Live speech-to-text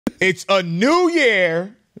It's a new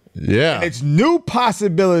year. Yeah. And it's new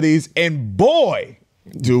possibilities. And boy,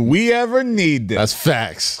 do we ever need this. That's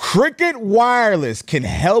facts. Cricket Wireless can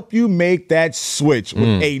help you make that switch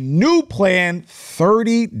with a new plan,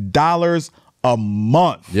 $30 a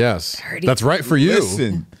month. Yes. That's right for you.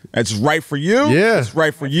 Listen, that's right for you. Yeah. That's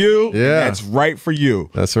right for you. Yeah. That's right for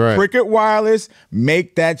you. That's right. Cricket Wireless,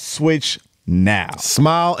 make that switch now.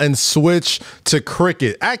 Smile and switch to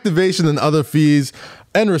Cricket. Activation and other fees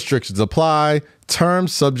and restrictions apply.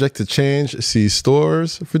 Terms subject to change. See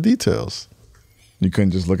stores for details. You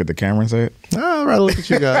couldn't just look at the camera and say it? I'd rather look at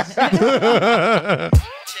you guys.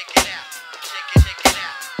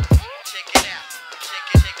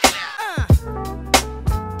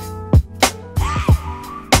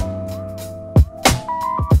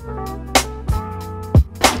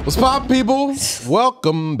 What's pop, people?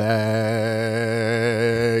 Welcome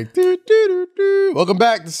back. Welcome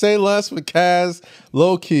back to Say Less with Kaz,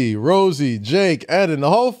 Lowkey, Rosy, Jake, Ed, and the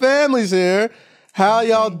whole family's here. How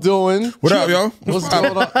y'all doing? What up, yo? What's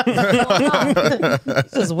going on?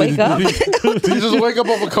 Just wake up. Did you just wake up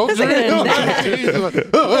off a coke drink?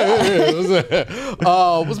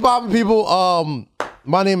 What's poppin', people?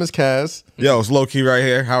 My name is Kaz. Yo, it's Lowkey right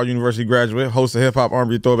here, Howard University graduate, host of Hip Hop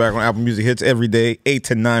R&B Throwback on Apple Music Hits every day, 8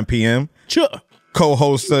 to 9 p.m. Sure.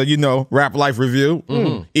 Co-host, Rap Life Review.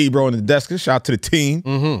 Ebro and the Desker, shout out to the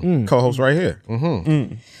team. Co-host right here.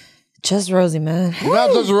 Just Rosy, man. You're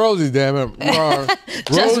not just Rosy, damn it. You are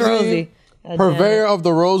Just Rosy. Purveyor of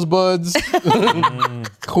the rosebuds,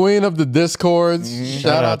 queen of the discords.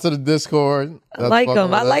 Shout out to the Discord. I like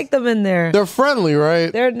them. I like them in there. They're friendly,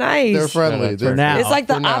 right? They're nice. They're friendly. For now. It's like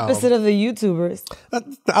the For now. opposite of the YouTubers.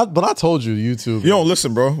 But I told you, YouTube. You don't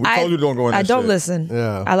listen, bro. We told you don't go in that I don't shit. listen.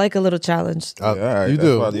 Yeah. I like a little challenge. All right, you that's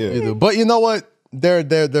do. about it. You do. But you know what? They've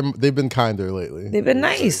been kinder lately. They've been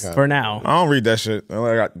nice. For now. I don't read that shit.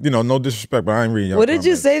 Like, no disrespect, but I ain't reading y'all What did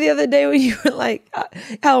you comments. say the other day when you were like,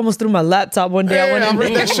 I almost threw my laptop one day. Yeah, I went read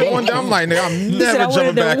in that shit one day. I'm like, nigga, I'm said, never "I went jumping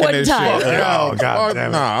in there back in one this time." shit. Oh, God damn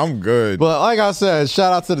it. Nah, I'm good. But like I said,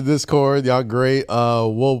 shout out to the Discord. Y'all great.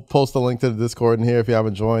 We'll post a link to the Discord in here if you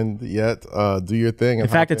haven't joined yet. Do your thing. In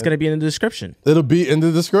fact, it's going to be in the description. It'll be in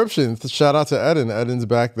the description. Shout out to Eden. Eden's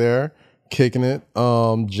back there, kicking it.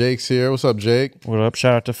 Jake's here. What's up, Jake? What up?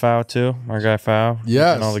 Shout out to Foul too, our guy Foul.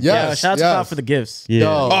 Yes, And all the yes. Yeah, shout out to Foul for the gifts. Yeah.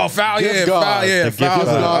 Yo, Oh, Foul, gift yeah, God. Foul, yeah, The Foul's gift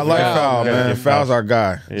I God. like Foul. Foul, man. Gift Foul's God. our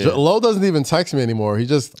guy. Lo doesn't even text me anymore. He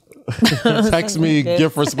just texts me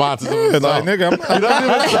gift responses. Of himself. Like, nigga,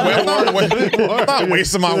 I'm not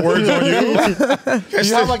wasting my words on you.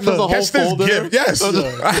 You have like there's a whole Catch this folder. gift. Yes.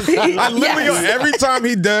 I literally, every time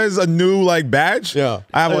he does a new badge, Yeah.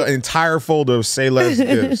 I have an entire folder of Say Less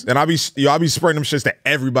gifts. And I'll be spreading them shits to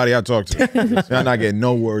everybody I talk to. And I'm not getting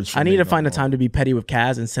no words from I need me to no find a more. time to be petty with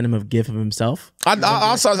Kaz and send him a gif of himself. Sometimes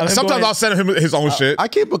I'll send him his own shit. I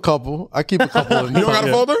keep a couple. In You don't got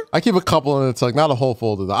a folder? I keep a couple in the tuck, not a whole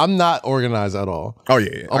folder. Though. I'm not organized at all. Oh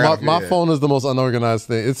yeah. My phone is the most unorganized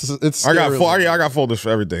thing. It's I got scary. I got folders for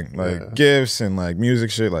everything, like gifts and like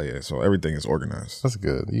music shit, so everything is organized. That's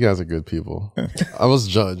good. You guys are good people. I was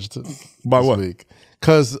judged By this what? week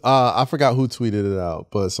because I forgot who tweeted it out,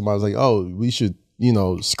 but somebody was like, "Oh, we should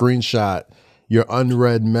screenshot your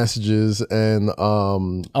unread messages and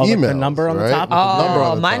emails." the number on the top? The number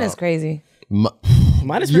on Oh, the mine top. is crazy.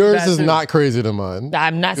 Mine is pretty Yours bad, is too. not crazy than mine.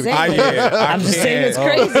 I'm not saying I I'm just saying it's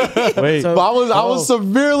can't. crazy. Wait. So- But I was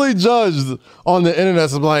severely judged on the internet.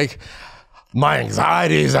 So I'm like, my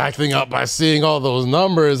anxiety is acting up by seeing all those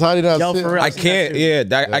numbers. How did I? Yo, see for real. I can't.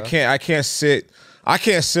 I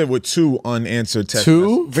can't sit with two unanswered texts.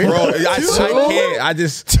 Two? Bro, I can't. I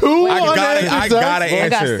just Two I gotta unanswered gotta I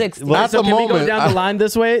got answer. 6. At So the can we go moment, down the line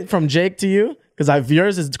this way from Jake to you? Because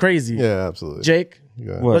yours is crazy. Yeah, absolutely. Jake,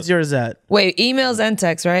 Yeah. what's yours at? Wait, emails and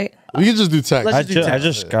texts, right? We can just do text. Let's just do I text.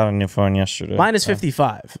 just got a new phone yesterday. Mine is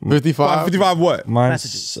 55. 55, 55 what? Mine's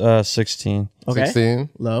 16. Okay. 16,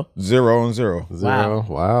 Low. 0 and 0. 0.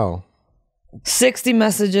 Wow. 60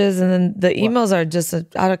 messages, and then the emails are just,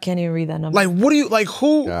 I can't even read that number. Like, what do you like?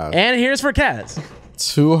 Who? Gosh. And here's for Kaz.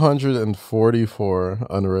 244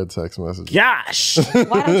 unread text messages. Gosh.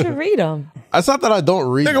 Why don't you read them? It's not that I don't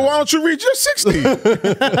read Nigga, them. why don't you read your 60?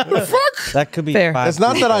 The fuck? That could be Fair. 5. It's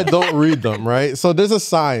not that I don't read them, right? So there's a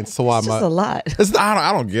science to why It's just a lot.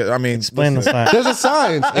 I don't get. I mean, Explain the sign. there's a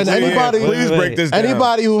science, and anybody please break this down.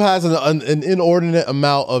 Anybody who has an inordinate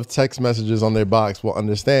amount of text messages on their box will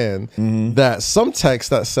understand that some texts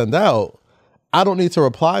that send out, I don't need to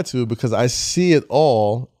reply to because I see it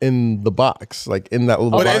all in the box, like in that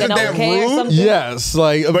little But box. isn't Like an that okay or rude? something? Yes,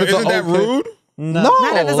 like if But it's isn't an that okay- rude? No,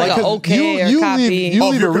 Not if it's like an 'cause okay or you copy. leave, you Oh,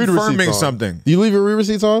 if leave you're your read confirming receipts on. something. Do you leave your read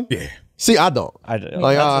receipts on? Yeah. See, I don't. I do.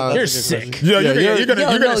 Like, You're sick. You're you're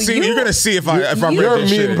gonna see if I read you're a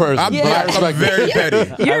this mean shit. person. I'm, Yeah. I'm very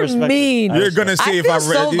petty. You're respect it. mean. You're gonna see I if feel I read.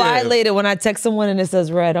 so violated when I text someone and it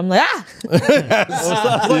says red. I'm like,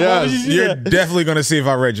 Yes. You're definitely gonna see if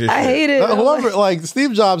I read your I shit. hate it. Whoever, like,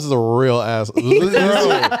 Steve Jobs is a real ass.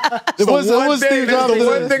 It was Steve Jobs. The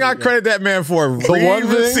one thing I credit that man for. Read one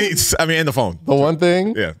thing? receipts. I mean, in the phone. The one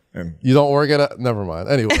thing. Yeah. And You don't work at a. Never mind.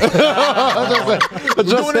 Anyway. we're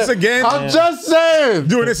doing this again. I'm just saying.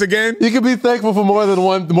 Doing this again. You can be thankful for more than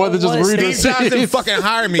just One. reading. Steve Jobs didn't fucking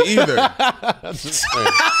hire me either.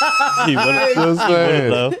 He would've- Just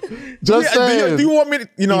saying. though. Just saying. Do you want me to?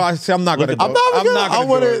 You know, I'm not gonna. I'm not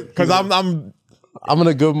gonna do it. because I'm. I'm in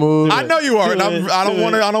a good mood. I know you are, and I don't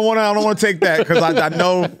want to take that because I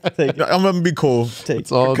know I'm gonna be cool.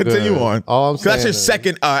 It's all Continue good. on. All I'm 'Cause that's your saying is-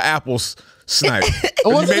 second Apple's snipe.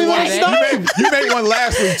 wasn't even a snipe. You made one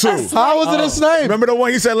last week too. How was it a snipe? Remember the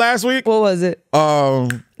one he said last week? What was it?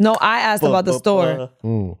 No, I asked about the store.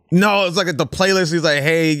 No, it's like at the playlist. He's like,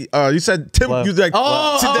 "Hey, you said Tim." You like,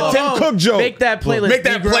 the Tim Cook joke. Make that playlist. Make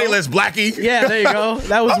that Negro. playlist, Blackie. Yeah, there you go.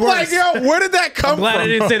 That was I'm worse. like, yo, where did that come Glad from? I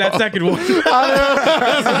didn't say that second one.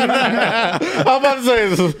 I'm about to say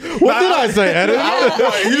this. What did I say, Eddie?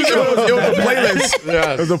 It was a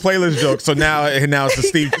playlist. It was a playlist joke. So now it's the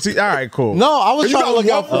Steve. See, all right, cool. No, I was You trying to got look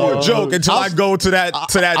out one for more joke until I go to that.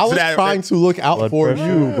 I was trying to look out for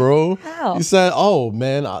you, bro. How? You said, "Oh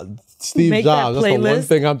man, Steve Make Jobs. that That's the one playlist.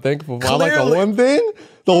 thing I'm thankful for." I'm like, the Clearly. one thing.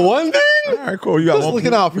 The one thing. All right, cool. You got Just one.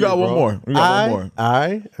 looking out for you. Got you, one bro. more. You got one more.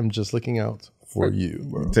 I am just looking out for you,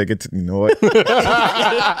 bro. Take it. You know what? 'Cause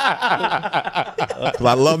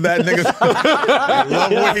I love that nigga. I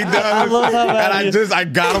love what he does, and I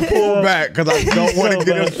gotta pull back because I don't want to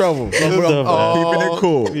get in trouble. So I'm keeping it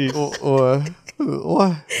cool.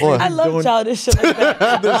 What? I love childish shit like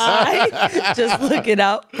that. I just looking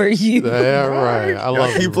out for you. Yeah, right. I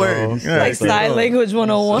love Keep you, bro. playing. Yeah. Like sign language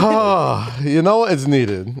 101. Oh, you know what? It's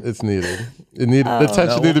needed. It's needed. The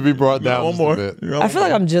tension need to be brought down One just more. a bit. I feel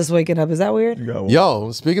like I'm just waking up. Is that weird?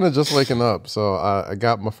 Yo, speaking of just waking up, so I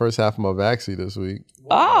got my first half of my vaccine this week.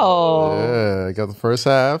 Oh. Yeah, I got the first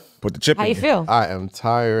half. Put the chip How in. you feel? I am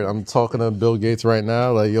tired. I'm talking to Bill Gates right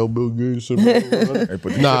now. Like, yo, Bill Gates. Hey,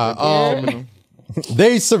 put the Nah,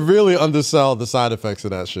 they severely undersell the side effects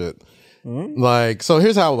of that shit. Like, so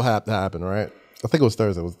here's how it happened, right? I think it was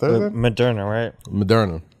Thursday. Was it Thursday? Moderna, right?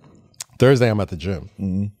 Moderna. Thursday, I'm at the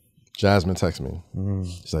gym. Jasmine texts me.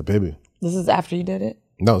 She's like, "Baby." This is after you did it?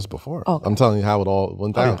 No, it's before. Okay. I'm telling you how it all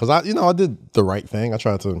went down. Because I did the right thing. I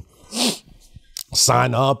tried to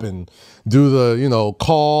sign up and do the,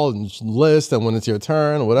 call and list, and when it's your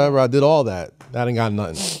turn or whatever. I did all that. I ain't got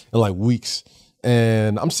nothing in like weeks.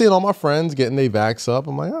 And I'm seeing all my friends getting their vax up.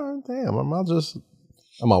 I'm like, oh, damn, am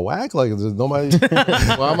I whack? Like, there's nobody,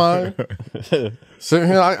 why am I sitting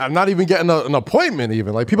here? I'm not even getting an appointment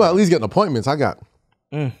even. Like, people at least getting appointments. I got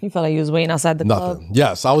You felt like you was waiting outside the club? nothing.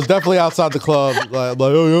 Yes, I was definitely outside the club. like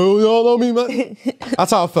yo, y'all know me, man. That's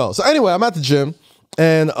how it felt. So anyway, I'm at the gym,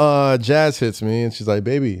 and Jazz hits me, and she's like,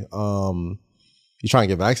 "Baby, you trying to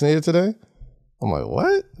get vaccinated today?" I'm like,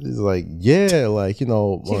 "What?" She's like, "Yeah, like She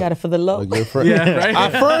got it for the low. Your friend. Yeah, right?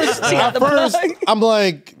 At first, got the plug. I'm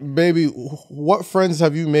like, "Baby, what friends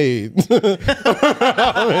have you made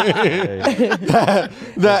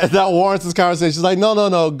that warrants this conversation?" She's like,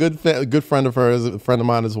 "No. Good friend of hers, a friend of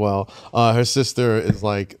mine as well. Her sister is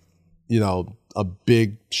like, a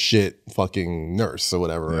big shit fucking nurse or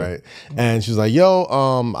whatever, right?" And she's like, "Yo,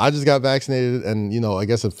 I just got vaccinated, and I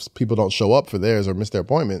guess if people don't show up for theirs or miss their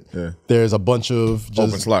appointment, there's a bunch of just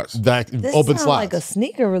Open slots. This open sound slots. like a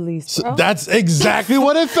sneaker release, bro. That's exactly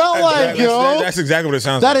what it felt like, yo. That's exactly what it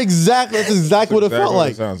sounds That's like. exactly what it felt exactly what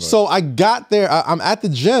like. it sounds like. So I got there. I'm at the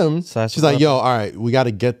gym. Size She's like, of "Yo, all right, we got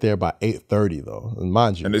to get there by 8:30 though." And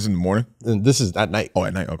mind you, And this is in the morning? and this is at night. Oh,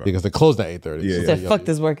 at night. Okay. Because they closed at 8:30. Yeah, So yeah. Said, fuck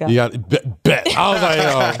this workout. You got bet.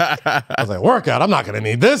 I was like, workout. I'm not gonna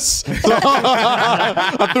need this. So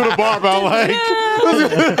I threw the barbell like,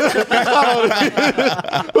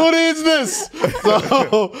 who needs this?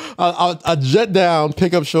 So I jet down,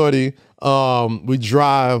 pick up Shorty. We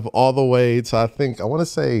drive all the way to I want to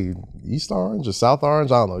say East Orange or South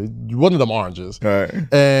Orange. I don't know. One of them oranges. All right.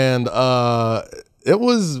 And it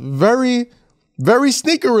was very, very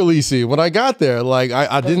sneaker releasey when I got there. Like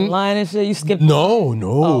I didn't. Line and shit, you skipped.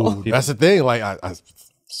 No. That's the thing. Like I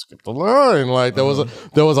skipped the line. Like there was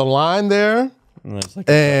a line there. And there's like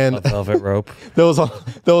And- a velvet rope. There was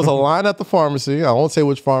a line at the pharmacy. I won't say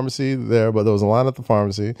which pharmacy there, but there was a line at the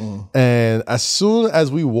pharmacy. And as soon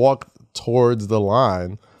as we walked towards the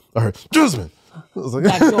line, I heard, "Jasmine." I was like,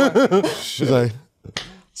 Back door. she's like,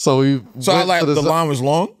 So we. So I like the line was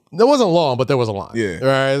long. It wasn't long, but there was a line. Yeah.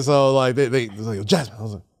 Right. So like they was like, Jasmine. I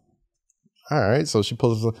was like, all right. So she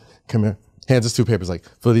pulls us, come here, hands us 2 papers, like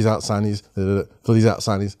fill these out, sign these, fill these out,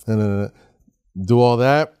 sign these, do all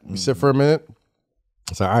that. We sit for a minute.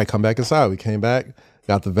 It's like, all right, come back inside. We came back,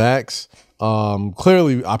 got the vax.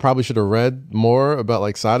 Clearly, I probably should have read more about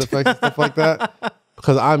like side effects and stuff like that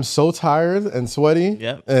because I'm so tired and sweaty.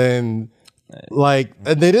 Yep. And like,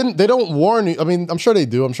 and they don't warn you. I mean, I'm sure they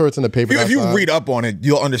do. I'm sure it's in the paper. If you read up on it,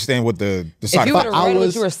 you'll understand what the side If you would have effects. read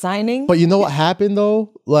what you were signing, But you know what happened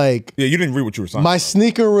though? Like, Yeah, you didn't read what you were signing. my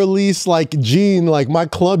sneaker release like gene, like my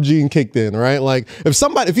club gene kicked in, right? Like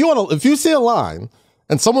if you see a line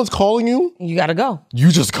and someone's calling you, you gotta go.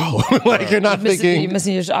 you just go. Like you're not You're thinking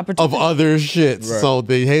missing your opportunity. of other shit. So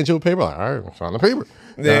they hand you a paper, like, all right, sign the paper.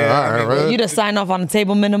 Yeah, all right, right. You just signed off on the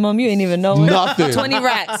table minimum. You ain't even know it. Nothing. 20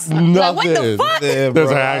 racks. Nothing. Like, what the fuck? Yeah, There's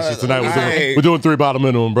bro. an action tonight. We're doing 3 bottle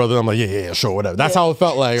minimum, brother. I'm like, yeah, sure, whatever. That's how it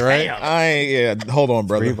felt like, right? I ain't. Yeah, hold on,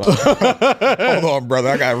 brother. Hold on, brother.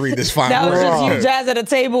 I gotta read this fine. That was just print. you, Jazz, at a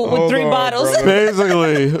table with Hold 3 on, bottles.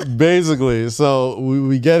 brother. Basically. So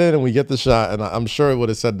we get in and we get the shot, and I'm sure it would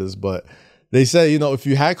have said this, but they say, if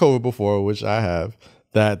you had COVID before, which I have,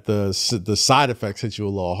 that the side effects hit you a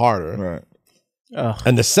little harder. Right.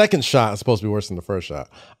 And the second shot is supposed to be worse than the first shot.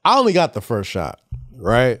 I only got the first shot,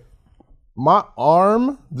 right? My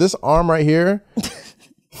arm, this arm right here,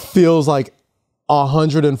 feels like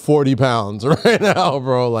 140 pounds right now,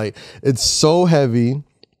 bro. Like, it's so heavy.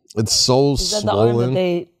 It's so Is that the arm that swollen.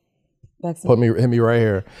 they vaccinated? Hit me right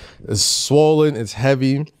here. It's swollen. It's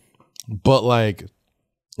heavy. But like,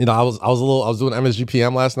 I was doing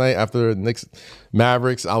MSGPM last night after Knicks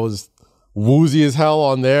Mavericks. I was woozy as hell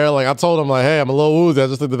on there. Like I told him, like, hey, I'm a little woozy. I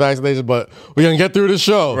just took the vaccination, but we're gonna get through the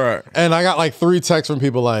show. Right. And I got like 3 texts from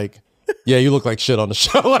people like, yeah, you look like shit on the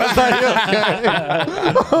show last night.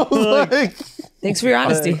 Okay. I was like, Thanks for your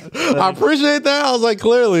honesty. I appreciate that. I was like,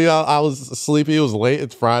 clearly, I was sleepy. It was late.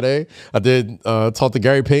 It's Friday. I did talk to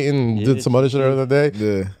Gary Payton and did some other shit the other day.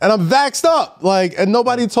 Yeah. And I'm vaxxed up. Like, and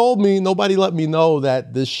nobody told me, nobody let me know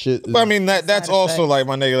that this shit is But I mean, that's also like,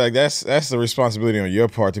 my nigga, like that's the responsibility on your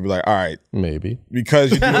part to be like, all right, maybe.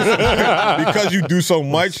 because you do so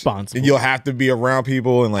much, Responsible. you'll have to be around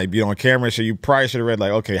people and like be on camera. So you probably should have read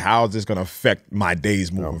like, okay, how is this gonna affect my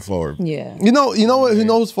days moving forward? Yeah. You know what? Who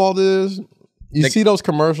knows fault it is? You see those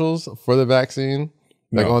commercials for the vaccine,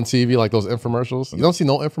 like on TV, like those infomercials. You don't see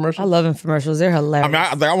no I infomercials. love infomercials. They're hilarious.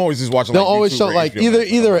 I mean, I'm always just watching. They'll like, always YouTube show or like HBO.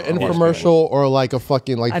 either an infomercial or like a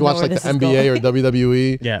fucking like I you know watch where like the this is NBA or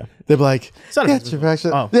WWE. Yeah. They're like, not get a- your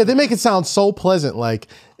vaccine. Oh. Yeah, they make it sound so pleasant. Like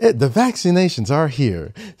the vaccinations are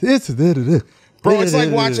here. Bro,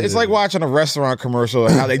 it's like watching a restaurant commercial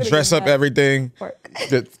and how they dress up everything.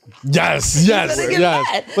 Yes. gonna get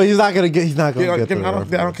mad. But he's not gonna get. He's not gonna get. I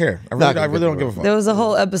don't care. I Not really, gonna don't get give a fuck. There was a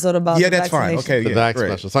whole episode about Yeah, the that's fine. vaccination. Okay, The yeah, vax great.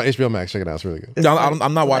 special. It's on HBO Max. Check it out. It's really good. No, I'm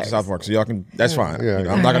not watching Hilarious. South Park, so y'all can. That's fine.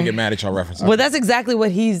 Yeah. I'm not gonna get mad at y'all references. Well, that's exactly what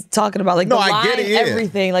he's talking about. Like No, the I line, get it, yeah.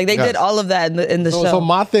 everything. Like they did all of that in the show. So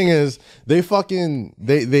my thing is, they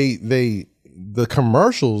the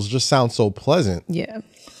commercials just sound so pleasant. Yeah.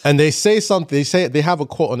 And they say something, they have a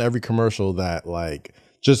quote on every commercial that like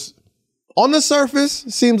just on the surface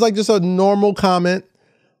seems like just a normal comment,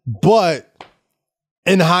 but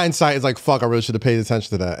in hindsight it's like, fuck, I really should have paid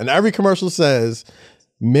attention to that. And every commercial says,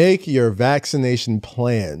 make your vaccination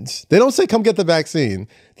plans. They don't say come get the vaccine.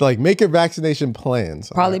 They're like, make your vaccination plans.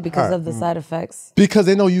 Probably All because right. of the side effects. Because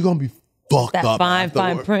they know you're gonna be fucked That up. fine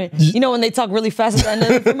afterward. print. You know when they talk really fast at the end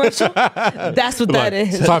of the commercial? That's what that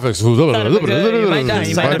is. Side effects. You might die.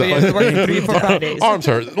 You might not be able to work in 3 or 4 Fridays. Arms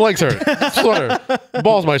hurt, legs hurt, sweater,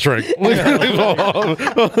 balls might shrink.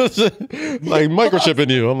 Like microchipping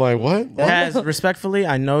you. I'm like, what? Has respectfully,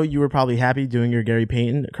 I know you were probably happy doing your Gary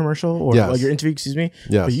Payton commercial or Yes. your interview, excuse me.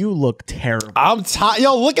 Yes. But you look terrible. I'm tired.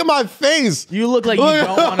 Yo, look at my face. You look like you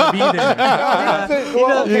don't want to be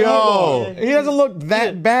there. Yo, He doesn't look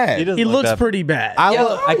that bad. He looks pretty bad.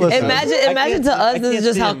 Yo, listen. imagine to us this is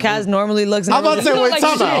just how Kaz normally looks. I'm about to say, wait,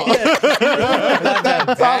 time out.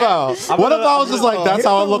 Time out. What if I was just like, that's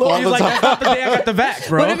how I look all He's the like, time? that's not the day I got the vax,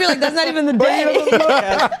 bro. What if you're like, that's not even the day?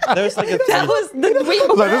 There's like a That was the week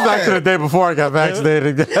before. Like, this is actually the day before I got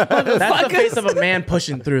vaccinated. That's the face of a man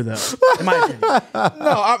pushing through, though. In my opinion.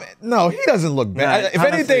 No, he doesn't look bad. Nah,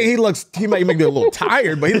 If anything, he might make me a little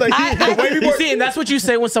tired, but he like the way people. You see, and that's what you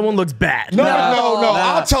say when someone looks bad. No.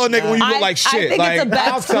 I'll tell a nigga when you look like I shit. think like, it's a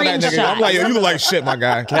bad I'll tell that nigga. screenshot. I'm like, yo, you look like shit, my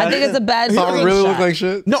guy. I think it's a bad I really look screenshot. like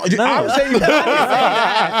shit. No, I'm saying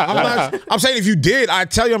I'm saying if you did, I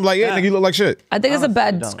tell you, I'm like, yeah, nigga, you look like shit. I think it's a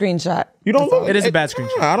bad screenshot. You don't look. It is a bad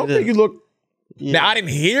screenshot. I don't think you look. Now I didn't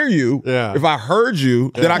hear you. Yeah. If I heard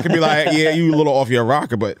you, then I could be like, yeah, you a little off your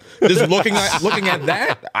rocker. But just looking at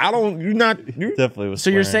that, I don't. You're not. You, Definitely was. So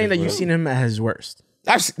you're saying that you've seen him at his worst?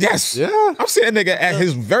 Yes. Yeah. I've seen that nigga at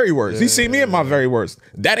his very worst. He's seen me at my very worst.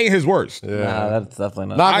 That ain't his worst. Yeah. Nah, that's definitely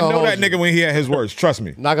not. Not I gonna know hold that you. nigga when he at his worst. Trust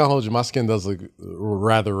me. Not gonna hold you. My skin does look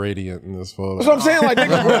rather radiant in this photo. That's what I'm saying. Like,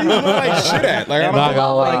 nigga, where you look like shit at? Like, I don't Not know.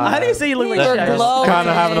 gonna lie. I didn't say you look like You're shit. glowing. Kind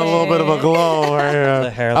of having a little bit of a glow right here. The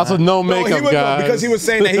hairline. That's with no No, makeup, he was, guys. because he was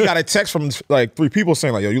saying that he got a text from like 3 people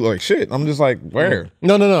saying like, yo, you look like shit. I'm just like, where?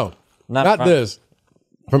 No. Not from- this.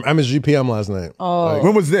 From MSGPM last night. Oh.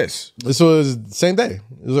 When was this? This was same day.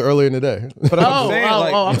 It was earlier in the day. But I'm saying,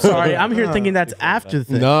 like, I'm sorry. I'm here thinking that's after the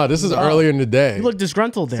thing. No, this is earlier in the day. You look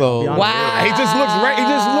disgruntled there. So- I'll be honest. Wow. he just looks right. He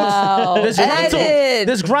just looks. Edited.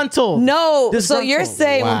 Disgruntled. No, so Disgruntled. you're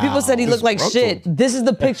saying when people said he looked like shit, this is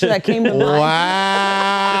the picture that came to mind.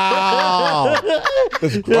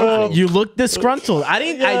 Wow. You look disgruntled. I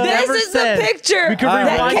never This is said. the picture. We can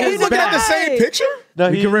that rewind came this to Looking at the mind. same picture? No,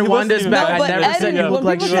 We can rewind this back. No, I but never said Eden, you look when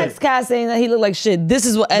like people shit. text Cass saying that he looked like shit, this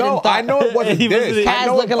is what Eden No, thought. I know it wasn't He this. wasn't- I Kaz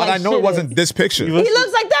know, looking but like I know shit it wasn't this picture. He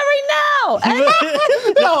looks like that right now.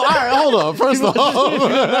 No, all right, hold on. First off,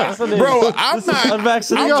 Bro, I'm not.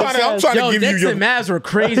 Unvaccinated. I'm trying Yo, to give you Knicks your. and Mavs were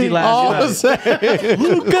crazy all I'm last night. saying.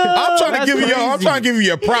 I'm trying to That's give you. I'm crazy. trying to give you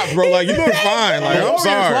your props, bro. Like you doing fine. Like I'm Warriors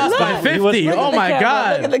sorry. lost by Look, 50. Look Oh at the my camera. Look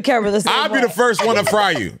at god. the camera. The same I'll be way. the first one to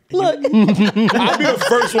fry you. Look, I'll be the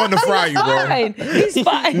first one to fry you, bro. fine. He's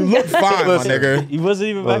fine. You look fine, my nigga. He wasn't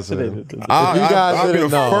even Listen. vaccinated. I'll be the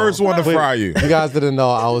didn't know. first one to fry you. You guys didn't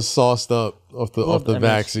know I was sauced up off the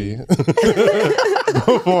vaccine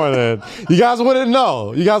before then. You guys wouldn't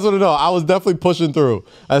know. I was definitely pushing through.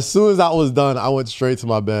 As soon as I was done, I went straight to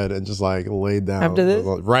my bed and just like laid down. After this?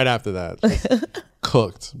 Right after that. Just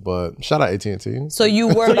cooked. But shout out AT&T. So you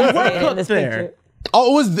were vaccinated in this there. picture.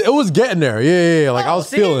 Oh, it was getting there. Yeah. Like I was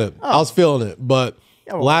see? feeling it. I was feeling it. But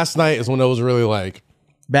last night is when it was really like,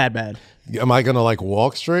 Bad. am I gonna like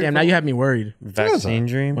walk straight? Damn, now you have me worried Vaccine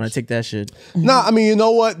dreams. when I take that shit. Nah, I mean, you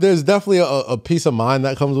know what? There's definitely a peace of mind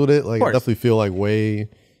that comes with it. Like, I course. definitely feel like way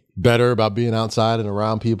better about being outside and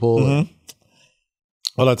around people, and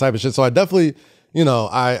all that type of shit. So I definitely, you know,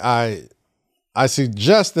 I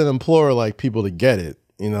suggest and implore like people to get it.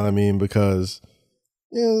 You know what I mean? Because,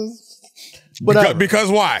 yeah, whatever. Because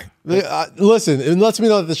why? Listen, it lets me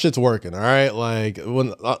know that this shit's working. All right, like when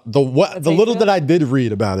the little that I did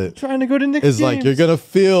read about it Trying to go to Knicks is like you're gonna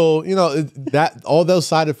feel, you know, that all those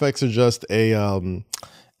side effects are just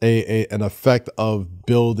an effect of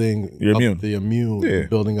building Your up immune. the immune, Yeah,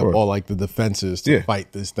 building of up course. all like the defenses to Yeah.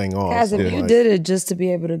 fight this thing off. Guys, if So, you like, did it just to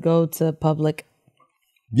be able to go to public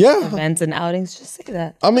yeah, events and outings, just say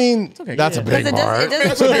that. I mean that's a big Because part. it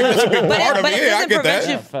doesn't part of but it. it Yeah, I doesn't get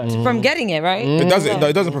prevent that. you from getting it, right? It doesn't. No,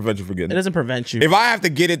 it doesn't prevent you from getting It it. doesn't prevent you. If I have to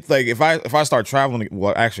get it, like if I start traveling,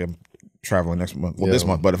 well, actually I'm traveling next month, this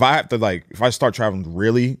month. But if I have to, like, if I start traveling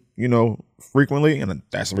really, you know, frequently, and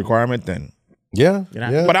that's a requirement, then. Yeah, know?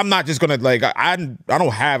 yeah. But I'm not just gonna like I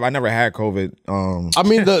never had COVID. I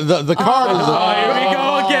mean the card is. Here we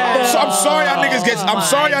go again. I'm sorry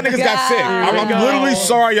y'all niggas got sick. I'm literally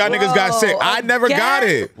sorry y'all niggas got sick. I never got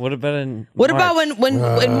it. What about in What about March? when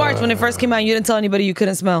in March when it first came out, you didn't tell anybody you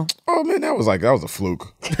couldn't smell? Oh man, that was a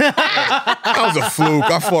fluke. That was a fluke.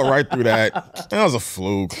 I fought right through that. That was a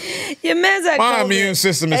fluke. Your man's had My COVID immune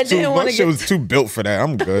system is and too. didn't My wanna shit get- was too built for that.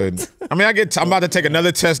 I'm good. I mean, I'm about to take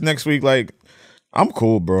another test next week. Like, I'm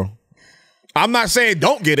cool, bro. I'm not saying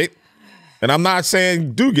don't get it, and I'm not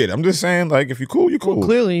saying do get it. I'm just saying, like, if you're cool, you're cool.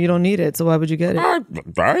 Clearly, you don't need it, so why would you get it? All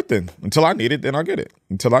right then. Until I need it, then I'll get it.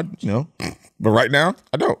 Until I, you know. But right now,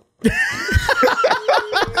 I don't.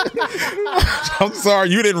 I'm sorry,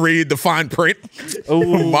 you didn't read the fine print.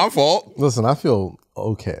 My fault. Listen, I feel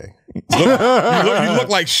okay. You look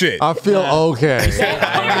like shit. I feel okay. He said,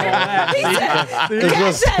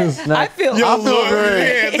 I feel. Yo, I feel look,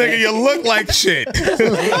 great. yeah, nigga, you look like shit. He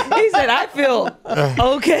said, I feel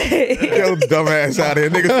okay. Yo, dumbass out here.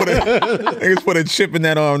 Niggas put a chip in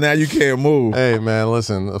that arm. Now you can't move. Hey man,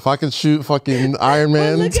 listen. If I could shoot fucking Iron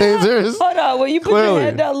Man Look how- tasers, hold on, when you put your Clearly.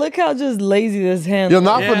 hand down, look how just lazy this hand. you're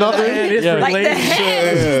looks. not for nothing. It is Yeah. Like the related.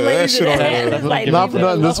 hand is Yeah, just that lazy. shit The on hand there. is like Not for leave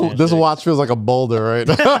it nothing. alone. This watch feels like a boulder right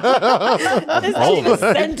now. It's not even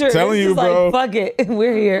centered. Telling It's you, just bro. Like, fuck it,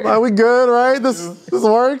 we're here. Are we good, right? This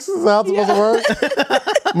works? This is how it's supposed to work?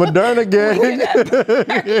 Moderna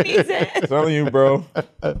gang. He said, Telling you, bro.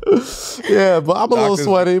 Yeah, but I'm a little Doctors-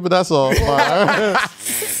 sweaty, but that's all. Fine.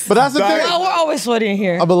 But that's the thing. Well, we're always sweaty in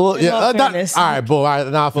here. I'm a little, In all all fairness. right, boom. All right,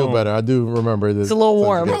 now I feel better. I do remember this. It's a little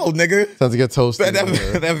warm. No, nigga. Tends to get toasted.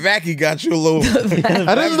 That vacuum got you a little. And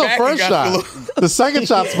this is the vacuum first got shot. you a little- The second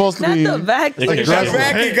shot's supposed to Not be the vacuum. That aggressive.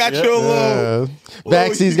 vacuum got you a little.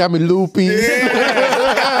 Vaccines got me loopy.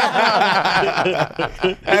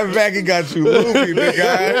 That vacuum got you loopy, big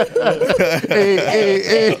guy.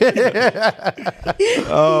 Hey.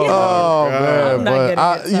 Oh man, I'm not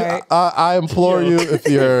but getting it, sorry. I implore you, if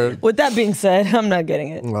you're With that being said, I'm not getting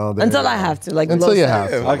it Well, there until you I go. have to. Like until Lo you said. have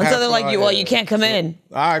to. Until they're like, you can't come in.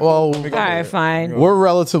 All right, Well, cool. All right, fine. We're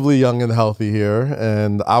relatively young and healthy here,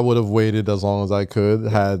 and I would have waited as long as I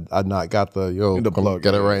could had I not got the come plug,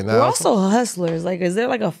 get it yeah. right now. We're also hustlers. Like, is there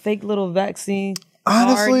like a fake little vaccine?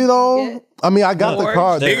 Honestly, card though, you get? I mean, I got the Or-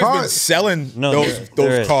 card. The Niggas been card. selling No, those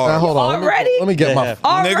there is. Now, cards. hold on. Already? Let me get They my. have.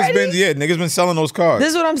 Already? Niggas been selling those cards.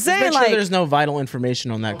 This is what I'm saying. Make sure Like, there's no vital information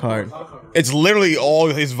on that card. It's literally all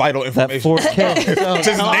his vital That information. 4K. It's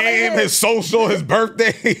his name, his social, his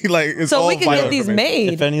birthday. Like, it's so all we can vital get these information.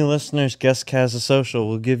 made. If any listeners guess Kaz a social,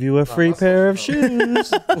 we'll give you a free pair of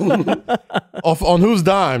shoes. On whose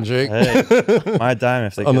dime, Jake? Hey, my dime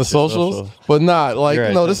if they On the guess your socials, social. but not like You're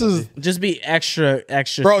right, no. This is Just be extra.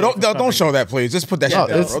 Bro, don't show that, please. Just put that shit down.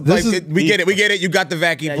 it's- Bro. this Like, is- we get it. You got the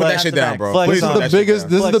vacuum. Yeah, Put you that got shit the down, vac. bro. Flex Please on put that that shit shit biggest.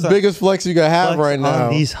 down. This is Flex the on- biggest flex you can have Flex right now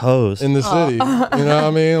on these hoes. in the city. You know what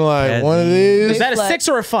I mean? Like Bad one of Is these. that a Flex. 6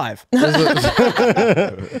 or a 5?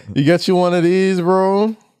 You get you one of these,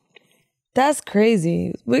 bro. That's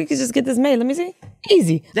crazy. We could just get this made. Let me see.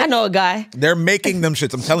 Easy. I know a guy. They're making them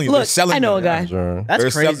shits. I'm telling you, they're Look, selling I know them. a guy. Sure.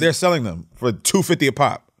 That's crazy. They're selling them for $250 a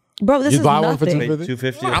pop. Bro, this You is buy one for nothing. $250?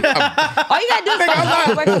 250. All you gotta do is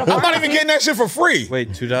I'm work at a not even pharmacy. getting that shit for free. Wait,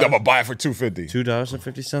 I'm $2? gonna buy it for $250.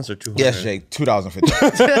 $2.50 or 200? Yes, Jake, $2.50.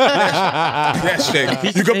 Yes,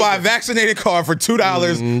 Jake. You can buy a vaccinated card for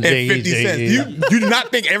 $2.50. You do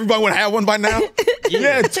not think everybody would have one by now?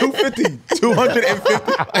 Yeah, $250,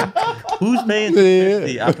 $250. Who's paying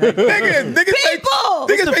 250? I'm paying Niggas pay People!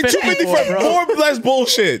 $250 for more or less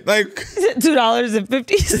bullshit. Like,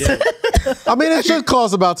 $2.50. I mean, it should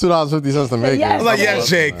cost about $2.50 to make Yes. it. I'm like, yes,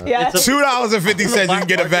 Jake. Yeah. $2.50 you can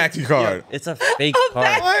get a vacuum card. It's a fake A card.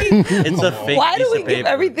 vacuum. It's a fake Why do piece we of give paper,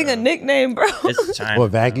 everything bro. a nickname, bro? It's China.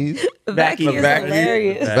 What, vackies? Vacuum is Vacuum.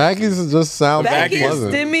 hilarious. Vackies just sound Vacuum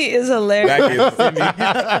pleasant. stimmy is hilarious.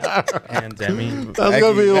 Pandemic. That's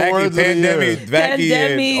gonna be the words of the pandemic, year. vacuum,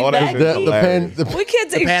 Pandemic, all that shit. vacuum. We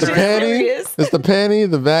can't take shit The panty, serious. it's the panty,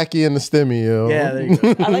 the vacky, and the stimmy, yo. Yeah, there you go.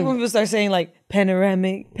 I like when people start saying like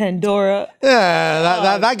panoramic, Pandora.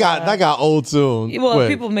 Yeah, that got old soon. Well, Quick.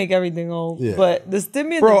 people make everything old, Yeah. but the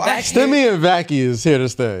stimmy and Bro, the I- vacuum, Stimmy and vacky is here to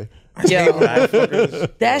stay. yo,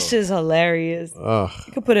 that shit's hilarious. You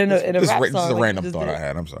could put it in a This rap is song. a like random you just thought did. I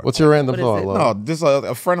had. I'm sorry. What's your random What is thought, it? Lo? No, this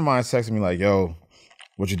a friend of mine texted me like, "Yo,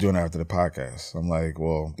 what you doing after the podcast?" I'm like,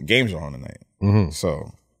 "Well, the games are on tonight."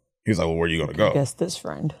 So he's like, "Well, where you gonna go?" Guess this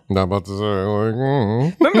friend. Not about to say, like,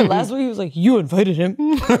 Remember last week he was like, "You invited him."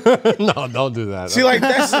 no, don't do that. See, like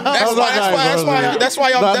that's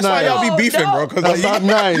why y'all be beefing, bro. Because That's not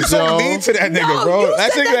nice, you so yo. mean to that nigga, No, bro. you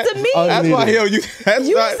said that to me. That's why, yo, you. That's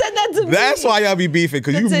You why, said that to me. That's why y'all be beefing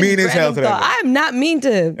because you That's a mean as hell to random that. thought. I am not mean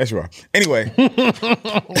to him. Yes, you are. Anyway,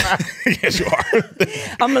 yes, you are.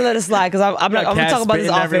 I'm gonna let it slide because I'm gonna cats talk about this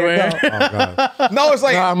spitting off air. everywhere. Go. No, it's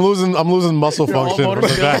like Nah, I'm losing muscle function. motor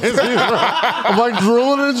from that. I'm like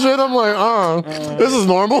drooling and shit. I'm like, this is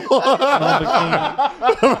normal.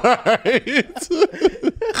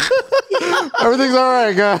 Everything's all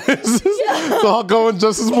right, guys. It's all going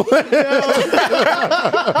just as planned. yeah,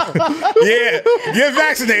 get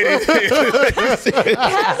vaccinated.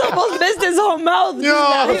 Kaz almost missed his whole mouth. He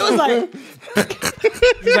was like,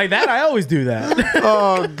 He's like, that, I always do that.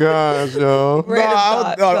 Oh gosh, yo. No,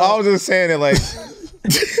 I was just saying that, like,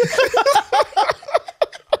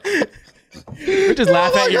 We just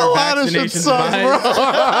laugh at your This shit vaccination sucks, bro. advice.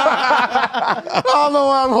 I don't know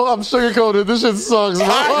why I'm sugarcoated. This shit sucks, bro.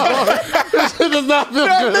 This shit does not feel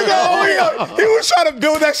good. he was trying to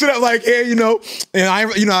build that shit up, like, yeah,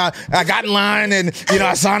 I got in line and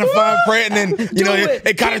I signed a fine print and then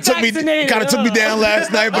it kind of took me down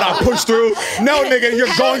last night, but I pushed through. No, nigga, you're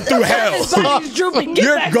going through hell.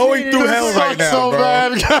 You're going through hell right now, so bro.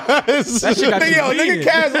 bad, guys. That shit got you Nigga, bleeding.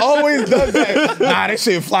 Kaz always does that. Nah, this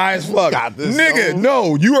shit fly as fuck. Nigga,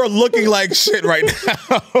 no, you are looking like shit right now.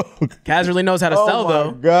 Kaz really knows how to sell,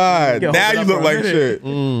 though. God, Yo, now hold you up look for a like minute.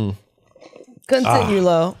 shit. Continue,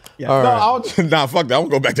 Low. Yeah. All right. Nah, fuck that. I'm gonna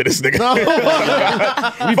go back to this nigga.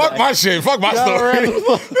 Fuck my shit. Fuck my story.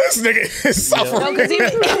 This nigga is suffering.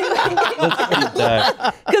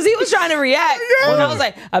 Because he was trying to react. And I was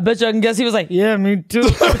like, I bet you I can guess. He was like, yeah, me too.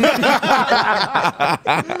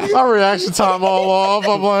 My reaction time all off.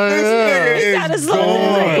 I'm like, This nigga is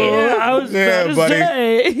Yeah, I was Yeah, about to buddy.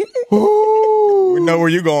 say. We know where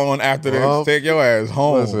you going after this. Well, Take your ass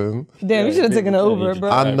home. listen. Damn, you should have taken an Uber, bro.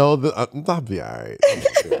 I know that I'll be all right.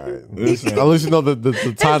 At least you know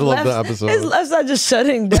the title of the episode. His left side just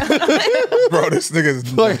shutting down. Bro, this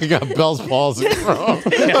nigga's Like I got Bell's palsy, bro.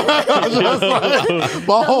 Just like,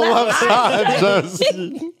 my whole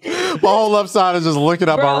left side is just looking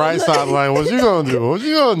at my right side like, what you gonna do? What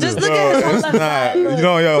you gonna do? Just look at his whole it's left not. side. You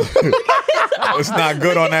know, yo. It's not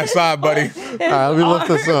good on that side, buddy. All right, let me lift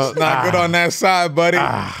this up. Not good on that side, buddy.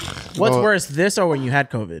 What's worse, this or when you had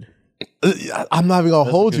COVID? I'm not even gonna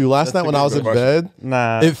hold you. Last night when I was in bed,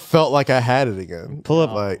 Nah. it felt like I had it again. Pull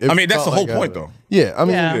up. Like, I mean, that's the felt whole like I point, had it. though. Yeah, I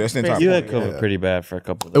mean, Yeah. That's the entire You point. had COVID pretty bad for a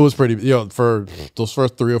couple of it was pretty. For those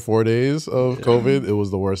first 3 or 4 days of COVID, it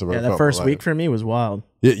was the worst I've ever Yeah, felt. the first in my week life. for me was wild.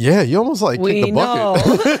 Yeah, you almost like We kicked the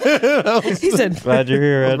bucket. know. He said, Glad you're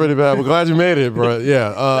here, That's Ed. pretty bad. We're glad you made it, bro.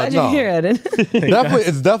 Yeah, glad you're no. here, Eden.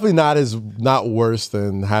 It's definitely not worse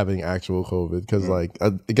than having actual COVID because like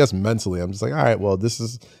I guess mentally I'm just like, all right, well this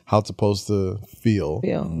is how it's supposed to feel.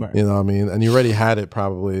 Yeah. You know what I mean? And you already had it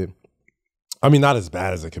probably. I mean, not as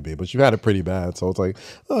bad as it could be, but you've had it pretty bad. So it's like,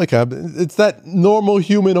 okay, it's that normal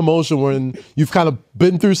human emotion when you've kind of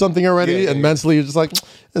been through something already, and mentally you're just like,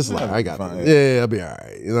 it's like I got fine, it. Yeah, I'll be all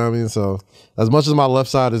right. You know what I mean? So as much as my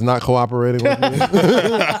left side is not cooperating with me,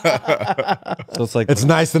 So it's like it's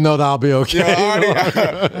nice to know that I'll be okay. Yo,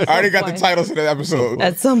 I already got the titles to the episode.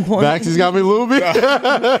 At some point. Maxie's got me loopy.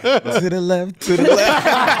 To the left, to the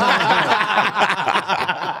left.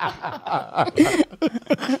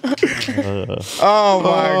 Oh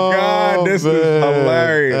my God, this is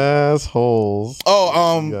hilarious. Assholes.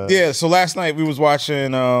 Oh, yeah. So last night we was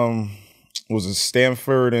watching was it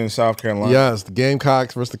Stanford and South Carolina? Yes, the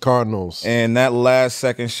Gamecocks versus the Cardinals. And that last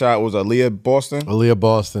second shot was Aaliyah Boston. Aaliyah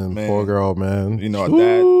Boston, Man. poor girl, man. You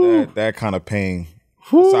know that kind of pain.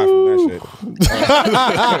 Aside from that shit,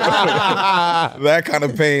 that kind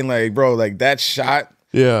of pain, like bro, like that shot,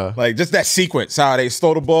 Yeah. like just that sequence, how they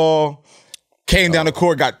stole the ball, came down the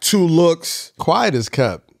court, got 2 looks. Quiet as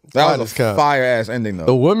kept. That Quiet was as a kept. fire ass ending though.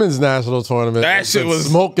 The women's national tournament. That has shit been was-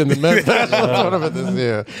 smoking the men's national tournament this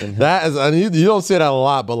year. That is, and you don't see that a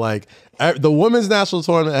lot, but like the women's national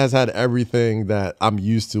tournament has had everything that I'm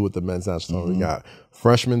used to with the men's national tournament. You got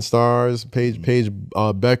freshman stars, Paige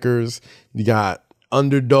Beckers. You got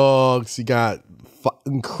underdogs. You got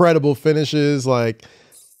incredible finishes. Like,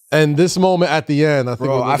 and this moment at the end, I think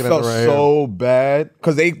Bro, we're I looking felt at it right so bad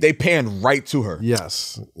because they panned right to her.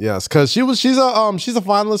 Yes, because she's a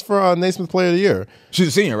finalist for Naismith Player of the Year. She's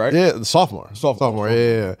a senior, right? Yeah, sophomore.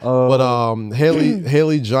 Yeah. But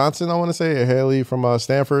Haley Johnson, I want to say, Haley from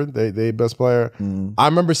Stanford, they best player. I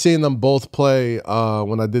remember seeing them both play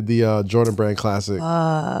when I did the Jordan Brand Classic.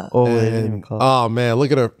 oh, they didn't even call it. Oh man,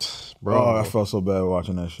 look at her, bro. Oh, I felt so bad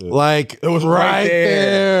watching that shit. Like it was right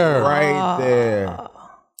there. right there.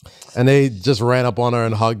 And they just ran up on her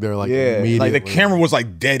and hugged her like Yeah, immediately. like the camera was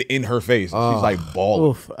like dead in her face. She's like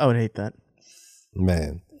bawling. Oof, I would hate that.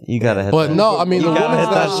 Man. You gotta hit But that. no, I mean You the gotta women's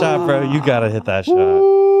hit that national- shot, bro. You gotta hit that shot.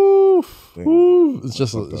 Ooh, it's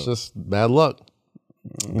just bad luck.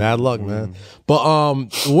 Bad luck, man. But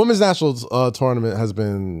the women's national tournament has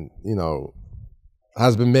been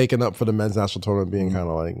making up for the men's national tournament being kind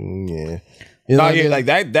of like, yeah. You know No, what I yeah, mean? like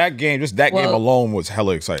that game, just that game Well- alone was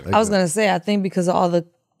hella exciting. I was going to say, I think because of all the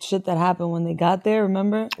shit that happened when they got there,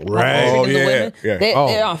 remember? Right. Like, Oh, the yeah, women, yeah.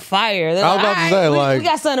 They're on fire. They're I was like, about to "All say, right, like- we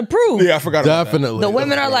got something to prove. Yeah, I forgot about that. Definitely. The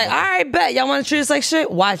women are like, all right, bet. Y'all want to treat us like shit?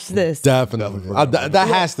 Watch this. Definitely. That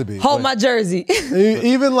has to be. Hold my jersey.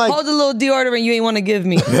 Even like Hold the little deodorant you ain't want to give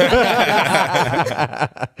me.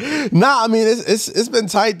 Nah, I mean it's been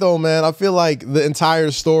tight though, man. I feel like the entire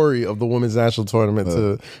story of the women's national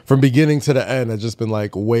tournament from beginning to the end has just been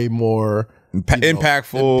like way more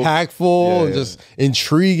Impactful. and Yeah. just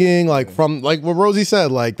intriguing. Like from like what Rosie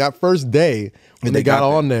said, like that first day when they got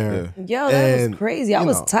on there. Yo, that was And, crazy. I you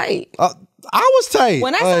was know, tight. I was tight.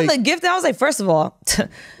 When I saw the gift, I was like, first of all,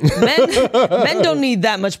 men don't need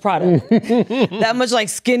that much product. That much like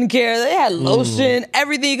skincare. They had lotion,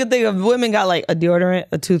 everything you could think of. Women got like a deodorant,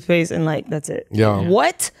 a toothpaste, and like that's it. Yo.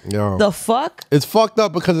 What? Yo. The fuck? It's fucked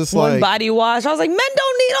up because it's One like body wash. I was like, men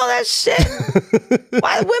don't need all that shit.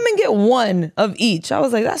 Why women get one of each? I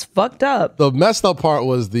was like, that's fucked up. the messed up part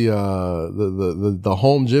was the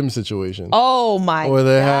home gym situation. Oh my where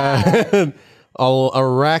they God. had a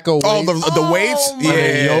rack of weights. Oh, the weights?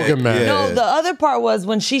 Yeah, yoga mat. No, the other part was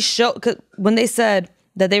when when they said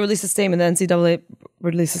that they released a statement, the NCAA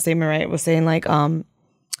released a statement, right? It was saying like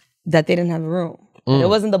that they didn't have a room. It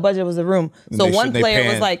wasn't the budget, it was the room. So one player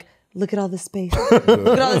was like, look at all this space. Look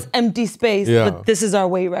at all this empty space. But this is our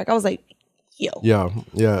weight rack. I was like, yo. Yeah.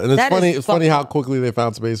 And it's funny. It's funny how quickly they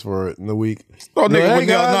found space for it in the week. Oh,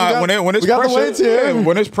 nigga,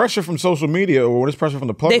 when there's pressure from social media or when there's pressure from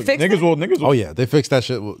the public, niggas will. Oh yeah, they fixed that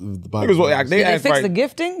shit. Did they fix the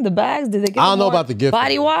gifting, the bags? Did they get? I don't know about the gifting.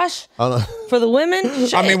 Body wash for the women.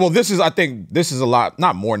 Shit. I mean, well, I think this is a lot,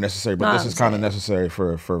 not more necessary, but this is kind of necessary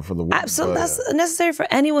for the women. Absolutely, that's necessary for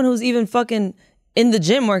anyone who's even fucking in the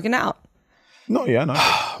gym working out. No, yeah, no.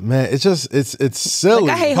 Man, it's silly.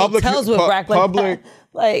 Like, I hate hotels with rack like that.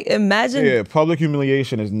 Like, imagine. Yeah, public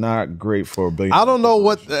humiliation is not great for a billion. I don't know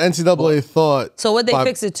what the NCAA thought. So what they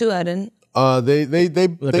fix it to, Eden? They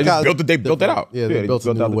built it out. Yeah, they built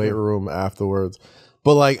a new weight room afterwards.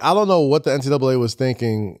 But like, I don't know what the NCAA was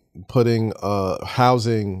thinking, putting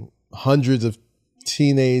housing hundreds of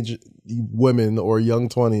teenage women or young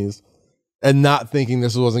 20s. And not thinking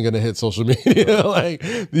this wasn't going to hit social media. Like,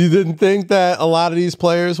 you didn't think that a lot of these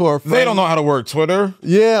players who are they don't know how to work Twitter.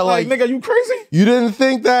 Yeah, like nigga, you crazy? You didn't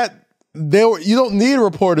think that you don't need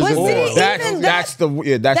reporters in there. That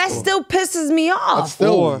still pisses me off.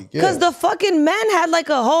 Because the fucking men had like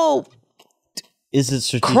a whole Is it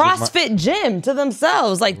strategic CrossFit gym to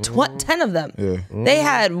themselves, like 10 of them. Yeah. They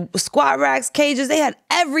had squat racks, cages, they had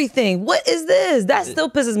everything. What is this? That still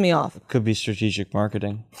pisses me off. Could be strategic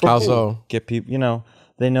marketing. How so? Get people,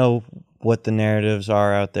 they know what the narratives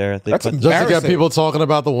are out there. Just to get people talking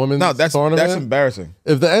about the women's tournament? That's embarrassing.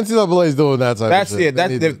 If the NCAA is doing that type of shit.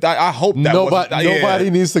 I hope that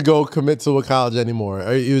nobody needs to go commit to a college anymore.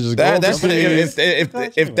 You just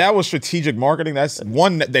if that was strategic marketing, that's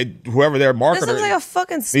one that whoever their marketer looks like a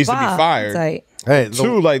fucking spot. Needs to be fired. Hey,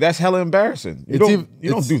 two, that's hella embarrassing. You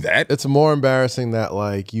don't do that. It's more embarrassing that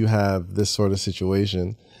like you have this sort of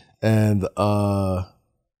situation, and damn,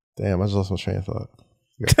 I just lost my train of thought.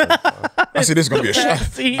 I see this gonna be a short. I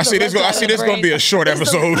see this gonna be a short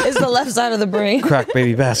episode. It's the left side of the brain. Crack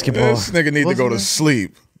baby basketball. This nigga need to go to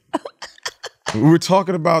sleep. We were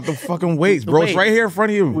talking about the fucking weights, bro. It's right here in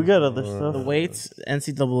front of you. We got other stuff. The weights,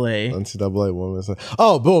 NCAA women's.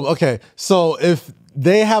 Oh, boom. Okay, so if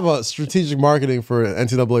they have a strategic marketing for an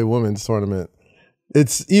NCAA women's tournament,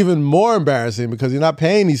 it's even more embarrassing because you're not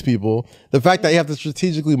paying these people. The fact that you have to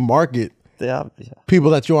strategically market people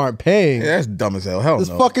that you aren't paying. Yeah, that's dumb as hell. Hell it's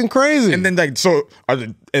no. Fucking crazy. And then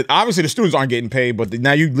obviously the students aren't getting paid, but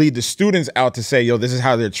now you lead the students out to say, yo, this is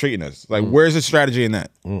how they're treating us. Like, where's the strategy in that?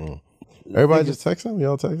 Everybody just text them?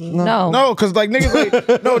 Y'all text them? No, because like niggas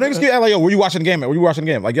niggas get like, yo, were you watching the game at? Were you watching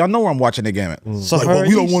the game? Like, y'all know where I'm watching the game at. So like, well,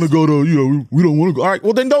 we don't want to go to, we don't want to go. All right,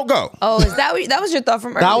 well then don't go. Oh, is that was your thought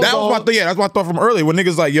from earlier? That's my thought from earlier when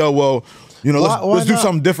niggas like, yo, well, let's do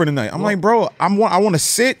something different tonight. I'm like, bro, I want to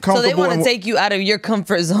sit comfortable. So they want to take you out of your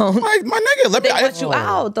comfort zone. Like, my nigga, they want you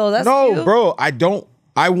out though. That's cute. Bro, I don't.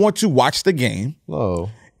 I want to watch the game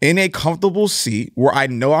in a comfortable seat where I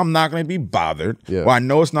know I'm not going to be bothered. Yeah. Where I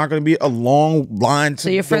know it's not going to be a long line. So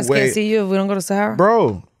your friends can't see you if we don't go to Sahara?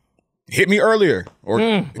 Bro, hit me earlier or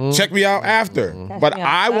check me out after. But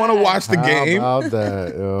I want to watch the game. How about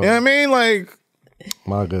that, yo? You know what I mean? Like,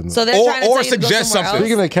 my goodness. So they're trying to or suggest something.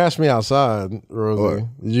 Speaking of Cash Me Outside, Rosie,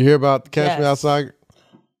 did you hear about Cash Me Outside?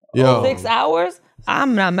 Yo, 6 hours?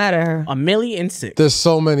 I'm not mad at her. 1,000,006. There's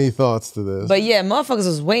so many thoughts to this. But yeah, motherfuckers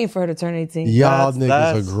was waiting for her to turn 18. Y'all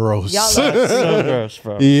niggas are gross. Y'all so gross,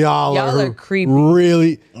 bro. Y'all are creepy.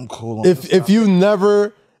 Really? I'm cool on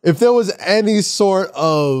if there was any sort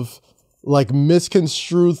of like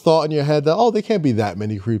misconstrued thought in your head that there can't be that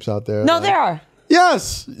many creeps out there. No, there are.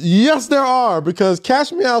 Yes, there are, because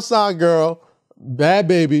Cash Me Outside girl, Bhad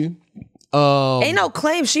Bhabie. Ain't no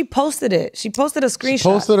claim. She posted it. She posted a screenshot. She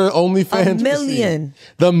posted her OnlyFans. 1 million.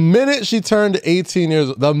 The minute she turned 18 years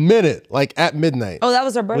old, like at midnight. Oh, that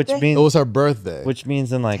was her birthday? It was her birthday. Which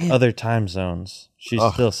means in like other time zones, she's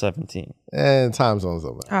still 17. And time zones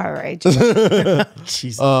don't matter. All right.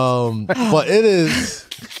 Jesus. But it is...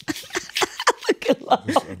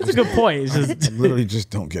 That's a good point. It's just, I literally just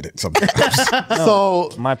don't get it sometimes. So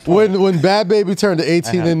when Bhad Bhabie turned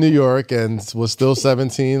 18 in New York and was still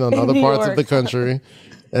 17 on other parts of the country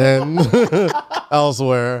and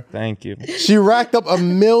elsewhere. Thank you. She racked up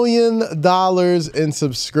 $1 million in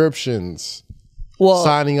subscriptions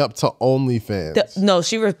signing up to OnlyFans. No,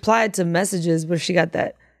 she replied to messages where she got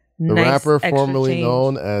that The rapper formerly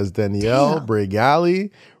known as Danielle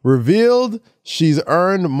Bregali revealed she's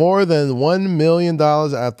earned more than $1 million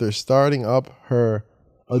after starting up her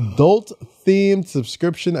adult themed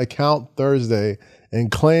subscription account Thursday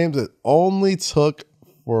and claims it only took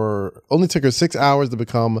her 6 hours to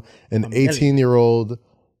become an 18-year-old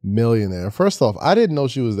millionaire. First off, I didn't know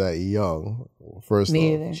she was that young. First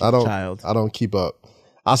off, I don't keep up.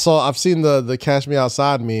 I've seen the Cash Me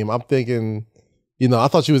Outside meme. I'm thinking, I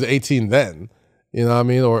thought she was 18 then. You know what I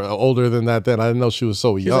mean? Or older than that then. I didn't know she was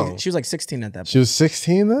so young. She was like 16 at that point. She was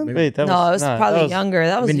 16 then? Wait, it was probably younger.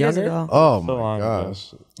 That was years ago. Oh my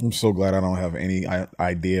gosh. I'm so glad I don't have any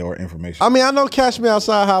idea or information. I mean, I know Cash Me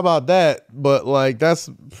Outside, how about that? But like, that's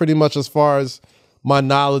pretty much as far as my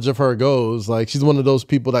knowledge of her goes. Like, she's one of those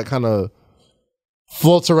people that kind of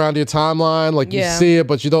floats around your timeline. Like, you see it,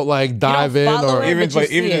 but you don't like dive in or even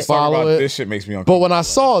just follow it. This shit makes me uncomfortable. But when I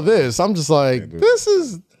saw this, I'm just like, this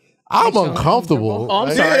is... I'm uncomfortable. Oh,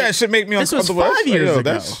 I'm sorry. That shit make me uncomfortable. This was 5 years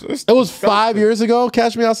ago. It was 5 years ago,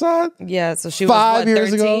 Cash Me Outside? Yeah, so she was 5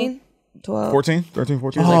 years 13? Ago? 12? 14? 13,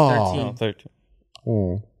 14? She was like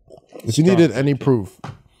 13. If you needed any proof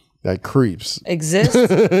that creeps exist,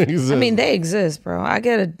 I mean, they exist, bro. I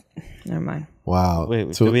get it. Never mind. Wow.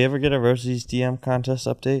 Wait, did we ever get a Rosy's DM contest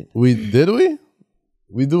update? Did we?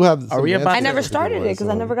 We do have. I never started it because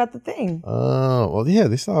I never got the thing. Oh, well, yeah,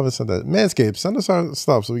 they still haven't sent that. Manscaped, send us our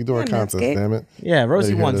stuff so we can do our contest. Damn it. Yeah,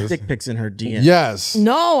 Rosy wants dick pics in her DM. Yes.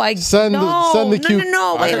 No, send the cute.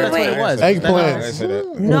 No, wait.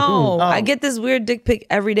 Eggplants. No, I get this weird dick pic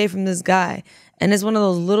every day from this guy. And it's one of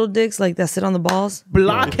those little dicks like that sit on the balls.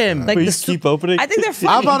 Block him. Like keep opening. I think they're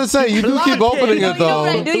funny. I'm about to say you do keep opening it though.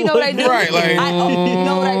 You know what I do. Right, like you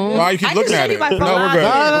know what I do. Why you keep looking at it? No, we're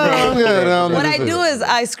good. What I do is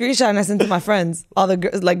I screenshot and I send to my friends, all the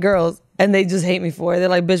girls, and they just hate me for it. They're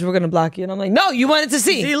like, "Bitch, we're gonna block you," and I'm like, "No, you wanted to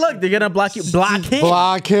see." See, look, they're gonna block you. Block him.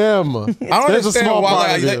 Block him. I don't understand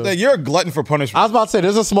why you're a glutton for punishment. I was about to say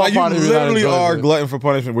there's a small part of you. You literally are a glutton for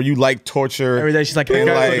punishment, where you like torture. Every day she's like, and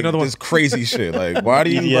like this crazy shit. Like, why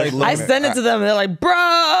do you like? I send it to them, and they're like, "Bro,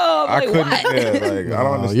 I couldn't." Yeah, like I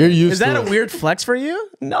don't understand. You're used. Is that a weird flex for you?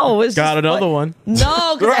 No, it's got another one.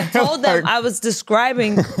 No, because I told them I was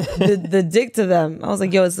describing the dick to them. I was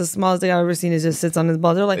like, "Yo, it's the smallest thing I've ever seen. It just sits on his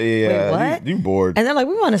balls." They're like, "Wait, what? You bored?" And they're like,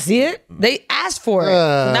 "We want to see it." They asked for it.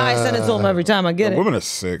 So now I send it to them every time I get it. Women are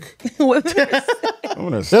sick. Women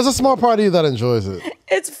are sick. There's a small part of you that enjoys it.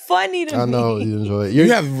 It's funny to me. I know you enjoy it.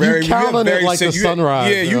 You have very like sick, the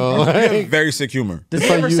sunrise. Yeah, you have very sick humor. Does he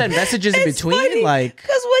ever send messages in between? Funny, like,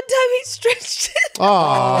 because one time he stretched it.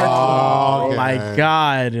 Oh my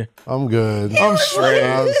God. I'm good. I'm straight.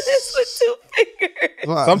 This with 2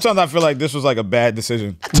 fingers. Sometimes I feel like this was like a bad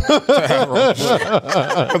decision. Because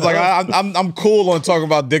like I'm cool on talking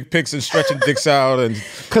about dick pics and stretching dicks out and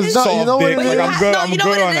because you know what like I'm good. I'm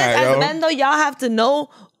good on that, yo. As men, though, y'all have to know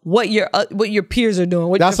what your peers are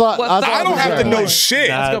doing. That's what I don't have to know shit.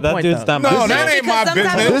 That's a good point. No, that ain't my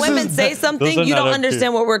business. Sometimes when women say something, you don't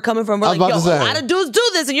understand where we're coming from. We're like, yo, a lot of dudes do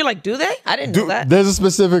this, and you're like, do they? I didn't know that. There's a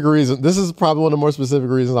specific reason. This is probably one of the more specific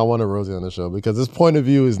reasons I wanted Rosy on the show because this point of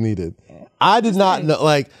view is needed. I did not know,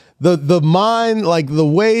 like the mind, like the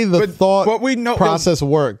way the thought process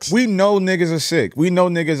works. We know niggas are sick. We know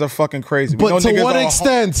niggas are fucking crazy. We but know to niggas what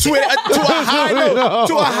extent? To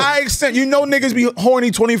a high extent. You know niggas be horny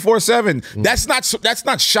 24/7. That's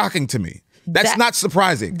not shocking to me. That's not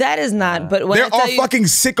surprising. That is not. But when there are fucking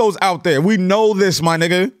sickos out there. We know this, my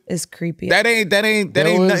nigga. It's creepy. That ain't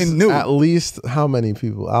nothing new. At least how many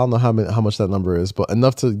people? I don't know how much that number is, but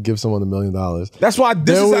enough to give someone $1 million. That's why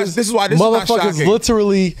this is why this is not shocking. Motherfuckers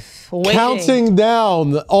literally counting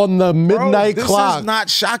down on the midnight clock. This is not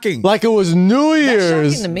shocking. Like it was New Year's.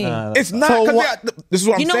 That's shocking to me. It's not. This is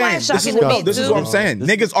what I'm saying. You know why it's shocking to me? This is what I'm saying.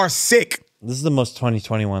 Niggas are sick. This is the most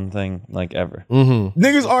 2021 thing like ever.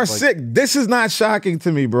 Niggas are sick. This is not shocking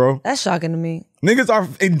to me, bro. That's shocking to me. Niggas are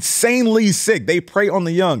insanely sick. They prey on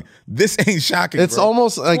the young. This ain't shocking. It's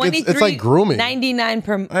almost like it's like grooming. 99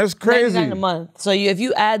 per. That's crazy. 99 a month. So if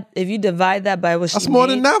you divide that by what she that's more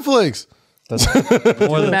than Netflix. That's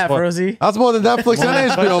more than Matt Rosie. That's more than Netflix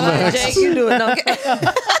and HBO Max. Jake, you do it. Okay.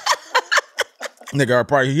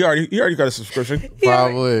 Nigga, he already got a subscription.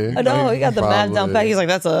 Probably. No, he got the math down pat. He's like,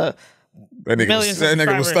 that's a. That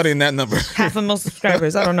nigga was studying that number. 500,000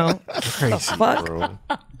 subscribers. I don't know. Crazy, fuck? Bro.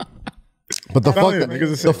 But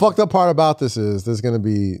the fucked up part about this is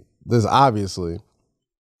there's obviously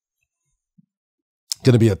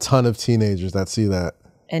going to be a ton of teenagers that see that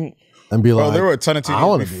and be like, there were a ton of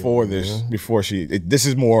teenagers before this. Before this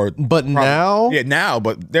is more. But now, now.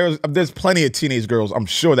 But there's plenty of teenage girls I'm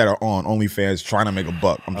sure that are on OnlyFans trying to make a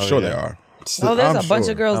buck. I'm sure they are. Oh, there's a bunch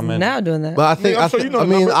of girls now doing that. But I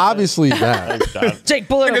mean, obviously that. Jake,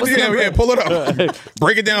 pull it up. Yeah, pull it up.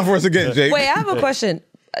 Break it down for us again, Jake. Wait, I have a question.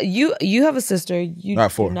 you have a sister. You I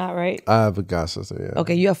have 4. not right? I have a god sister. Yeah.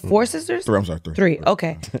 Okay, you have 4 sisters. 3. I'm sorry, 3. 3.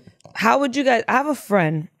 Okay. How would you guys? I have a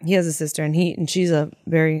friend. He has a sister, and she's a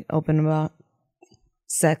very open about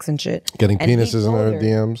sex and shit. Getting And he penises in told her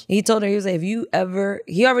DMs. He told her, he was like, if you ever,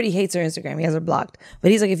 he already hates her Instagram. He has her blocked.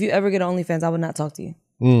 But he's like, if you ever get OnlyFans, I would not talk to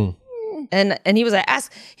you. And he was like,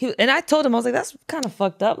 and I told him, I was like, that's kind of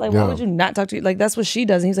fucked up. Like, why would you not talk to you? Like, that's what she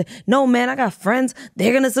does. And he's like, no, man, I got friends.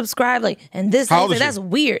 They're going to subscribe. Like, and this, How old is that's she?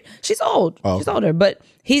 weird. She's old. She's older. But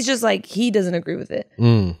he's just like, he doesn't agree with it.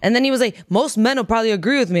 And then he was like, most men will probably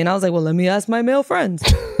agree with me. And I was like, well, let me ask my male friends.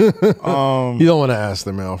 You don't want to ask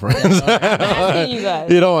their male friends. Asking you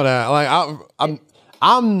guys. You don't want to. Like,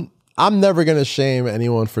 I'm never gonna shame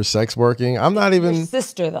anyone for sex working. I'm not even. Your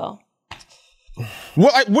sister, though.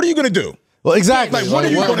 What are you gonna do? Well, exactly. Like, what are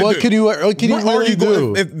you gonna what do? can you really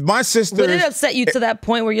do? If my sister, Would it upset you to that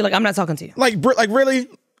point where you're like, I'm not talking to you? like really, your What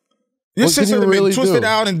can sister you have been really twisted do?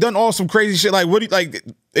 out and done all some crazy shit. Like, what do you like?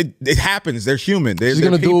 It happens. They're human. They're She's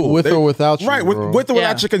gonna do it with or without you, right? bro. With or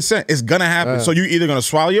without your consent, it's gonna happen. So you're either gonna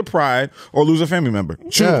swallow your pride or lose a family member.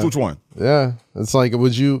 Choose which one. Yeah, it's like,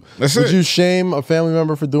 would you shame a family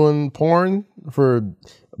member for doing porn, for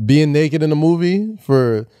being naked in a movie,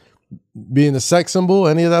 for being a sex symbol,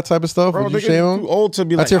 any of that type of stuff? Bro, would you they're shame them? too old to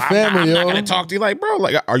be That's like, your family, I'm not yo. gonna talk to you. Like, bro,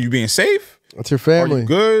 like, are you being safe? That's your Are family. you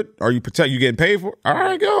good? Are you protect? You getting paid for? All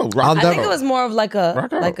right, go. I think it was more of like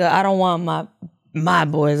a I don't want my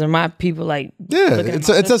boys or my people like it's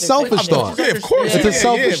a selfish thought. Yeah, of course. It's a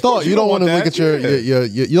selfish thought. You don't want to look at your Yeah.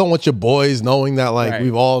 you don't want your boys knowing that like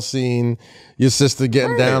we've all seen your sister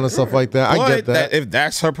getting down and stuff like that. I get that. If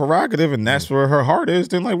that's her prerogative and that's where her heart is,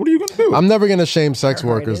 then like, what are you gonna do? I'm never gonna shame sex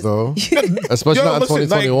workers though, especially not in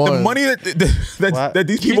 2021. Like, the money that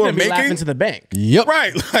these people are She's gonna be laughing making to the bank. Yep.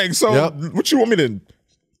 right? Like, so what you want me to?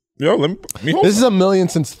 Let me hold This is on. $1 million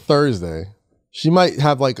since Thursday. She might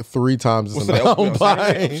have like 3 times this amount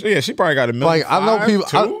buying. Yeah, she probably got $1 million. Like I know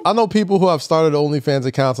people, I know people who have started OnlyFans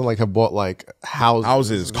accounts and like have bought like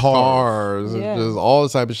houses, cars, and just all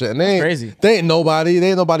this type of shit. And they ain't crazy. They ain't nobody. They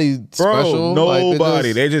ain't nobody special. Bro, Like,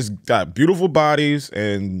 nobody. They just got beautiful bodies,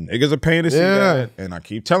 and niggas are paying to see that. And I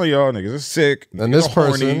keep telling y'all, niggas are sick. And this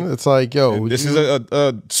person, it's like, yo, this is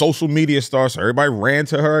a social media star, so everybody ran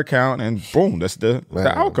to her account, and boom, that's the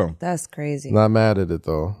outcome. That's crazy. not mad at it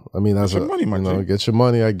though. I mean, that's Get your money, my G. get your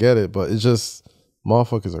money. I get it, but it's just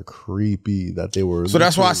motherfuckers are creepy that they were. So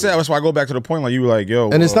that's why I said. That's why I go back to the point. Like you were like, yo,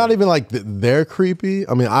 and it's not even like they're creepy.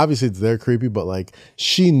 I mean, obviously it's they're creepy, but like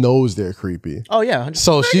she knows they're creepy. Oh yeah.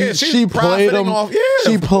 So she played profiting them. off- yeah,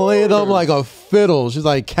 she of played them course. like a fiddle. She's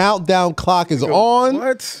like, countdown clock is on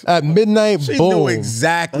what? at midnight. She boom. knew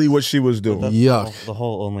exactly what she was doing. Yuck. The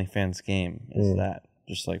whole OnlyFans game is that.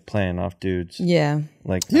 Just like playing off dudes. Yeah.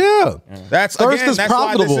 Like Yeah. That's Thirst again. is That's why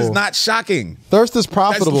profitable. this is not shocking. Thirst is That's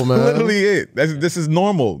profitable, man. literally it. This is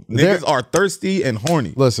normal. Niggas are thirsty and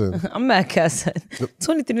horny. Listen, I'm mad, Cass.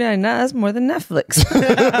 $23.99. That's more than Netflix.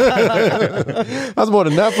 that's more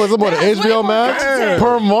than Netflix. That's more than That's way HBO more Max content.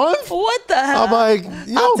 per month. What the hell? I'm like,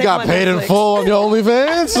 you don't take got my paid in Netflix. full on your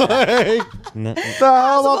OnlyFans. Like, the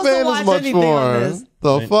hell am I supposed to paying watch this much anything on for? this?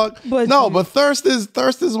 The fuck? But No, you- but Thirst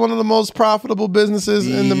is one of the most profitable businesses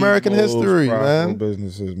in American Most history, profitable man.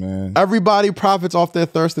 Businesses, man. Everybody profits off their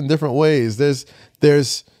thirst in different ways. There's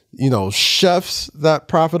chefs that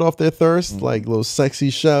profit off their thirst, like little sexy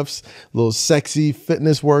chefs, little sexy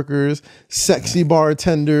fitness workers, sexy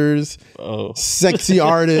bartenders, sexy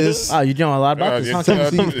artists. Oh, you know a lot about this. Huh?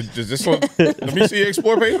 Does this one? Let me see your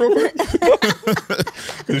explore page real quick.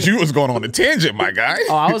 Because you was going on a tangent, my guy.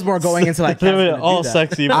 Oh, I was more going into like they were all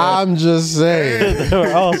sexy. Bro. I'm just saying. They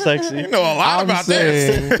were all sexy. You know a lot I'm about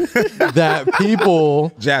this. saying that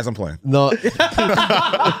people. Jazz, I'm playing. No,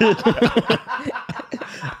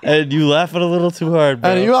 And you laughing a little too hard,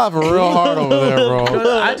 bro. and you laughing real hard over there,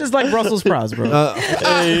 bro. I just like Brussels sprouts, bro.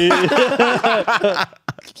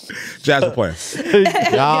 Jazz, I'm playing.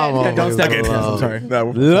 Y'all Don't step in. motherfuckers I'm sorry.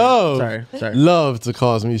 love, Sorry. love to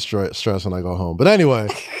cause me stress when I go home. But anyway,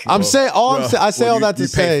 I say all that to you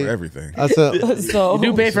say pay for everything. I said So You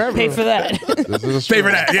do pay for pay everything. for that. this is Pay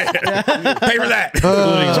for that, yeah. Pay for that.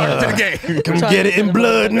 Talk to the game. Come get it in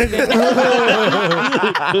blood, nigga.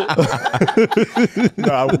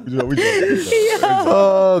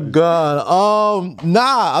 Oh God.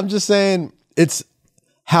 Nah, I'm just saying it's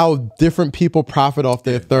how different people profit off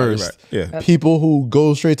their thirst. right. Yeah. People who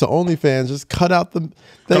go straight to OnlyFans just cut out the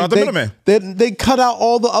middleman. They cut out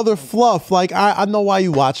all the other fluff. Like I know why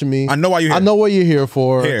you watching me. I know why you're here. I know what you're here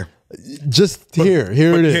for. Here. Just here it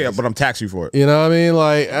is. Yeah, but I'm taxing you for it. You know what I mean?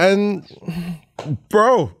 Like, and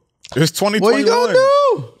Bro, it's 2021. what you gonna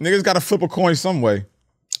do? Niggas got to flip a coin some way.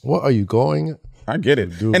 What are you going? I get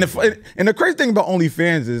it. And the crazy thing about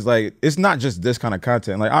OnlyFans is like it's not just this kind of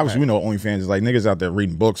content. Like obviously we know OnlyFans is like niggas out there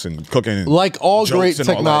reading books and cooking. And like all great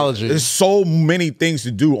technology. There's so many things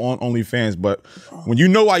to do on OnlyFans, but when you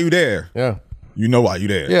know why you there, you know why you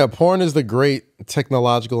there. Yeah, porn is the great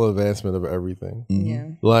technological advancement of everything. Yeah.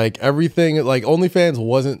 Like everything, like OnlyFans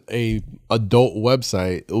wasn't a adult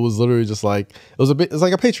website. It was literally just like it's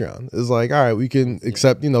like a Patreon. It's like, all right, we can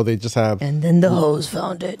accept, they just have, and then the hoes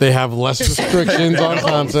found it. They have less restrictions on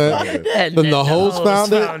content. And then the hoes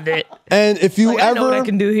found it. And if you ever, I know what I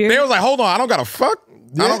can do here. They was like, hold on, I don't gotta fuck.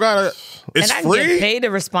 I don't gotta. It's and I free. Get paid to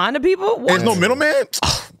respond to people. What? There's no middleman.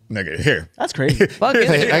 Nigga, here. That's crazy. Fuck it.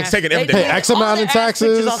 Take it. Pay X amount in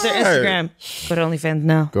taxes. Off their Instagram. Go to OnlyFans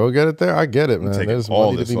now. Go get it there. I get it, man. There's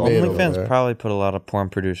money to be made. OnlyFans probably put a lot of porn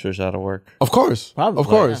producers out of work. Of course. Probably. Of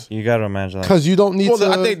course. You got to imagine that. Because you don't need to.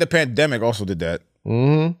 I think the pandemic also did that.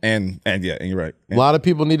 And yeah, and you're right. A lot of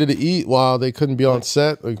people needed to eat while they couldn't be on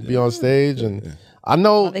set or be on stage. And I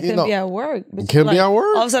know they couldn't be at work. Couldn't be at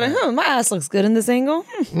work. All of a sudden, my ass looks good in this angle.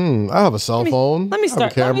 I have a cell phone. Let me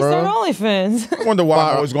start OnlyFans. I wonder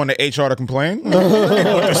why I was going to HR to complain. Let me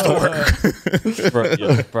put this to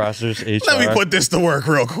work. Browsers, HR. Let me put this to work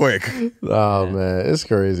real quick. Oh man, it's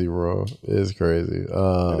crazy, bro. It's crazy. It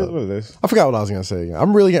is what it is. I forgot what I was gonna say again.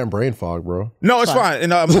 I'm really getting brain fog, bro. No, it's fine.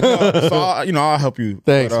 And so I'll help you.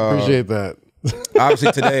 Thanks, appreciate that.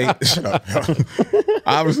 Obviously today, shut up.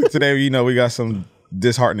 Obviously today, we got some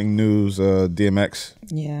disheartening news. DMX,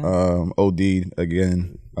 OD'd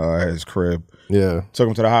again at his crib. Yeah, took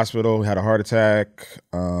him to the hospital. Had a heart attack,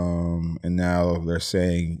 and now they're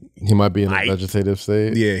saying he might be in a vegetative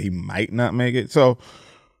state. Yeah, he might not make it. So,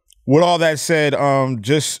 with all that said,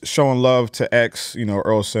 just showing love to X.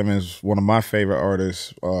 Earl Simmons, one of my favorite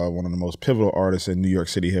artists, one of the most pivotal artists in New York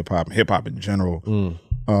City hip hop in general.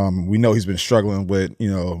 We know he's been struggling with,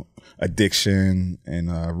 addiction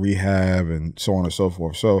and rehab and so on and so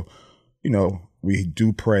forth. So, we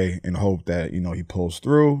do pray and hope that, he pulls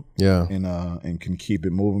through and can keep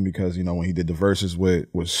it moving because, when he did the verses with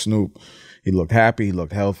Snoop, he looked happy, he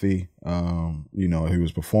looked healthy. He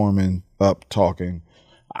was performing, up, talking.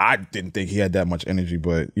 I didn't think he had that much energy,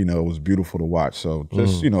 but, it was beautiful to watch. So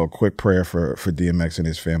just, a quick prayer for DMX and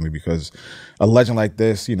his family because a legend like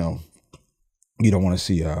this, you don't want to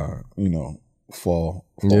see, fall.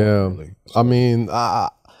 Yeah, really. So. I mean,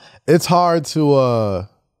 it's hard to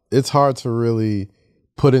really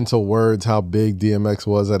put into words how big DMX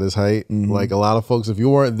was at his height. Like a lot of folks, if you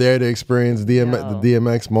weren't there to experience the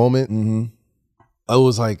DMX moment, it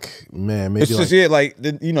was like, man, maybe it's just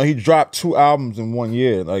he dropped 2 albums in 1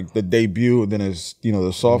 year, like the debut and then his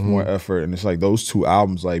the sophomore effort, and it's like those 2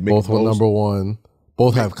 albums, like both were #1.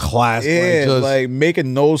 Both have class. Yeah, like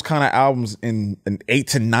making those kind of albums in an 8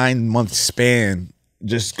 to 9 month span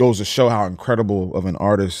just goes to show how incredible of an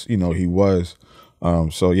artist, he was.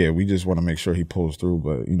 So yeah, we just want to make sure he pulls through.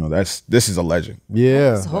 But this is a legend.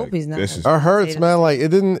 Yeah, I hope he's not. It hurts, man. Like it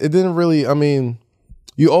didn't really. I mean,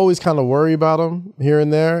 you always kind of worry about him here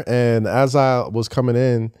and there. And as I was coming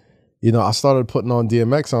in, I started putting on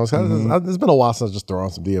DMX songs. It's been a while since I just threw on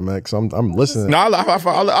some DMX. So I'm listening. No,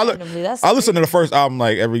 I listen to the first album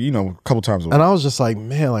like every couple times a week. And I was just like,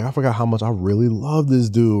 man, like I forgot how much I really love this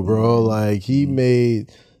dude, bro. Like he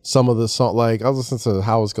made some of the song. Like I was listening to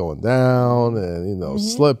How It's Going Down and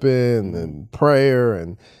Slipping and Prayer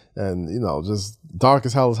and just Dark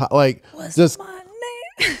as Hell is Hot. Like what's just my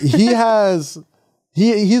name?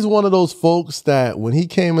 he's one of those folks that when he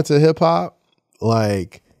came into hip hop,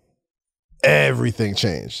 like. Everything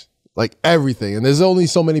changed, like everything, and there's only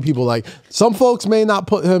so many people. Like some folks may not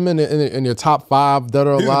put him in your top 5 that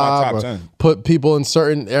are alive, or 10. Put people in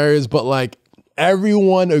certain areas, but like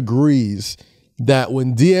everyone agrees that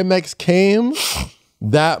when DMX came,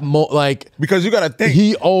 because you got to think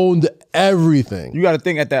he owned everything. You got to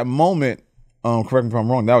think at that moment. Correct me if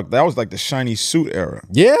I'm wrong. That was like the shiny suit era.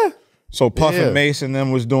 Yeah. So Puff and Mace and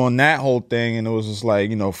them was doing that whole thing, and it was just like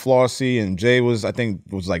Flossie and Jay was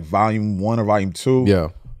like volume 1 or volume 2. Yeah.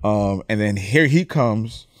 And then here he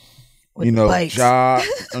comes, with Ja,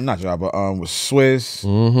 not Ja, but with Swiss, the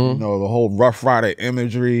whole Rough Rider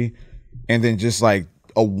imagery, and then just like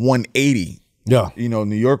a 180. Yeah.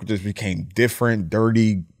 New York just became different,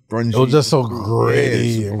 dirty, grungy. It was just so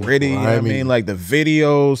gritty, gritty. You know what I mean? Like the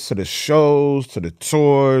videos to the shows to the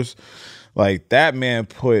tours. Like that man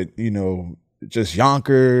put, just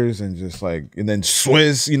Yonkers and just like, and then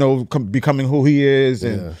Swiss, becoming who he is,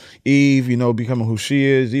 and Eve, becoming who she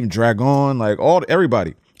is, even Dragon, like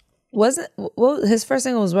everybody. His first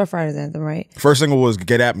single was Rough Riders Anthem, right? First single was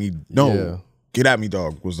Get At Me. No. Get At Me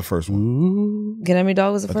Dog was the first one. Get At Me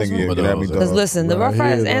Dog was the first one? Yeah, Get At Me Dog. Because listen, the Rough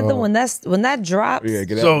Riders anthem, when that drops. Yeah,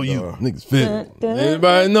 Get At So Me you Dog. niggas fit.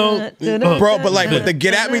 Anybody know? Bro, but like, but the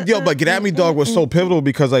Get At Me Dog, but Get At Me Dog was so pivotal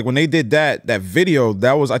because like when they did that video,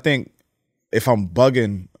 that was, I think, if I'm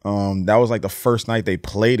bugging, that was like the first night they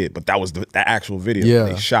played it, but that was the actual video.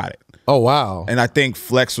 Yeah. They shot it. Oh wow! And I think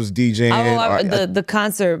Flex was DJing. The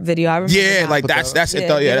concert video. I remember. Yeah, like that's it.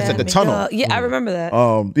 Yeah, that's at the tunnel. Yeah, I remember that.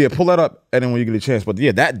 Yeah, pull that up, and then when you get a chance. But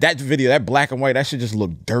yeah, that video, that black and white, that should just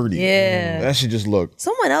look dirty. Yeah, that should just look.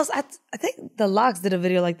 Someone else, I think the Locks did a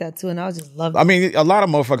video like that too, and I was just loving it. I mean, a lot of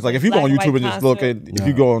motherfuckers, like if you go on Black and YouTube and white just look at, concert. if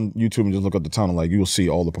you go on YouTube and just look at the tunnel, like you will see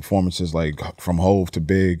all the performances, like from Hove to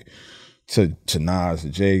Big, to Nas, to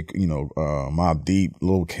Jake, you know, Mobb Deep,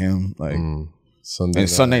 Lil Kim, like.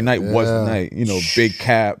 Sunday night was the night, you know, Big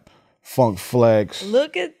Cap, Funk Flex.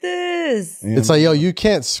 Look at this. It's like, yo, you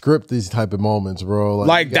can't script these type of moments, bro.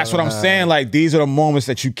 Like that's what I'm saying. Like these are the moments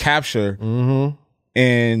that you capture,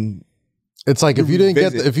 and it's like if you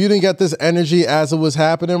didn't get this energy as it was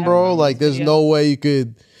happening, bro. Like there's no way you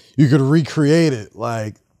could recreate it.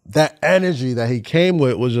 Like that energy that he came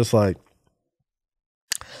with was just like.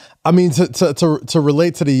 I mean, to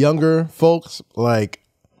relate to the younger folks, like.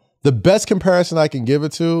 The best comparison I can give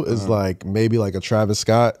it to is like maybe like a Travis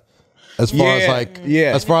Scott, as far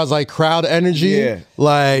as like crowd energy. It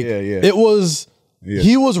was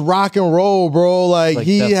he was rock and roll, bro. Like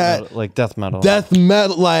he had death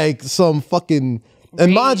metal, like some fucking.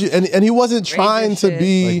 And mind you, and he wasn't trying to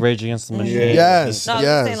be like Rage Against the Machine. Yes, no, I'm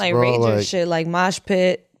saying like bro, Rager shit, like Mosh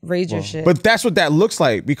Pit, Rager shit. But that's what that looks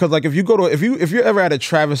like because like if you go to if you're ever at a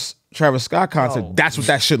Travis Scott concert, that's what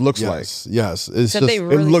that shit looks like. Yes, it's Except just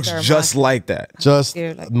really it looks just like that. Just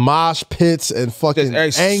mosh pits and fucking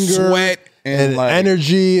anger, sweat and like,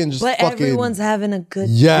 energy and just but fucking. Everyone's having a good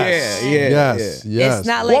time. Yes. It's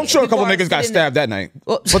not like I'm sure a couple niggas got stabbed that night.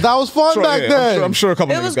 But that was fun back then. I'm sure a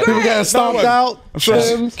couple niggas got people got stomped out. I'm sure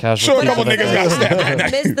a couple niggas got stabbed that night.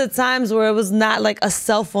 I missed the times where it was not like a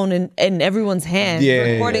cell phone in everyone's hand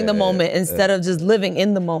recording the moment instead of just living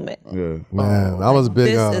in the moment. Yeah. Man, I was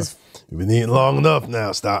big on. You've been eating long enough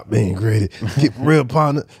now. Stop being greedy. Keep real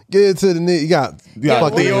partner. Get into the knee. You got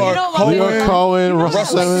Leo Cohen,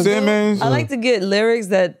 Russell Simmons. I like to get lyrics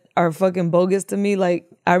that are fucking bogus to me. Like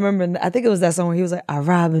I remember, I think it was that song where he was like, "I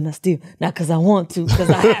rob and I steal, not because I want to, because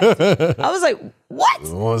I have to." I was like, "What?"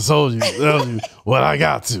 I told you what I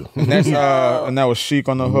got to. And that was Chic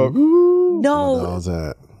on the hook. No, that was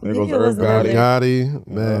that. There goes Irv Gotti.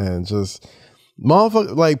 Man, just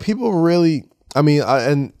motherfucker. Like people really. I mean,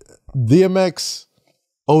 and DMX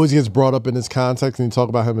always gets brought up in this context, and you talk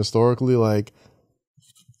about him historically. Like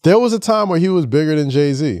there was a time where he was bigger than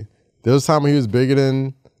Jay-Z. There was a time where he was bigger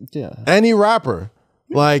than any rapper.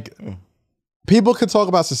 Like people could talk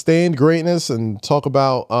about sustained greatness and talk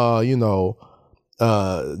about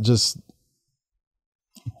just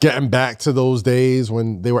getting back to those days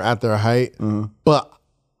when they were at their height. But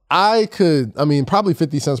probably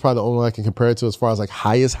 50 Cent's probably the only one I can compare it to as far as like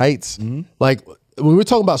highest heights. Like when we're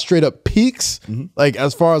talking about straight up peaks, like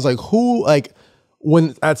as far as like who, like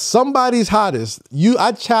when at somebody's hottest,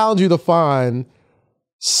 I challenge you to find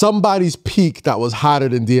somebody's peak that was hotter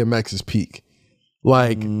than DMX's peak.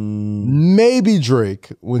 Like maybe Drake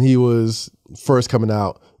when he was first coming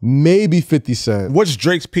out, maybe 50 Cent. What's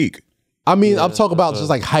Drake's peak? I mean, I'm talking about just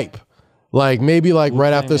like hype. Like maybe like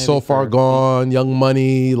right after So Far Gone, Young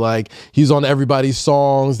Money, like he's on everybody's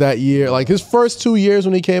songs that year. Like his first 2 years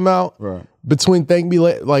when he came out, between Thank Me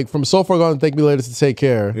Later, like from So Far Gone and Thank Me Later to Take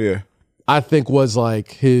Care, I think was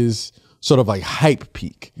like his sort of like hype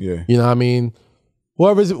peak. You know what I mean?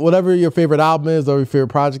 Whatever your favorite album is, or your favorite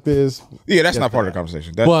project is. Yeah, that's not part of the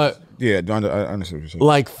conversation. But I understand what you're saying.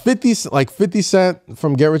 Like 50 Cent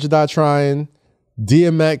from Get Rich or Die Trying,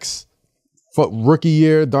 DMX. Rookie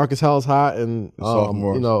year, Dark as Hell is Hot, and but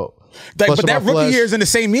that rookie year is in the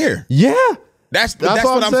same year. Yeah, that's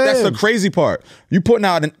the crazy part. You putting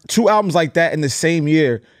out 2 albums like that in the same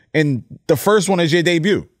year, and the first one is your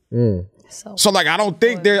debut. So like, I don't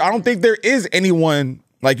think there is anyone.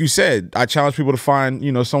 Like you said, I challenge people to find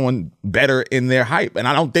someone better in their hype, and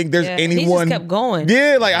I don't think there's anyone. He just kept going.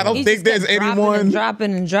 Yeah, like I don't think there's anyone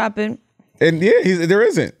dropping. And there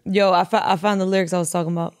isn't. Yo, I found the lyrics I was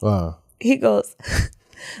talking about. He goes,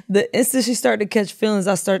 the instant she started to catch feelings,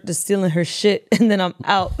 I started stealing her shit, and then I'm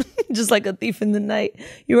out, just like a thief in the night.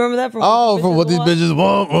 You remember that from What These Bitches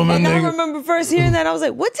Want, woman. And nigga. I remember first hearing that, I was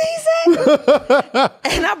like, what did he say?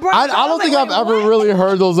 And I don't think I've ever really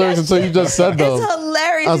heard those lyrics until you just said those. It's hilarious.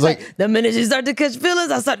 hilarious. He's like, the minute she started to catch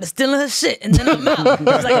feelings, I started stealing her shit, and then I'm out.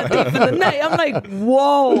 It's like a thief in the night. I'm like,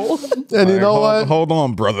 whoa. And you know what? Hold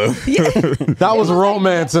on, brother. That was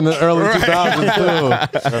romance in the early 2000s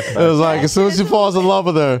too. It was like as soon as she falls in love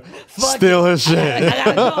with her, steal her shit. I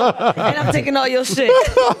gotta go. And I'm taking all your shit.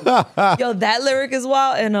 Yo, that lyric is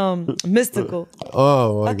wild and mystical.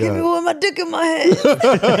 Oh my I can't god. be with my dick in my hand.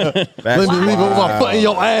 Let me leave it with my foot in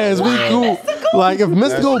your ass. Be cool. Like if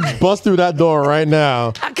Mystical busts through that door right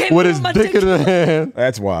now with his dick in his hand,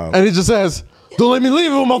 that's wild. And he just says, "Don't let me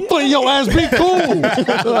leave it with my foot in your ass. Be cool."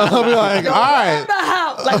 I'll be like, all right.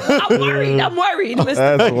 Like, I'm worried. Mystical.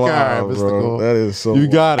 That's wild, right, bro. Mystical. That is so You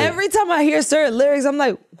got it. Every time I hear certain lyrics, I'm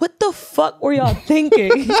like, what the fuck were y'all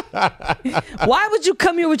thinking? Why would you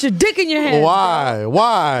come here with your dick in your hand? Why?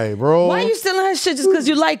 Why, bro? Why are you stealing her shit just because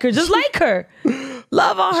you like her? Just like her.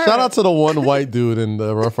 Love on her. Shout out to the one white dude in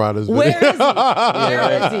the Rough Riders video. Where is he?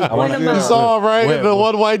 Where is he? Point him You out. saw him, right? The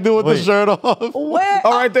one white dude with the shirt off. Where?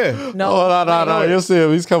 Oh, right there. No. Oh, no. You'll see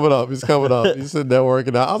him. He's coming up. He's sitting there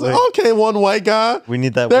working out. I was like, okay, one white guy. We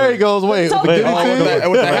need that. There word. he goes. Wait, with the Wait, kitty teeth?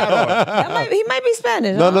 With the hat on. He might be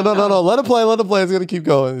Spanish. No. Let him play. It's gonna keep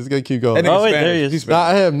going. It's gonna keep going. Oh, wait, there he is.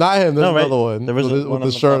 Not him. There's No, right. another one. There was with one the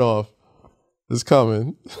on the shirt top. off. It's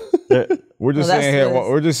coming. We're just that's sitting here. nice.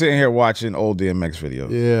 We're just sitting here watching old DMX videos.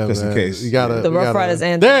 Yeah, just man. in case. You gotta. The Rough Riders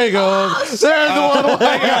anthem. There he goes. There's the one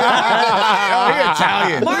white guy. He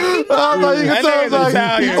Italian. Marky Oh, Mark. you can That tell nigga's it's like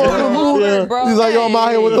Italian, fucking bro. mooley. Bro. He's like, yo, I'm out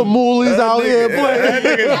here with the moolies out here That playing.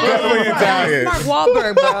 nigga's definitely Italian. That's Mark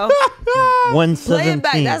Wahlberg, bro. Play it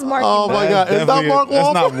back. 117. That's Marky Oh Mark. my god, is that Mark That's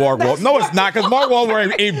Wahlberg? not Mark Wahlberg. No, it's not, because Mark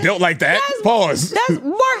Wahlberg ain't built like that. Pause. That's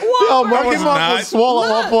Mark Yo, Wahlberg. Marky it's Mark not. was swole at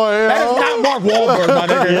one point. Yo. That is not Mark Wahlberg, my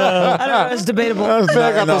nigga. I don't know. It's debatable. Man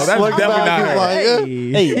got No, the that's slick definitely back. not He's her. like,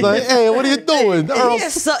 Hey. he's like, hey, what are you doing? Earl?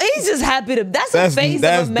 He's just happy to. That's the face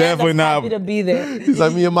that's of a man definitely that's not- happy to be there. He's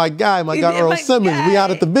like, me and my guy Earl my Simmons. We guy.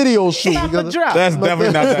 out at the video shoot. We gotta- That's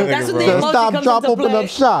definitely not that That's nigga, what the bro. emoji Stop, comes drop, into open play. up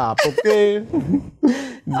shop, okay?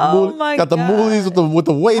 Oh my Got the God. moolies with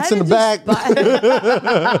the weights How in the did you back. spot-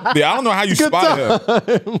 Yeah, I don't know how you spotted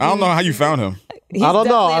him. I don't know how you found him. He's I don't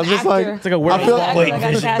know. definitely I was an just like, actor. It's like a word I feel- Actor, like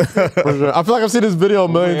I cast it. For sure. I feel like I've seen this video a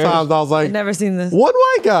million times. And I was like, I've never seen this. one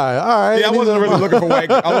white guy. All right. Yeah, I wasn't really looking for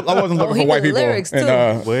white. I wasn't looking he for white did people. lyrics,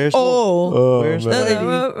 And, too. Where's Oh. Where's man. the lady?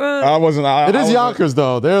 I wasn't. I It is wasn't- Yonkers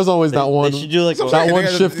though. There's always that one. They should do like That's a, what I'm That one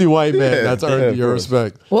saying. shifty white man Yeah, that's yeah, earned of your course.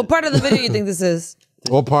 respect. What part of the video you think this is?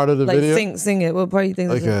 What part of the Like video? sing it. What part do you think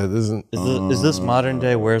this Okay, is? this isn't. is this modern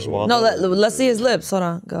day Where's Waldo? No, let's see his lips. Hold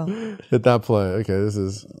on, go. Hit that play. Okay, this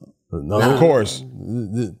is. No. The chorus.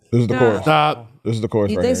 This is the chorus. Stop. This is the chorus.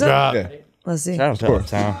 You right think so? here. Yeah. Let's see. Shout out to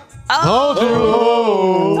Town. Told you.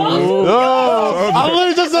 Oh. I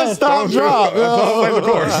literally just said stop, drop. Play the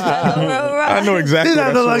chorus. I know exactly. He's what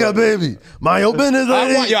acting that's like a baby. Mind your business,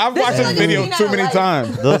 lady. I've watched this like a video scene too I many like.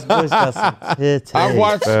 times. Those boys got some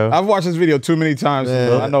titties, I've watched this video too many times.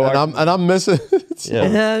 I know. And I'm missing.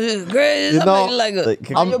 Yeah. Great. You know, Like a, like,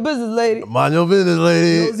 mind your business, lady. Mind your business,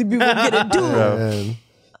 lady. Those people get it do. Man.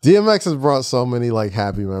 DMX has brought so many like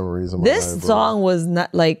happy memories in my life, This bro. song was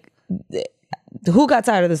not like. Who got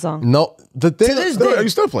tired of the song? No, the thing. this Still- day. you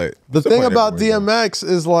still play it. The Still thing play it about everywhere you go. DMX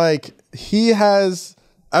is like he has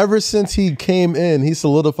ever since he came in, he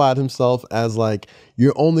solidified himself as like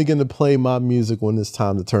you're only gonna play my music when it's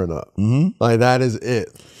time to turn up. Like that is it.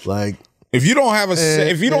 Like If you don't have a set,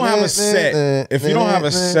 if you don't have a set That's the drop.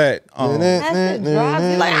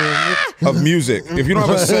 You're like, ah! of music, if you don't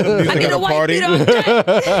have a set of music Get at a a white party, beat on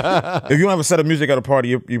that. if you don't have a set of music at a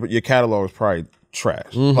party, your catalog is probably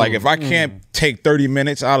trash. Like if I can't take 30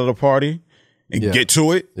 minutes out of the party and get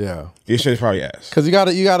to it, yeah. your shit's probably ass. Cause you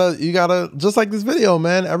gotta just like this video,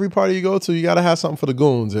 man. Every party you go to, you gotta have something for the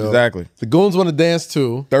goons, yo. Exactly. The goons want to dance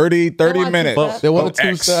too. 30 want minutes. to- They want a of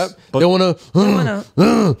X. two-step. They want to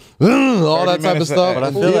all that type of 30 minutes of stuff. X.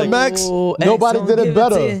 And But I feel like- DMX, Ooh, nobody X, did don't it give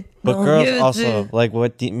better. to you. But Don't girls give it to also you. like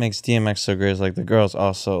what makes DMX so great is like the girls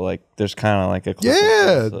also like there's kind of like a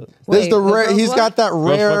Yeah, clique there's Wait, the the rare. girls He's what? got that girls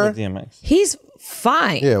fuck rare. with DMX. He's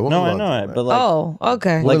fine. Yeah, No, I know it, but like Oh,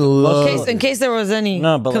 okay. Like, love- in case there was any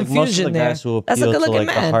no, but like most of confusion the there. guys who That's a appeal good to looking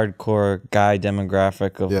like man. the hardcore guy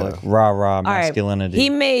demographic of Yeah. like rah All right. masculinity.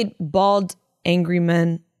 He made bald, angry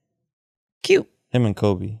men cute. Him and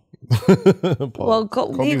Kobe. Well,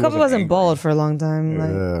 Kobe wasn't bald for a long time. Like,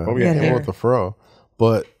 Yeah, Kobe he had had him hair. with the fro.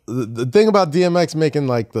 But the thing about DMX making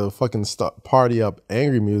like the fucking party up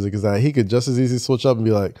angry music is that he could just as easy switch up and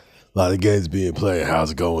be like, a lot of games being played.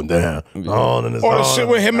 How's it going down? On and it's Or the on. shit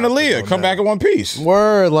with him and Aaliyah come back in one piece.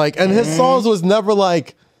 Word, like, and his songs was never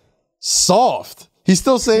like soft. He's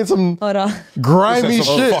still saying some Hold on. grimy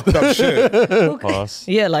Some shit. fucked up shit. Pause.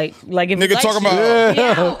 Yeah, like if Nigga he likes talking you, about- he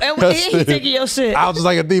out, and he taking your shit. I was just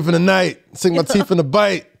like a thief in the night, sink my teeth in the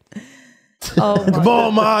bite. Oh my Come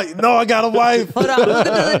on, ma. No, I got a wife. Hold on, look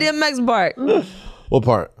at the DMX bark. What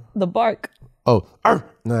part? The bark. Oh,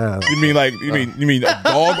 nah. You mean a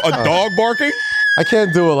dog barking? I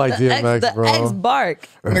can't do it like DMX, The bro. X bark.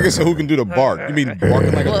 Nigga said who can do the bark? You mean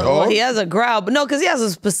barking like a Well, dog? he has a growl, but no, because he has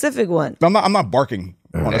a specific one. I'm not barking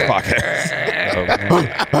on this podcast.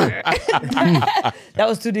 That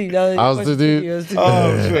was too deep. I was too deep. It was too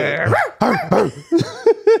Oh shit.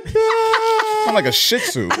 I'm like a Shih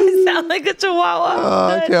Tzu. deep. Sound like a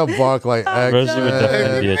chihuahua. I can't bark like X. Rosie would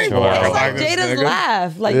definitely be a It's chihuahua. like this Jada's nigga.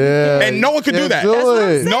 laugh. Like, Yeah. And no one can do Can't that. do That's what I'm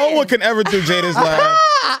it. saying. No one can ever do Jada's laugh.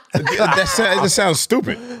 It just sounds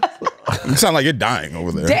stupid. You sound like you're dying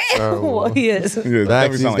over there. damn, well, he is. Yeah, it definitely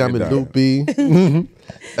Vaccines sound got like me you're dying. loopy.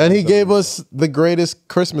 And he gave us the greatest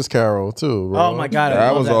Christmas carol, too, bro. Oh my god, I That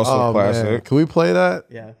love was that. also Oh, a classic. man. Can we play that?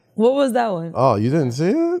 Yeah, What was that one? Oh, you didn't see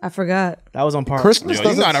it? I forgot. that was on par. Christmas Yo,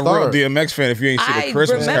 you're doesn't not a start. real DMX fan if you ain't see the I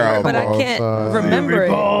Christmas remember, Carol. but I bro. can't son. remember it.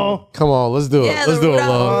 Come on, let's do it. Yeah, Let's do it,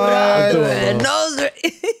 love. Let's do it, love.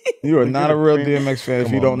 You are not a real DMX fan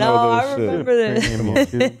if you don't No, know I this remember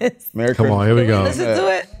shit. this. Merry Come on, here we go. Listen to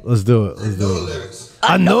it. Let's do it. Let's do it.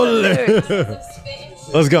 I know the lyrics.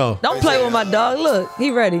 Let's go. Don't play with my dog. Look,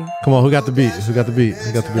 he ready. Come on, who got the beat? Who got the beat?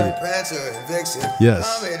 Who got the beat? Prancer and Vixen.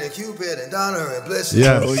 Yes. Tommy and Cupid and Donner and Blitzen.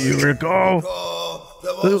 Yes. Oh, you recall.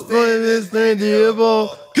 the most famous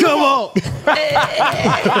Come on. Hey,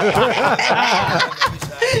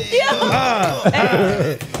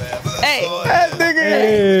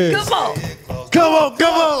 Hey. come on. Come on,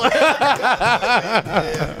 come on.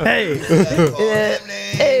 Hey,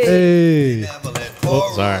 Hey.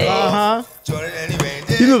 Oh, sorry. Jordan and he ran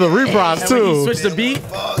You know the reprise when you too. switch the beat.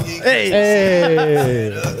 Hey, Hey.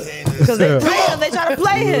 Because they play him. They try to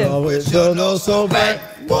play him. Don't know so bad.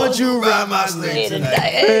 Won't you ride my snake tonight?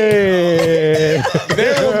 Hey.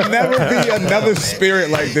 There will never be another spirit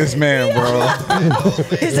like this man, bro.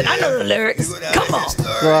 He said, I know the lyrics. Come on.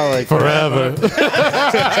 Forever.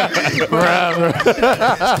 Forever.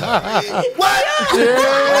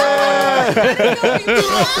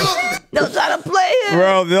 Don't try to play him.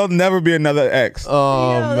 Bro, there'll never be another X.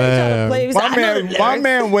 Oh, Yo, they try to man. play him. He said, I know the My lyrics.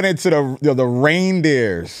 man went into the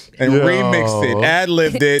reindeers and Yo. remixed it,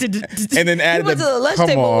 ad-libbed it, and then added went to the lunch come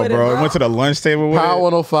table on, with it, bro. bro. He went to the lunch table with Power it.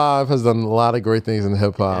 105 has done a lot of great things in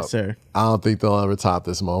hip hop. Yes, sir. I don't think they'll ever top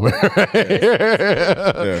this moment.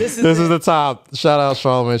 This This is the top. Shout out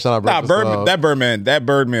Charlamagne. Shout out Nah, Breakfast Club. that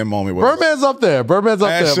Birdman moment was Birdman's up there. Birdman's up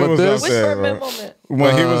That there. shit But was this, up Which there, Birdman bro. moment?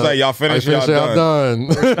 when he was like, y'all finished, y'all done.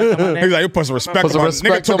 done. He's like, you put some respect Put some on my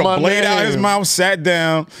respect nigga. Took on my a blade out of his name. mouth, sat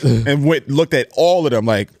down, and looked at all of them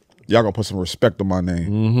like, y'all gonna put some respect on my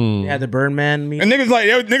name. They had the Birdman meet. And niggas was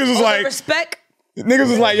Oh, like, the respect. niggas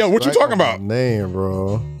was like, yo, what you talking about? Name,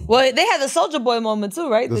 bro. Well, they had the Soldier Boy moment too,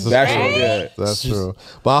 right? This The is That's drag? true. Yeah. That's true.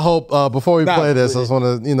 But I hope before we Nah, play this, I just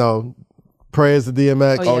want to, praise to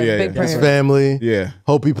DMX. Oh, yeah, yeah, big yeah. His prayer. family. Yeah.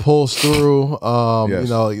 Hope he pulls through. Yes.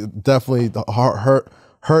 Definitely the heart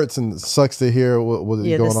hurts and sucks to hear what is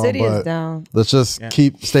Yeah, going the on. city is But down. let's just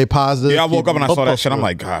stay positive. Yeah, I woke keep- up and I saw that shit. I'm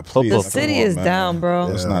like, God, please. The come city on, is man. down, bro.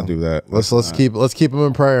 Let's not do that. Let's keep him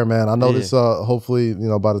in prayer, man. I know this. Hopefully,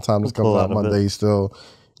 by the time this comes pull out out of it. Monday, he's still,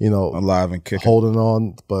 alive and kicking. holding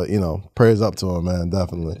on. But prayers up to him, man.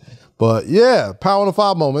 Definitely. But yeah, Power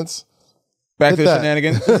 105 moments. Back to Hit the that.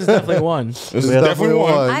 shenanigans. This is definitely one. This is definitely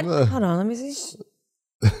one. Hold on, let me see.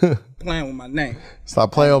 Playing with my name.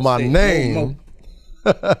 Stop playing on my name.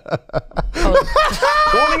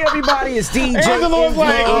 Morning, everybody. It's DJ. Angela was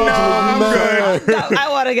like, no, I'm good. I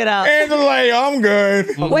want to get out. Angela like, I'm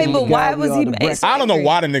good. Wait, but why was he? I don't know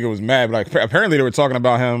why the nigga was mad, but like apparently they were talking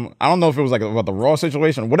about him. I don't know if it was like about the Raw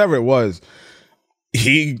situation, whatever it was.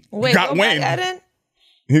 He Wait, got go back wind. at it?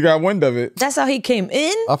 He got wind of it. That's how he came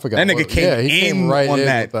in. I forgot. That nigga came he in came right on in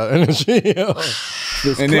that. with that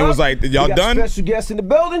energy. And then it was like, y'all done? Special guest in the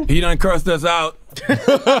building. He done cursed us out.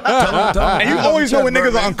 And you always know when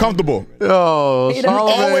niggas are uncomfortable. Yo, You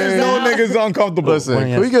always know niggas are uncomfortable. Listen, When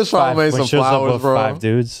he can we has get Charlamagne when some he shows up flowers, with bro? 5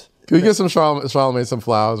 dudes. Can we get some Charlamagne some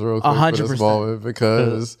flowers real quick for this 100%. moment?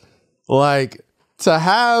 Because, like, to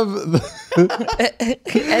have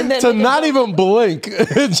And then to not even blink,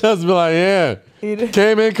 just be like, yeah,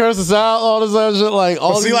 came in, cursed us out, all this other shit, like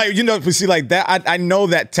all. See, like that. I know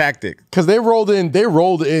that tactic. Because they rolled in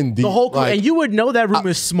deep. The whole like, and you would know that room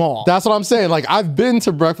is small. that's what I'm saying. Like I've been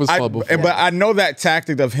to Breakfast Club before. But I know that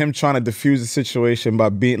tactic of him trying to diffuse the situation by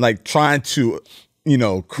being like trying to,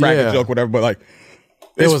 crack Yeah. a joke, whatever. But like,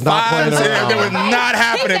 It was not playing around. It was not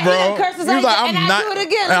happening, bro. He curses He was like, and I'm I not. do it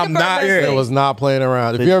again. I'm not. Yeah. It was not playing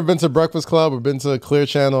around. If you ever been to Breakfast Club or been to Clear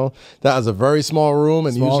Channel, that is a very small room.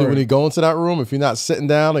 And usually when you go into that room, if you're not sitting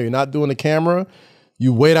down or you're not doing the camera,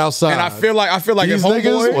 you wait outside. And I feel like These if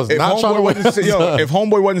niggas was not trying to wait outside. if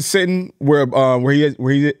Homeboy wasn't sitting where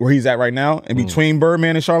he's at right now, in between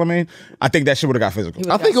Birdman and Charlamagne, I think that shit would have got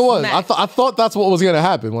physical. I think it was. I thought that's what was going to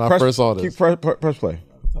happen when I first saw this. Press play.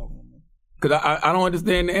 Because I don't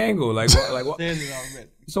understand the angle. Like what? Did it already.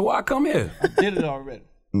 So why come here? Did it already.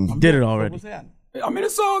 Did it already. What's happening? I mean,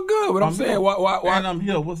 it's all good, but I'm saying why? And I'm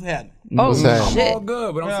here. What's happening? Oh, happening? shit. All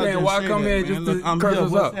good, but I'm Well, saying just why say come that, here man. just Look, to I'm curse here.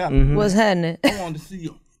 us What's up? happening? What's happening? I wanted to see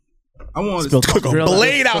you. I wanted to Spilled see Took a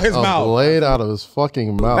blade out his A mouth. blade out of his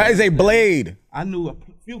fucking mouth. That is a blade. I knew a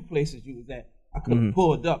few places you was at. I could have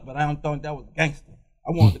pulled up, but I don't think that was gangster.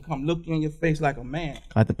 I wanted to come look you in your face like a man.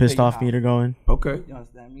 Got the pissed off meter going. Okay. You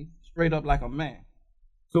understand me? Straight up like a man.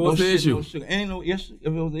 So what's no the shit, issue? No sugar. Ain't no issue. If it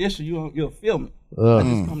was an issue, you'll feel me. I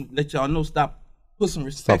just come let y'all know. Stop. Put some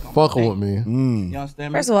respect. Stop on my fucking with name. me. You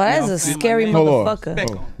understand me? First of all, You that know is a what I'm saying? scary My name- motherfucker.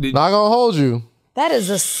 Respect on me. Not gonna hold you. That is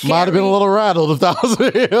a scary. Might have been a little rattled if that was me.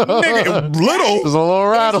 Nigga, little. Just a little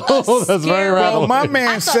rattled. It's a That's very scary- rattled. My I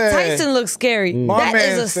man thought said. Tyson looked scary. My That man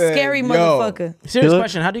is a said, scary yo. motherfucker. Serious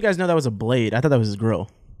question. How do you guys know that was a blade? I thought that was his grill.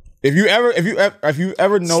 If you ever Slid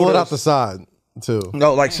out notice, the side too.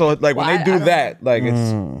 no, like so, like when they do that, like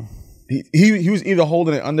it's he was either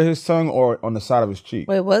holding it under his tongue or on the side of his cheek.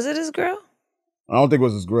 Wait, was it his girl? I don't think it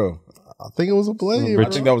was his grill. I think it was a blade. I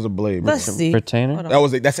think that was a blade. Let's see. Retainer? Hold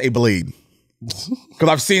on. That's a blade. Because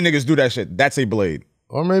I've seen niggas do that shit. That's a blade.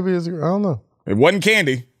 Or maybe it's, I don't know. It wasn't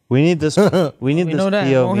candy. We need this. We need this know that.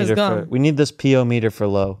 PO On his meter gun. for. We need this PO meter for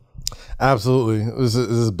low. Absolutely. This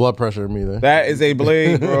is blood pressure meter. That is a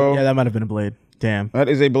blade, bro. Yeah, that might have been a blade. Damn. That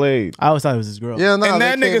is a blade. I always thought it was his girl. Yeah, no. And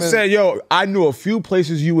that nigga said, yo, I knew a few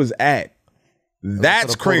places you was at.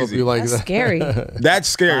 That's crazy. Like That's that. scary. That's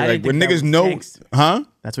scary. I Like didn't when think that niggas was know, gangsta. huh?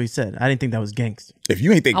 That's what he said. I didn't think that was gangsta. If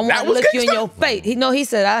you ain't think I want that to was look you in gangsta, your face. He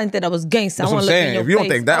said I didn't think that was gangsta. that's I what I'm want to look in saying. your If you don't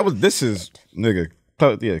face. think that was, this is nigga.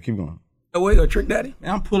 Yeah, keep going. Oh, wait, a trick daddy? Man,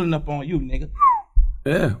 I'm pulling up on you, nigga.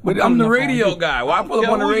 Yeah, but I'm the radio guy. Why pull up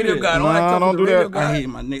on the radio guy? Don't act don't up do the radio that. I guy. hear you,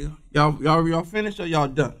 my nigga. Y'all finished or y'all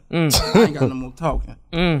done? I ain't got no more talking.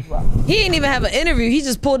 He didn't even have an interview. He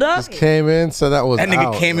just pulled up. Came in, said that was That nigga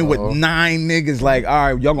out, came in with bro. 9 niggas. Like,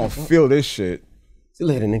 all right, y'all gonna feel this shit. See you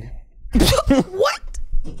later, nigga. What?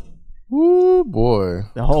 Ooh, boy.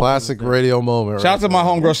 whole Classic radio moment. Shout out to my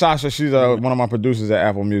homegirl Sasha. She's one of my producers at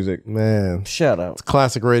Apple Music. Man. Shout out.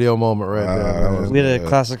 Classic radio moment right there. man. We had a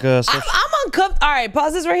classic. I'm uncomfortable. All right,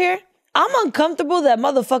 pause this right here. I'm uncomfortable that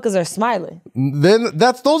motherfuckers are smiling. Then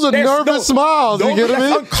those are nervous smiles. You get That's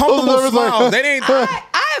me? uncomfortable Those are nervous, smiles. They ain't.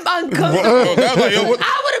 I'm uncomfortable. That's like, yo, what-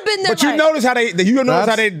 I would have been there. But you like, notice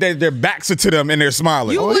how their backs are to them and they're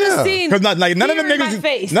smiling. you would have seen. Because like none of them fear in my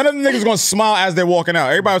face. niggas, none of them niggas gonna smile as they're walking out.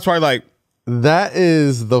 Everybody was probably like, That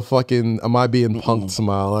is the fucking am I being punked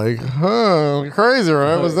smile. Like, crazy,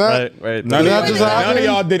 right? Was that? Right. none, that of, just none happen? of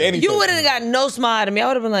y'all did anything. You wouldn't have got no smile to me. I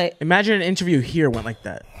would have been like, Imagine an interview here went like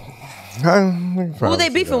that. who they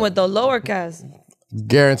beefing with though? Lower cast.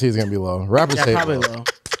 Guarantee it's gonna be low. Rappers hate Probably low. low.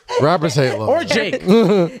 Rappers hate low. Or Jake.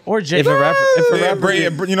 Or Jake. If a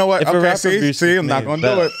rapper, You know what? if a Okay, rapper see, beats I'm not me, gonna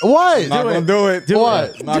do it. What? I'm not gonna do it.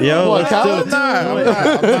 What? Not Yo, gonna let's do do it. it. I'm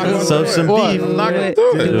not gonna So do it. some What? beef. I'm not gonna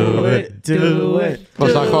do it. Do it. Do it.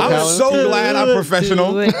 What's that called, I'm Calvin? so glad I'm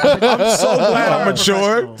professional. Do it. I'm so glad I'm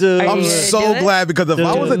mature. I'm you so gonna do it? glad because if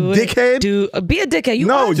I was a Do it. dickhead, Be a dickhead. You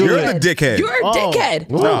No, are a you're dickhead. the dickhead. You're a dickhead.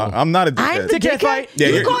 no, I'm not a I'm dickhead. the dickhead. Yeah,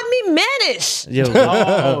 you you're- called me mannish. Yo,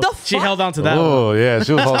 The She fuck? held on to that one. Oh yeah,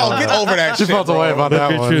 she was. Oh, get over that She shit. felt away about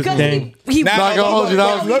that one. Because he Now- Not gonna hold you.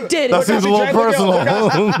 That he did. that seems a little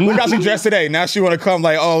personal. Look how she dressed today. Now she want to come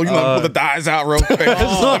like, oh, you know, pull the thighs out real quick.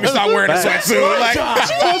 Let me stop wearing a sweatsuit. Like,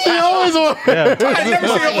 She always wants. I never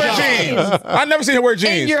seen her wear jeans. I never seen her wear in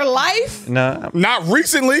jeans. your life? nah, Not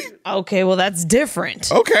recently. Okay, well that's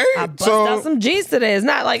different. Okay, I bust out some jeans today. It's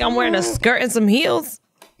not like I'm wearing a skirt and some heels.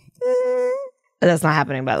 That's not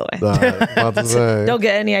happening, by the way. About to say. Don't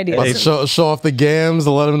get any ideas. Let's show off the gams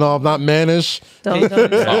to let them know I'm not mannish. Don't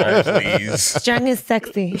please. Strong and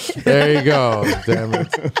sexy. There you go. Damn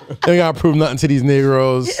it. They gotta prove nothing to these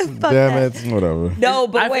Negroes. Fuck Damn that. it. Whatever. No,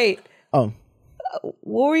 but wait. Oh.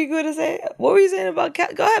 What were you going to say? What were you saying about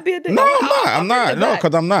cat? Go ahead, be a dick. No, I'm not. No,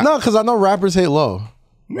 because I'm not. No, because I know rappers hate low.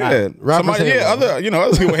 Yeah, Rappers hate low.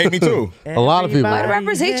 other people hate me too. A lot of people. Why do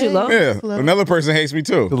rappers hate you, Lo? Yeah, another person hates me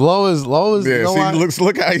too. Low is Yeah, you know see, why?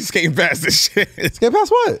 look how he's skating past this shit. Get past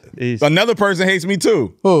what? Another person hates me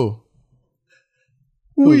too. Who?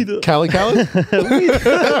 Cali?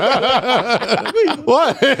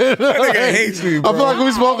 What? That nigga hates me, bro. I feel like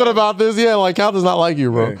we've spoken about this. Yeah, like Cal does not like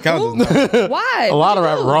you, bro. Cal does not. Why? A lot of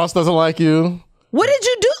rap. Ross doesn't like you. What did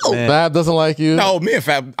you do? Fab doesn't like you. No, me and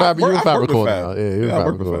Fab. You and Fab are cool now. Fab. Yeah, you and Fab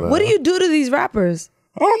are cool now. What do you do to these rappers?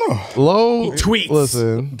 I don't know. Low tweets.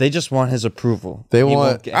 Listen, They just want his approval. They He want-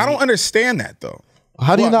 won't get- I don't understand that though.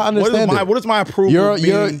 how do you not understand it? What does my approval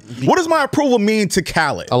mean? What does my approval mean to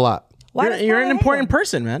Khaled? A lot. Why You're an important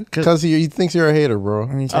person, man. Because he thinks you're a hater, bro.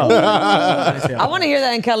 I want to hear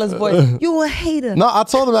that in Keller's voice. You a hater. No, I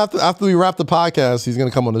told him after we wrap the podcast, he's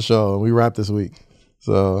gonna come on the show, and we wrap this week.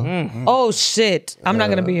 So Oh shit! I'm not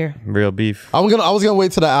gonna be here. Real beef. I was gonna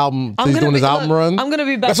wait till the album. Till he's doing his album run. I'm gonna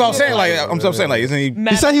be back. That's what I'm saying. Like I'm saying, like isn't he?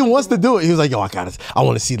 He said he wants to do it. He was like, "Yo, I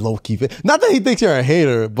want to see Lowkey." Not that he thinks you're a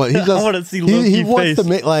hater, but he just wanna see he Lowkey wants to face.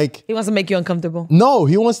 make like He wants to make you uncomfortable. no,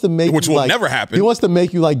 he wants to make Which you, will like, never happen. He wants to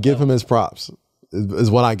make you like give him his props.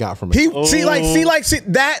 Is what I got from it. See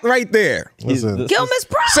that right there. Listen, Give him his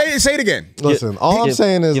props. Say it again. listen. All I'm give-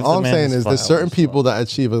 saying is, give all the I'm man saying his is, there's certain flowers. people that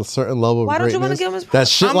achieve a certain level of Why don't you wanna greatness. give him his That props?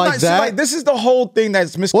 shit I'm like not, see, that. like, this is the whole thing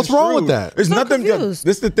that's misconstrued. What's wrong with that? There's I'm nothing. confused.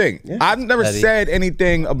 This is the thing. I've never said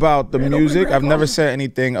anything about the music. I've never said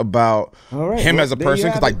anything about him as a person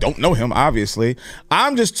because I don't know him. Obviously,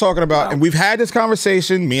 I'm just talking about, and we've had this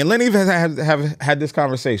conversation. Me and Lenny have had this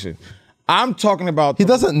conversation. I'm talking about. He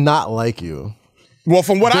doesn't not like you. Well,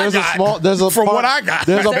 from what There's I a got, small. There's a from part, what I got,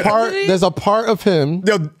 There's a that part. really? There's a part of him.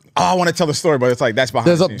 I want to tell the story, but it's like that's behind.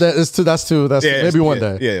 There's a the scenes. That's two. That's Yeah, maybe one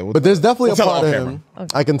yeah, day. yeah, we'll but there's definitely we'll a tell part of off him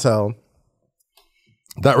I can tell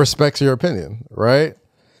that respects your opinion, right?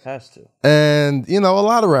 Has to. And you know, a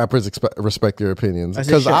lot of rappers respect your opinions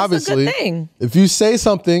because obviously, That's a good thing. if you say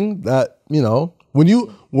something that you know, when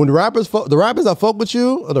the rappers that fuck with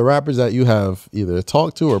you are the rappers that you have either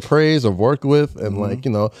talked to or praised or worked with, and like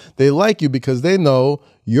you know, they like you because they know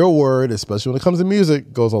your word, especially when it comes to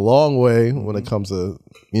music, goes a long way when it comes to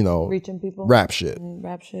you know Reaching people. rap shit.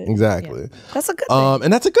 Rap shit. Exactly. Yeah. That's a good thing.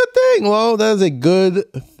 And that's a good thing, Lo. That is a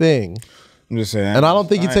good thing. I'm just saying, And I don't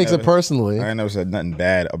think he takes it personally. I ain't never said nothing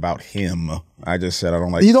bad about him. I just said I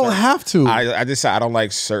don't like. You don't have to. I just said I don't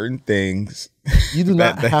like certain things. You do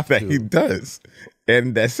not have that to. he does,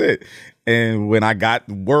 and that's it. And when I got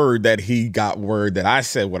word that he got word that I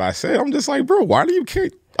said what I said, I'm just like, bro, why do you care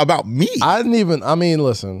about me? I didn't even. I mean,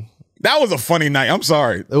 listen. That was a funny night. I'm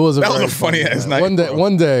sorry. It was. That was a funny ass night. One day. bro.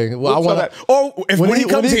 One day. Well, I We'll tell want that. Or if when he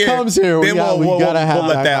comes here, we then gotta have we'll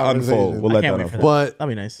let that conversation. unfold. We'll let can't that wait for unfold. that. But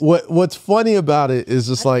That'd be nice. What's funny about it is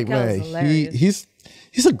just like, that was man, hilarious.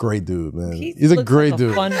 he's a great dude, man. He He's a looks great like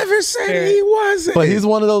dude. fun Never said spirit. he wasn't. But he's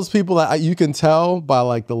one of those people that you can tell by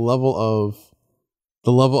like the level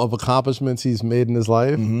of accomplishments he's made in his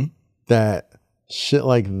life that shit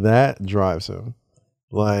like that drives him.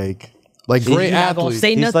 Like great You're not gonna athlete. say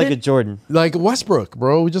He's nothing. like a Jordan. Like Westbrook,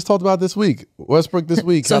 bro. We just talked about this week. Westbrook this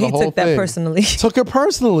week So had a he whole took that thing. personally. Took it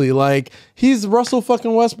personally. Like he's Russell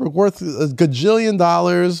fucking Westbrook, worth a gajillion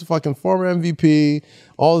dollars, fucking former MVP,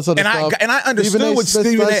 all this other stuff. And I understood Stephen A. what Smith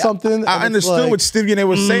Stephen does A. something. I and it's understood like, what Stephen A.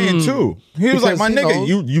 was saying too. He was like, Because "My he nigga,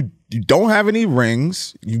 knows. you don't have any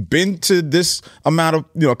rings. You've been to this amount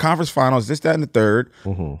of conference finals, this, that, and the third.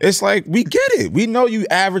 It's like we get it. We know you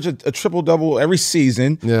average a triple double every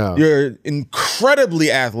season. Yeah. You're incredibly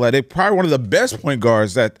athletic, probably one of the best point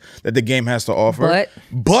guards that the game has to offer.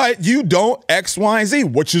 But you don't X, Y, and Z,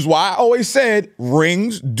 which is why I always said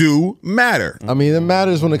rings do matter. I mean, it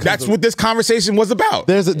matters when it comes. That's what this conversation was about.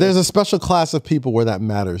 There's a special class of people where that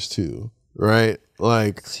matters too, right?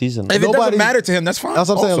 Like Season. If it doesn't matter to him, that's fine. That's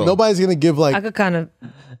what I'm saying. also. Nobody's gonna give I like could kind of.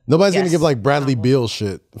 nobody's gonna Yes. give like Bradley Beal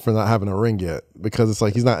shit for not having a ring yet because it's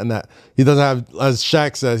like he's not in that. He doesn't have, as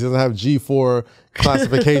Shaq says, he doesn't have G4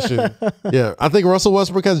 classification. Yeah, I think Russell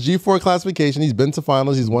Westbrook has G4 classification. He's been to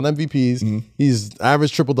finals. He's won MVPs. He's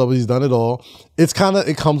averaged triple doubles. He's done it all. It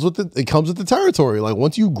comes with the territory. Like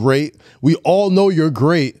once you great, we all know you're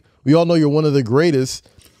great. We all know you're one of the greatest.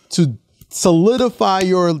 To solidify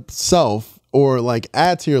yourself or like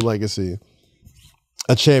add to your legacy,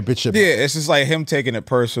 a championship. Yeah, it's just like him taking it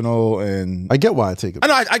personal, and I get why I take it. I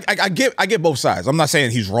know I get both sides. I'm not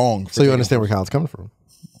saying he's wrong. So you understand where Kyle's coming from?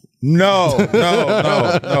 No.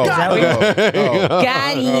 Got him.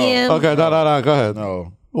 Okay, no. Go ahead.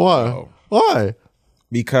 No. Why? No. Why?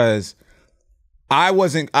 Because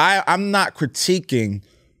I'm not critiquing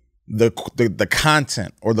the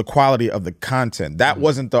content or the quality of the content. That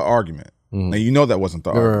wasn't the argument. Now you know that wasn't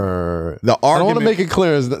the argument. The argument. I want to make it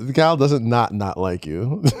clear is that Cal doesn't not like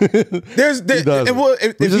you. He just doesn't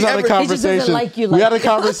like you. We had a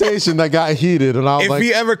conversation that got heated, and I was like, if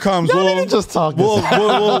he ever comes, we'll just talk.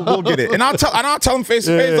 We'll get it, and I'll tell him face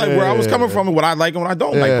to face like where I was coming from and what I like and what I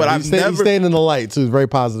don't like. But he's staying in the light too. He's a very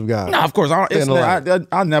positive guy. No, of course,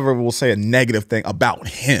 I never will say a negative thing about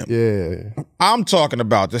him. Yeah, I'm talking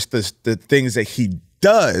about just the things that he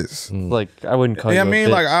does. Like, I wouldn't call you. I mean,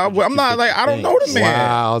 like, I'm not like, I don't know the man.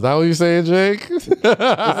 Wow, is that what you're saying, Jake?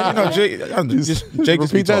 Jake,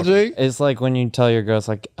 repeat that, Jake. It's like when you tell your girls,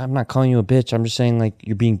 like, I'm not calling you a bitch. I'm just saying, like,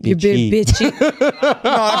 you're being bitchy. You're being bitchy.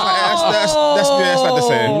 That's not the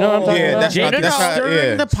same. You know what I'm talking about? That's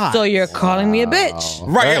not the pot. So you're calling me a bitch.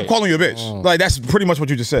 Right, I'm calling you a bitch. Like, that's pretty much what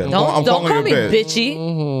you just said. Don't call me bitchy.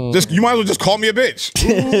 You might as well just call me a bitch.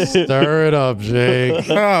 Stir it up, Jake.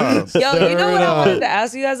 Yo, you know what I wanted to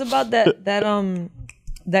ask you guys about that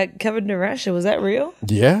Kevin Durant shit? Was that real?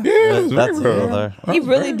 Yeah, that's real. He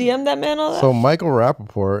really DM'd that man all that? So Michael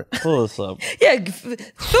Rappaport. Pull this up. Yeah,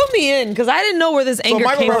 fill me in because I didn't know where this anger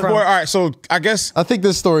came from. All right, so I think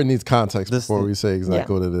this story needs context before we say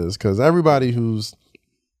exactly what it is, because everybody who's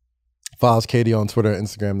follows Katie on Twitter and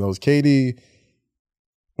Instagram knows Katie.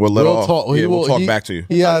 We'll talk back to you.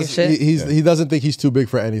 He doesn't think he's too big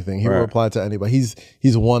for anything. He will reply to anybody.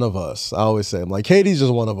 He's one of us. I always say, I'm like, Katie's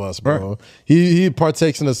just one of us, bro. Right. He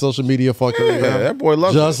partakes in the social media fucking that boy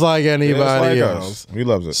loves just it. Like anybody else. He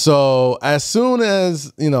loves it. So as soon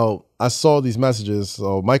as I saw these messages,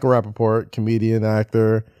 so Michael Rappaport, comedian,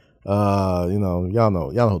 actor, y'all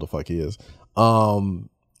know who the fuck he is.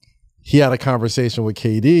 He had a conversation with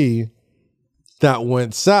KD that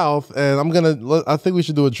went south, and I think we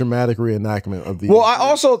should do a dramatic reenactment of the. Well, I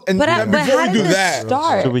also, before we do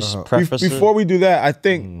that, before we do that, I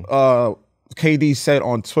think KD said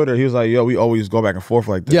on Twitter, he was like, "Yo, we always go back and forth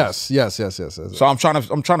like this." Yes. So I'm trying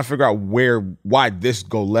to figure out why this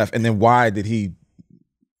go left, and then why did he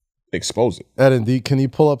expose it? Ed, can you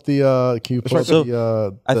pull up the?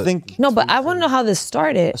 I think no, but I want to know how this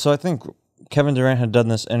started. So I think Kevin Durant had done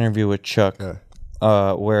this interview with Chuck. Okay.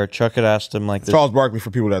 Where Chuck had asked him like this. Charles Barkley,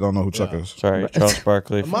 for people that don't know who Chuck is. Sorry, Charles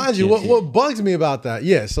Barkley. Mind you, what bugs me about that?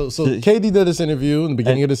 Yeah, so KD did this interview in the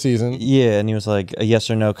beginning of the season. Yeah, and he was like a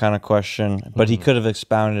yes or no kind of question, but he could have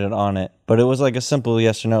expounded on it. But it was like a simple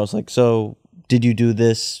yes or no. It was like, so did you do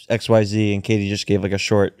this XYZ? And KD just gave like a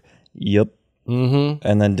short yep.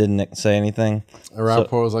 And then didn't say anything. And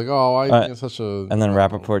Rappaport was like, "Oh, why are you being such a?" And then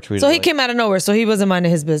Rappaport tweeted. So he came out of nowhere, so he wasn't minding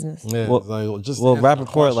his business. Yeah,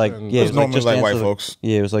 Rappaport it was like white folks.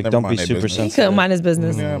 Yeah, it was like, don't be super sensitive. He couldn't mind his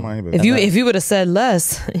business. Yeah, mind his business. If you would have said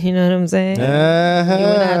less, you know what I'm saying? You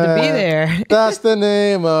wouldn't have to be there. That's the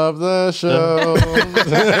name of the show.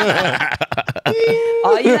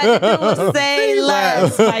 All you had to do was say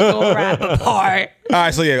less, Michael Rappaport. All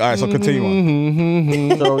right, so continue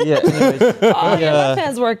on. So anyways. My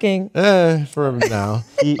fan's working. For now.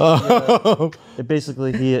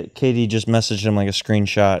 KD just messaged him like a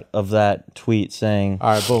screenshot of that tweet saying,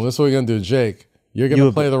 all right, boom, this is what we're going to do. Jake, you're going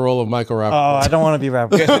to play the role of Michael Rappaport. Oh, I don't want to be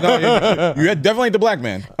Rappaport. You're definitely the black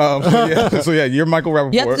man. You're Michael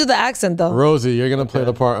Rappaport. You have to do the accent, though. Rosie, you're going to play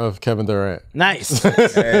the part of Kevin Durant. Nice.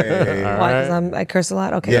 Hey. Why? Because I curse a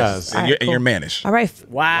lot? Okay. Yes. Right, and you're mannish. All right.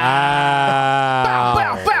 Wow.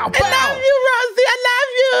 Bow. I love you, Rosie. I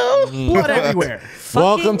love you. Blood everywhere.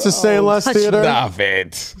 Welcome to Say Less Theater. Stop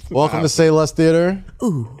it. Welcome to Say Less Theater.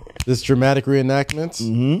 Ooh. This dramatic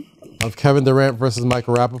reenactment of Kevin Durant versus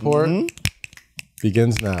Michael Rappaport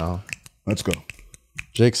begins now. Let's go.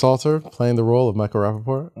 Jake Salter playing the role of Michael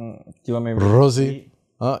Rappaport. Do you want me to Rosie?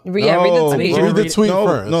 Read the tweet. Read the tweet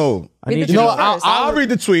first. No. I'll read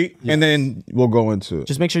the tweet and then we'll go into it.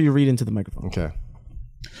 Just make sure you read into the microphone. Okay.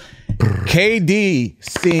 KD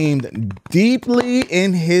seemed deeply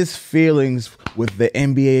in his feelings with the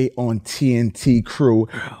NBA on TNT crew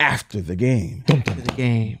after the game.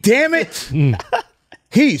 Damn it.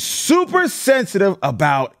 He's super sensitive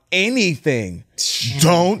about anything.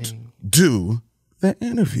 Don't do the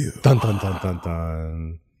interview. Dun, dun, dun, dun,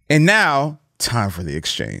 dun. And now, time for the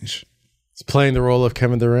exchange. Playing the role of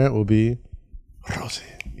Kevin Durant will be Rosie.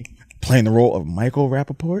 Playing the role of Michael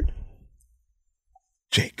Rappaport,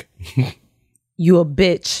 Jake. You a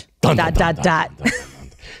bitch. Dun, dot, dun, dot, dun, dot. dun, dun, dun.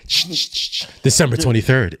 December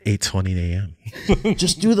 23rd, 8:20 a.m.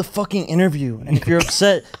 Just do the fucking interview. And if you're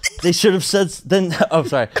upset, they should have said then. Oh,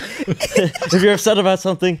 sorry. If you're upset about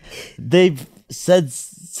something, they've said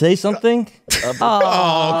say something. Oh, come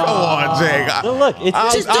on, Jake. Look,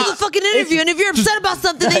 it's Just do the fucking interview, and if you're upset about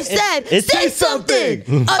something they said, say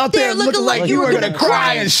something. Up there looking like you were gonna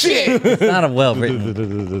cry and shit. It's not a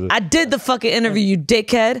well-written. I did the fucking interview, you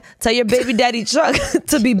dickhead. Tell your baby daddy Chuck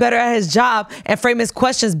to be better at his job and frame his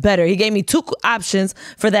questions better. He gave me 2 options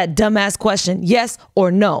for that dumbass question: yes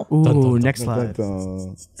or no. Ooh, next slide.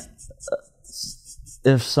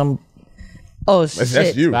 If some, Oh shit!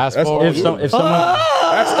 That's you. Fast That's forward. all you. if someone,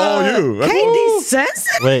 That's all you. That's KD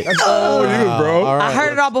sensitive. wait, That's all you, bro. All right. I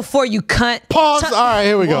heard it all before, you cunt. Pause. All right,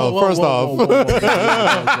 here we go. First off,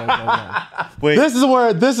 wait. this is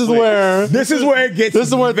where This is where it gets. things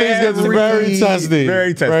get very testy.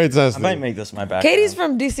 Very testy. Very I testy. might make this my back. Katie's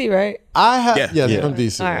from DC, right? I have Yeah. yes from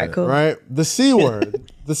DC. All right, cool. Right, the C word.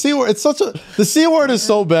 The C word. It's such a. The C word is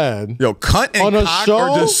so bad. Yo, cunt On and a cock show?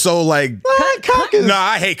 are just so like. Cock is. Nah,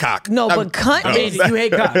 I hate cock. No, but cunt is. You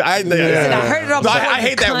hate cock. I heard it all before, I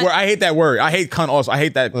hate that cunt. word. I hate that word. I hate cunt also. I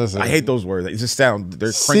hate that. Listen. I hate those words. They just sound. They're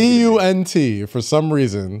cringy. CUNT for some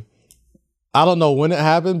reason. I don't know when it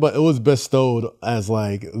happened, but it was bestowed as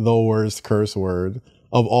like the worst curse word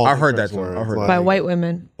of all. I've the heard curse that, words. I've heard Like, By white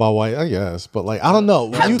women. By white, I guess, but like I don't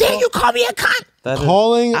know. How dare you call me a cunt?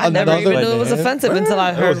 Calling I never another even knew it was man- offensive until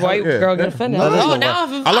I heard white girl get offended. That is Oh, the now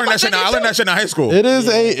I learned that shit. I learned that shit in high school. It is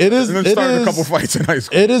a. It is. And then It started a couple is. fights in high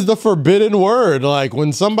school. It is the forbidden word. Like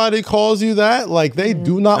when somebody calls you that, like they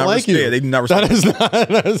do not Not like you. respect. They do not That respect. is not.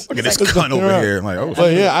 That is, Look at this cunt over here. Like, oh,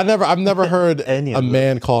 But yeah, I've never heard Any a of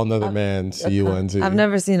man call another man CUNT. I've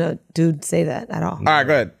never seen a dude say that at all. all right,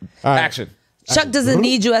 go ahead. Action. Chuck doesn't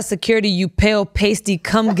need you as security, you pale, pasty,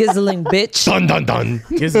 cum gizzling bitch. Dun dun dun.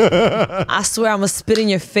 I swear I'ma spit in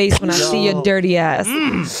your face when I see your dirty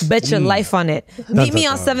ass. Bet your life on it. Meet me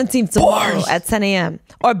on 17th tomorrow at 10 a.m.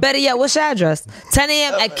 Or better yet, what's your address? 10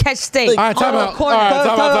 a.m. at Catch Steak. All right, time on out. the All corner. right,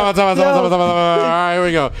 time out. All right, here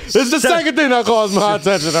we go. This is the second thing that calls my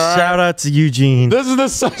attention. All right. Shout out to Eugene. This is the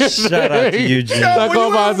second Shout out to thing Eugene. that When caught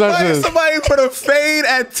you my invite attention. somebody for the fade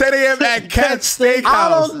at 10 a.m. at Catch Steakhouse. I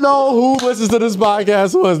don't know who listens to this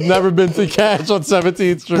podcast who has never been to Catch on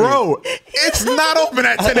 17th Street. Bro, it's not open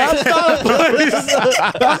at 10 That's a.m. not a place.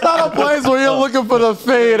 That's not a place where you're looking for the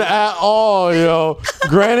fade at all, yo.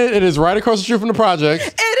 Granted, it is right across the street from the project.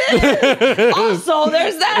 It is. Also,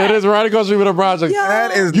 there's that. It is right across the street from the project.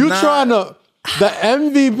 That is You not- trying to the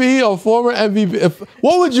MVP or former MVP?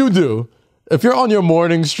 What would you do if you're on your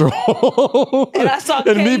morning stroll And I saw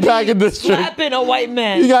in Meatpacking District? slapping a white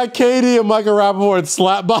man. You got Katie and Michael Rappaport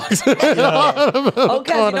slap boxing. Okay,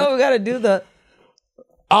 you know we gotta do the.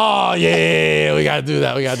 Oh yeah, we gotta do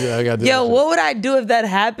that. We gotta do that. We gotta do Yo, that. what would I do if that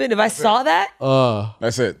happened? If I saw that?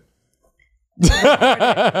 That's it.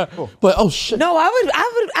 But oh shit. No, I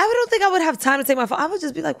don't think I would have time to take my phone. I would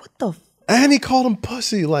just be like, what the And he called him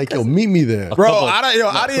pussy. Like, yo, meet me there. Bro,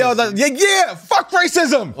 yeah, fuck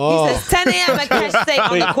racism. He says 10 a.m. at Catch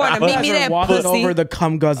Steak on the corner. Meet me there, Walking pussy. over the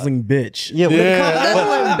cum guzzling bitch. Yeah,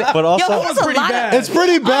 Yeah. but also, Yo, that's a pretty lot bad. It's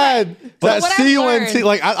pretty bad that what I've CUNT. learned-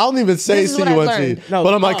 Like, I don't even say This is what I've CUNT, learned. No,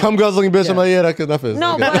 but I'm like, come guzzling bitch. I'm like, yeah, that is.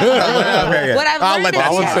 No, okay. but Okay, what I've I'll learned let is that I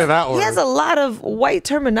wouldn't slide. say that he word. has a lot of white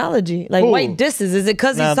terminology, like white disses. Is it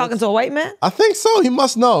because he's talking to a white man? I think so. He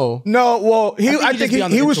must know. No, well, I he think just be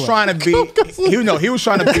on he the was intellect. trying to be. He was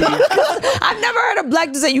trying to be. I've never heard a black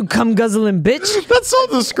dude say you cum guzzling bitch. That's so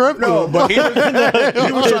descriptive. No, but he was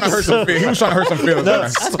trying to hurt some feelings. He was trying to hurt some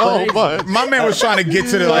feelings. so much. My man was trying to get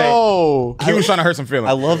to the like. Oh, He was trying to hurt some feelings.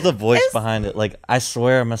 I love the voice behind it. Like, I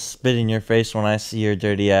swear I'm gonna spit in your face when I see your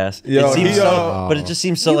dirty ass. Yo, it seems he, so, but it just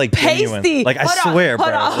seems so like genuine. pasty. Like, I Hold on, swear, hold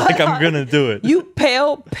bro. on, Like, hold I'm on. gonna do it. You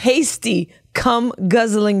pale, pasty, cum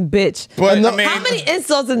guzzling bitch. But I mean, How many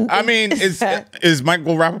insults is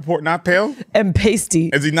Michael Rappaport not pale? and pasty?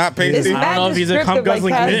 Is he not It's pasty? I don't know if he's a cum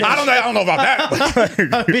guzzling bitch. I don't know about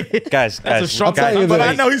that. Guys, I'll tell you but this.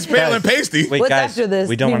 I know he's pale and pasty. Wait, What's guys, after this?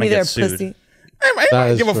 we don't Meet want me to there, get sued. pussy. Hey, man, That I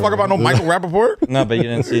don't is give a fuck true. about no Michael Rappaport. No, but you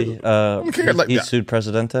didn't see. care like he that. sued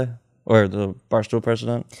Presidente or the Barstool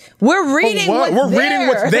president. We're reading What? what's We're reading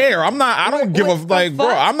what's there. I'm not. I don't give a What the like, bro.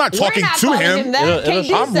 fuck? I'm not We're talking not to calling him. that. It'll KD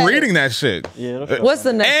show. I'm said reading it. that shit. Yeah. What's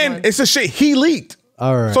the next And one? it's a shit he leaked.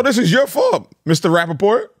 all right. So this is your fault, Mr.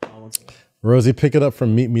 Rappaport. Rosie, pick it up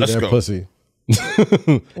from Meet Me Let's There, go. pussy.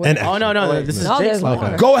 And Oh no, this is No, Jake's there's line.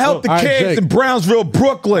 more. Go help the All right, kids Jake. in Brownsville,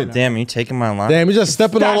 Brooklyn. Damn, you taking my line? damn, he just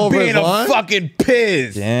stepping all Stop over his being a line. fucking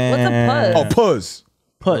piz. Damn. What's a Oh, puzz?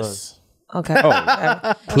 puzz. Puss. Okay.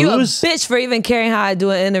 You a bitch for even caring how I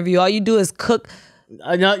do an interview. All you do is cook.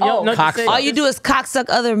 All you do is cocksuck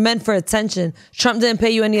other men for attention. Trump didn't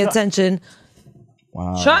pay you any attention.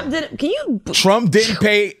 Wow. Trump didn't. Can you? Trump didn't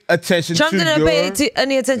pay attention Trump to didn't your... pay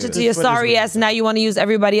any attention to your sorry ass. Now you want to use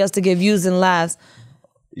everybody else to get views and laughs.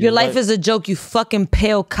 Your life is a joke, you fucking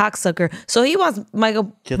pale cocksucker. So he wants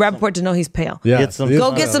Michael Rappaport to know he's pale. Yeah.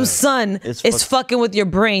 Go get some sun. It's fucking with your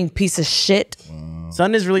brain, piece of shit.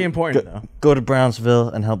 Sun is really important, though. Go to Brownsville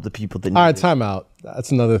and help the people that need All right, it. time out. That's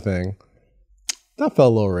another thing. That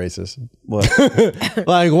felt a little racist. What?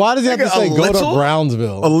 Like, why does he have to say go to little?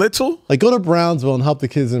 Brownsville? A little? Like, go to Brownsville and help the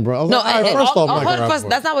kids in Brownsville. No, First off, Michael hold on, Rappaport.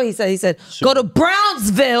 that's not what he said. He said, go to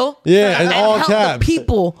Brownsville Yeah, in all help caps. the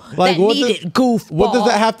people Like, that what need does- it, goofball. What does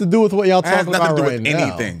that have to do with what y'all That has talking nothing about to do right with now?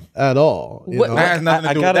 anything. At all. You know? That has nothing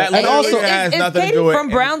to do with that. And Literally also- has is nothing to Katie do with from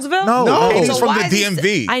Brownsville? No, Katie's So from why the is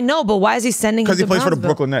he DMV. I know, but why is he sending him Because he to plays for the Brownsville?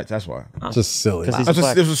 Brooklyn Nets. That's why. Just silly. Because he's That's a just-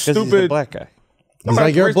 black, it was 'cause he's a stupid. black guy. It's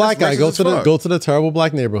like you're a Racist- black guy. racist Go as to the fuck. go to the terrible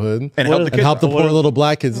black neighborhood And help the kids help the out. poor little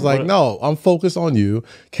black kids. It's like, no, I'm focused on you.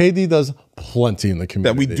 KD does plenty in the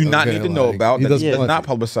community That we do not okay? need to know Like, about. he That does is plenty. not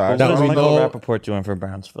publicized. That What is we Michael know- Rappaport doing for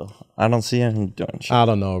Brownsville? I don't see him doing shit. I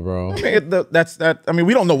don't know, bro. I mean, that's that. I mean,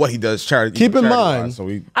 we don't know what he does. Charity. Keep in charity-wise, mind- so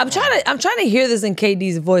we. I'm trying to hear this in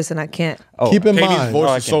KD's voice and I can't. Keep in Katie's mind. voice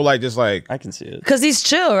Oh, I is so can- like just like. I can see it. Cause he's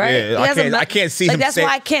chill, right? Yeah, He I has a can't. me- I can't see like, him. That's say,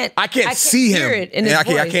 why I can't. I can't see hear him. it in his and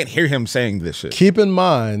I voice. can't hear him saying this shit. Keep in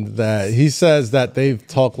mind that he says that they've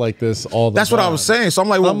talked like this all the That's time. what I was saying. So I'm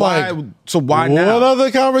like, well, I'm why? like, So why now? What other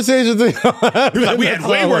conversations? He was like, we had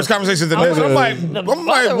way worse conversations than this. I'm like, The what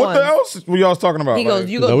other the ones. else were y'all talking about? He goes, Like,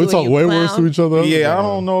 you go No, we do it, talk you way clown. worse to each other. yeah, I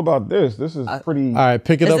don't know about this. This is pretty. All right,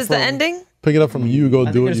 pick it Is up. this from, the ending? Pick it up from you. Go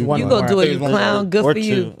do it. there's You one You clown. go do it, There's you one clown. more. Good Or for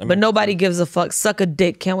you. two. I mean- But nobody gives a fuck. Suck a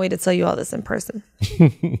dick. Can't wait to tell you all this in person.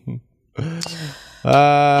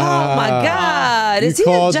 Oh my God. Is he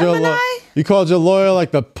a Gemini? You called your lawyer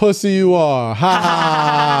like the pussy you are.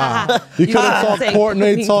 Ha ha. You could have talked Say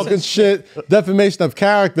Courtney please. talking shit, defamation of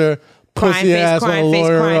character, Crying pussy face, ass on a crying face,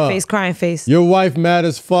 lawyer crying up. face, crying face. Your wife mad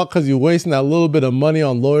as fuck because you're wasting that little bit of money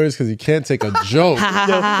on lawyers because you can't take a joke.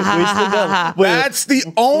 That's the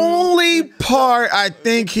only part I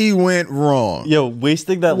think he went wrong. Yo,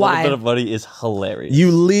 wasting that Why? little bit of money is hilarious.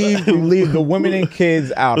 You leave the women and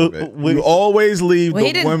kids out of it. You always leave Well, he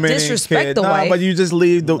the didn't women disrespect and kids. the Nah, wife. but you just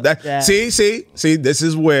leave the that. Yeah. See. This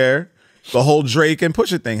is where the whole Drake and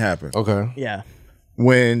Pusha thing happened. Okay. Yeah.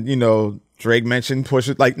 When Drake mentioned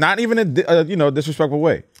Pusha, like not even in a disrespectful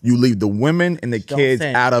way. You leave the women and the kids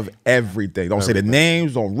say out of everything. Don't say the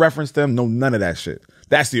names. Don't reference them. No, none of that shit.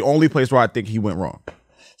 That's the only place where I think he went wrong.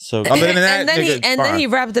 So Other than that, and then nigga, then he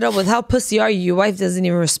wrapped it up with how pussy are you? Your wife doesn't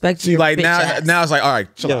even respect you. like bitch now ass. it's like, all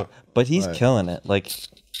right, chill yo, out. but he's killing it. Like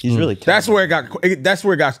he's really killing That's where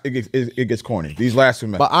it gets corny. These last two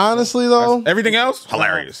But minutes. honestly, though, Everything else,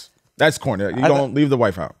 hilarious. That's corny. You don't leave the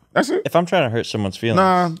wife out. That's it. If I'm trying to hurt someone's feelings,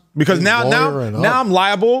 Nah, because now lawyering up. I'm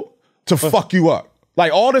liable to fuck you up.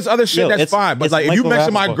 Like all this other shit, Yo, that's it's- fine. But it's like if you Michael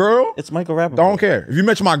mention my Rappaport. girl, It's Michael Rappaport. don't care. If you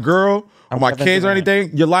mention my girl or my Kevin kids or Durant.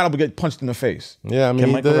 anything, you're liable to get punched in the face. yeah, I mean, Can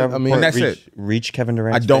he Michael did. Rappaport I mean, And that's reach, it. reach Kevin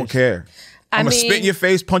Durant? I don't care. I I'm gonna mean, spit in your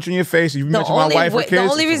face, punch in your face. If you the mention my only wife or way- kids, the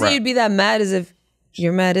only it's a reason wrap. you'd be that mad is if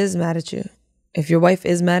your mad is mad at you. If your wife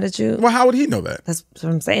is mad at you, Well, how would he know that? that's what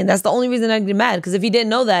I'm saying. That's the only reason I'd be mad. Because if he didn't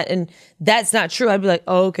know that and that's not true, I'd be like,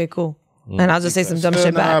 oh, okay, cool. And I'll just say some dumb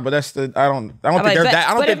shit Nah, back. but that's the I don't I'm think like, they're but that.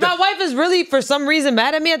 I don't but think if my wife is really for some reason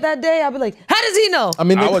mad at me at that day, I'll be like, how does he know? I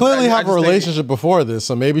mean, they I clearly have a just think- relationship before this,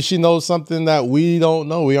 so maybe she knows something that we don't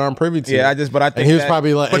know. We aren't privy to. Yeah, I think and he was that-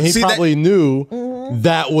 probably like, but and he see, that- probably knew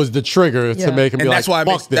that was the trigger Yeah. to make him be and like, that's why it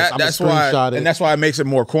 "Fuck makes this." that, I'm that's gonna why screenshot it. and that's why it makes it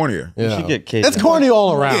more cornier. Yeah. should get Kate It's in. corny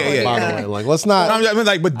all around. Yeah. By the way, like let's not. I mean,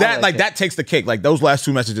 like, but that like that takes the cake. Like those last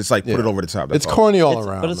two messages, like put it over the top. That's It's all. corny all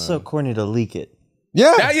around. But it's so corny to leak it.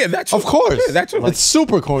 yeah, that's of course. Yeah, that's it's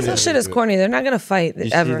super corny. That shit is corny. They're not gonna fight You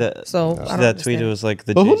ever. see that? So you I see don't that tweet? understand. It was like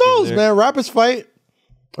the. But who Jay-Z knows, lyric. man? Rappers fight.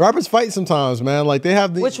 Rappers fight sometimes, man. Like they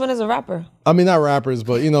have the. Which one is a rapper? I mean, not rappers,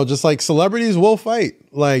 but just like celebrities will fight.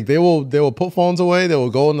 Like they will put phones away. They will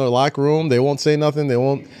go in their locker room. They won't say nothing. They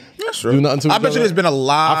won't do nothing to each I bet other. you there's been a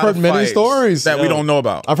lot. I've heard of many fights stories that we don't know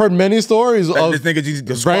about. I've heard many stories That of this nigga just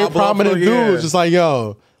very squabble up, prominent yeah. dudes just like,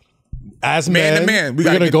 yo, as Man to men, man, we we're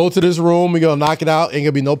gotta gonna get- go to this room. We're gonna knock it out. Ain't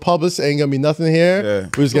gonna be no public. Ain't gonna be nothing here. Yeah.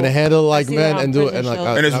 We're just gonna handle it like see men that on and do it. prison And like,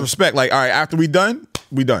 shows. And there's respect. Like, all right, after we done.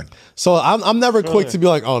 so I'm never quick to be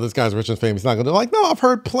like, oh, this guy's rich and famous. Not gonna like, no, I've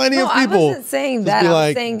heard plenty No, of I people. wasn't saying just that. be I was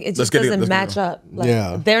like, saying it let's just get it- doesn't let's get match it. up. Like,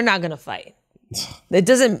 Yeah. they're not gonna fight. It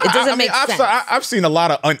doesn't I mean, make sense. I've seen a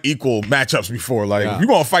lot of unequal matchups before. Like, if you're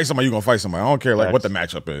gonna fight somebody, you're gonna fight somebody. I don't care like what the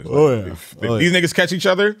matchup is. Like, Oh, yeah. if these niggas catch each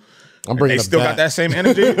other, I'm and bringing they a still bat. got that same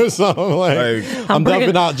energy. so like, I'm bringing-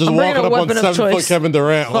 definitely not just I'm bringing walking a up on weapon of 7 foot choice. Kevin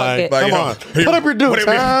Durant. Fuck Like, it. Like, come yo, on, here, put up your dukes, put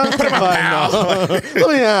him in- huh? put him in my Like, mouth. no. Let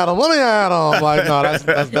me at him. Let me at him. Like, no, that's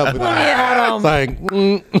definitely not. at him. It's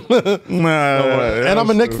like, and I'm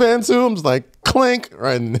a Knicks fan too. I'm just like, Clink.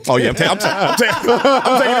 Right. Oh yeah, I'm taking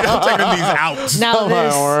them knees out. Now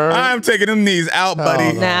this. I'm taking them knees out,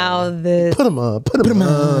 buddy. Now this. Put them up. Put them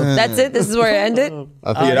up. That's it. This is where it ended.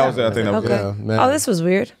 Yeah, that was it. I think that was Okay. it. Yeah, man. Oh, this was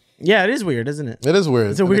weird. Yeah, it is weird, isn't it? It is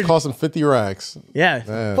weird. It's a weird. It cost him 50 racks. Yeah.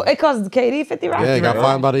 Yeah, It cost KD 50 racks. he got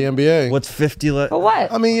fined by the NBA. What's 50 For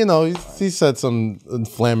what? I mean, you know, he said some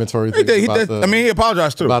inflammatory things He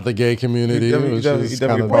apologized too. about the gay community. He definitely- which he is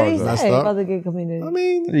definitely kinda What did he messed say up. about the gay community? I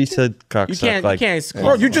mean, He said cocksuck. You can't. like, You can't.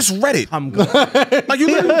 Bro, you just read it. I'm good. Like you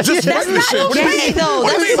literally just read this shit. What do you gay, mean? though.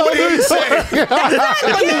 What do you mean? What did he say? Gay.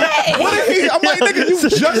 What did he? I'm like, nigga, you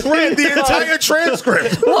just read the entire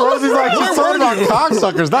transcript. Rosie's like, she's talking about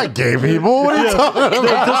cocksuckers, not gay people. What are you talking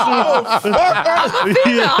about?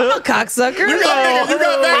 I'm a cocksucker. You got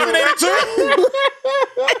vaccinated too?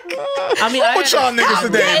 I mean, What's y'all niggas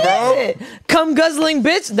today, bro? Come guzzling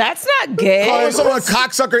bitch. That's not gay. Calling someone a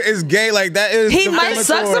cocksucker is gay, like that is. He might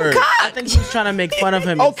suck some defamatory. cock. I think he was trying to make fun of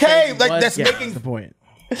him. and Okay, say he like, was that's gay. making- the point.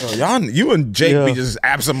 Bro, y'all, you and Jake be just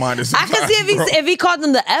absent-minded. I can see if he called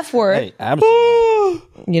them the F word. Hey, absolutely.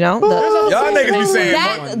 You know, Y'all niggas be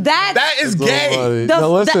saying that is gay. Buddy. the, Now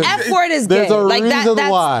listen, the F word is gay. there's a Like reason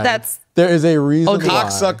why. that's There is a reason why.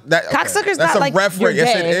 Cocksucker's that's not a like ref you're word.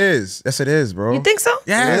 Yes, it gay. is. Yes, it is, bro. You think so?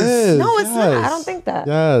 Yes. It is, No, it's not. yes. I don't think that.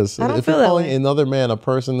 Yes. I don't if feel you're that calling way. another man a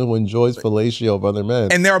person who enjoys fellatio of other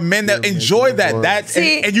men. And there are men that enjoy that. That's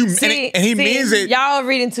See, and you see, and he see, means it. Y'all are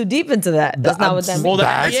reading too deep into that. That's not what that means.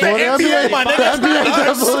 That's the what NBA, my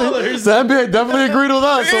nigga. The NBA definitely agreed with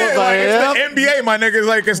us. So Yeah, it's like, like, it's yep. the NBA, my nigga.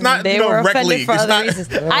 Like it's not They you know were rec offended league. for It's other not. reasons.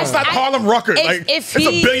 It's not Harlem Rucker. Like it's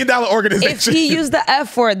 $1 billion organization. If he used the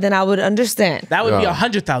F word, then I would understand. That would be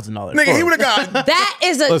 $100,000. Nigga, he would have got. That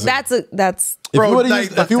is a Listen. that's If you Bro, would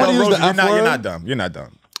like, have used Rosie, the F word, you're not dumb. You're not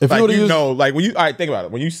dumb. If you like, would've you used- know, like when you, all right, think about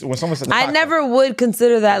it. When someone says, I never would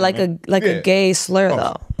consider that like a Yeah. gay slur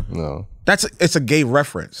though. no. it's a gay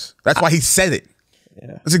reference. That's why he said it.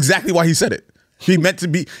 That's exactly why he said it. He meant to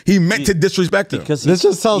disrespect him. Because This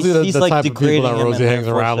just tells you he's the like type of people degrading that him Rosie and hangs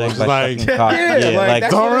therefore around saying with. by Like, sucking cock. Yeah, like,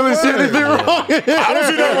 that's don't what really it see was. anything wrong. I don't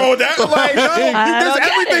see nothing wrong with that. Like, no, I there's don't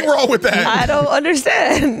get everything it. wrong with that. I don't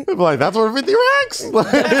understand. Like, that's worth 50 racks. Wait,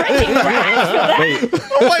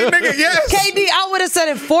 I'm like, nigga, yes. KD, I would have said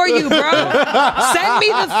it for you, bro. Send me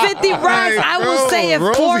the 50 racks. I will say it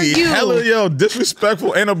for Rosie, you. hella,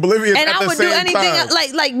 disrespectful and oblivious And at I the would do same anything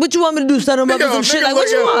time. like what you want me to do? Set him up Nigga, with some shit? nigga, Like what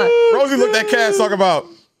you look at- want? Rosie looked at Cass talk about.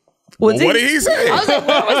 What What did he say? I was like,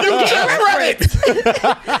 where was the gay reference?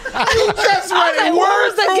 You just I was read like, it where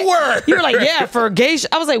was word the for gay? word. You were like, yeah, for gay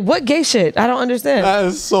shit. I was like, what gay shit? I don't understand. That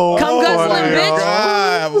is so Come guzzling, funny, bitch. yo.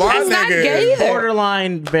 God, my That's not nigga. gay either.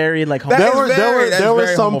 Borderline, very like. That There is were very- that's there were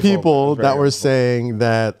very some homophobic. people That's very that were homophobic. saying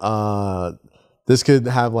that this could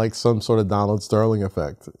have like some sort of Donald Sterling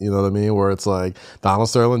effect. You know what I mean? Where it's like Donald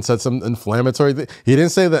Sterling said some inflammatory thing. He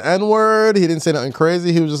didn't say the N word. He didn't say nothing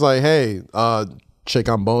crazy. He was just like, hey, chick,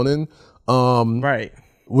 I'm boning. Right.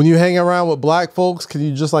 When you hang around with black folks, can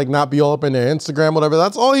you just like not be all up in their Instagram, whatever?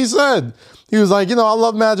 That's all he said. He was like, I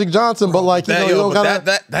love Magic Johnson, but like, That- you yo, don't but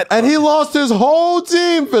gotta. that- and he lost his whole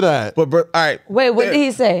team for that. But all right. Wait, what did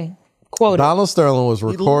he say? Quote it. Donald Sterling was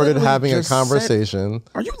recorded literally having a just said- conversation.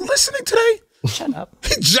 Are you listening today? Shut up.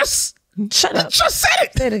 He just Shut up. just said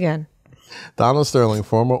it. Say it again. Donald Sterling,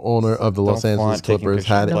 former owner of the Los Don't Angeles flaunt taking Clippers, pictures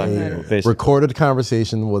had of black a people, basically. recorded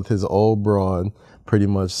conversation with his old broad, pretty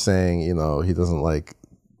much saying, he doesn't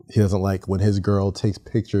like when his girl takes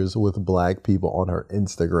pictures with black people on her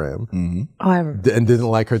Instagram, However. and didn't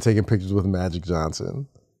like her taking pictures with Magic Johnson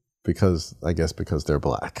because they're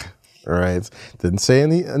black. All right, didn't say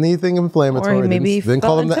anything inflammatory. Or maybe didn't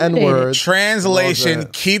call felt him the N intimidated. word. Translation: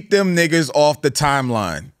 Keep them niggas off the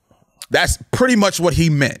timeline. That's pretty much what he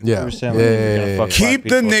meant. Yeah, Keep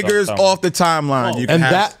the niggas off the timeline. You can And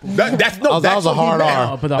have, that's no. that was a hard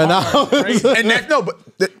R. But the And hard I was- And that no, but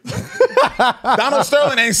Donald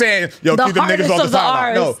Sterling ain't saying, "Yo, The keep them niggas hardest off the of the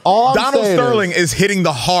timeline." No, Rs. All I'm Donald saying Sterling is hitting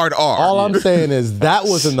the hard R. all I'm saying is that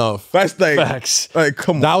was enough. That's like Facts. Like,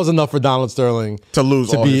 come on, That was enough for Donald Sterling to lose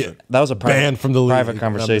to all be his shit. That was a banned from the league. private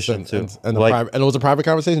conversation too. And Like- it was a private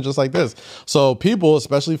conversation just like this. So people,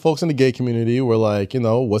 especially folks in the gay community, were like,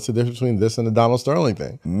 what's the difference between this and the Donald Sterling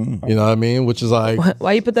thing? You know what I mean? Which is like,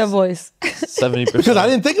 Why you put that voice? 70%. because I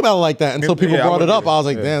didn't think about it like that until people Yeah, I brought it wouldn't up. either. I was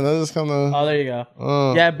like, Yeah. damn, that is kind of. Oh, there you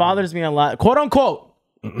go. Yeah, it bothers me a lot. Quote unquote.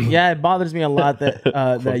 Yeah, it bothers me a lot that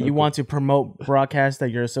that you want to promote broadcasts that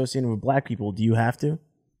you're associating with black people. Do you have to?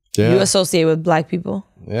 Yeah. You associate with black people?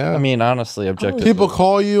 Yeah. I mean, honestly, objectively. People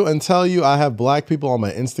call you and tell you I have black people on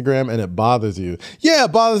my Instagram and it bothers you. Yeah,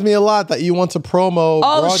 it bothers me a lot that you want to promo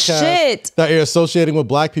broadcasts shit. that you're associating with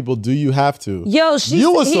black people. Do you have to? Yo,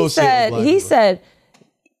 You associate with black he people. said,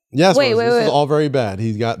 Yes, Wait, this wait. is all very bad.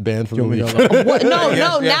 He got banned from the league. What?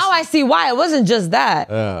 No, now I see why. It wasn't just that.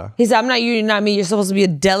 Yeah. He said, I'm not you, you're not me. You're supposed to be a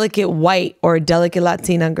delicate white or a delicate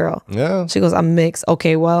Latina girl. Yeah. She goes, I'm mixed.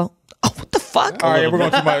 Okay, well. Oh, what the fuck? All right, we're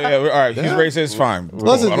going to my. Yeah, all right, he's racist. Fine.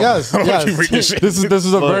 Listen, yes. This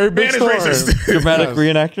is a very big story. Dramatic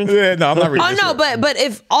reenactment. Yeah, no, I'm not reading. Oh, no, but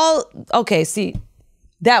if all. Okay, see.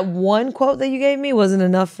 That one quote that you gave me wasn't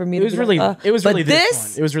enough for me. It was really. It was really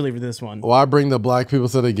this one. It was really this one. Why bring the black people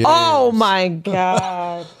to the game? Oh my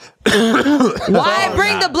god! Why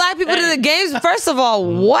bring the black people to the games? First of all,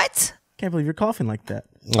 what? Can't believe you're coughing like that.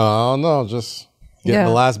 Oh no, just getting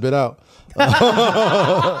the last bit out.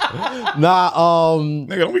 Nigga,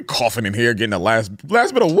 don't be coughing in here getting the last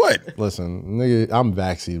bit of what? Listen, nigga, I'm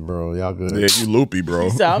vaccinated, bro. Y'all good? Yeah, you loopy, bro.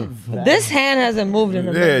 This hand hasn't moved in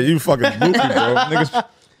a minute. Yeah, you fucking loopy, bro.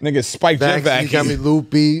 Niggas spiked your vacuum. Got me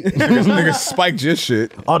loopy. niggas spiked your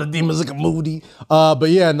shit. All the demons look moody.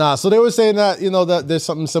 But yeah, nah. So they were saying that, that there's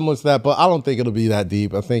something similar to that, but I don't think it'll be that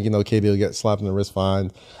deep. I think, Katie will get slapped in the wrist,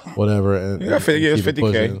 fined, whatever. And, it's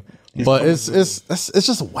 50K. But it's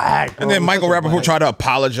just whack. And then Michael Rappaport tried to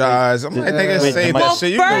apologize. I'm like, nigga, save that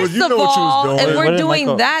shit. You know what you was doing. If we're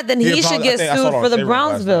doing that, then he should get sued for the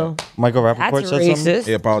Brownsville. Michael Rappaport said racist. something?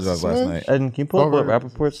 He apologized last night. And can you pull up what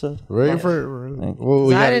Rappaport said? Ready for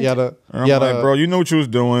bro, you know what you was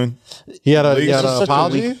doing. He had an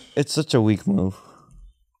apology? It's such a weak move.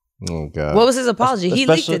 Oh god! What was his apology? He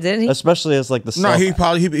leaked it, didn't he? Especially as like the he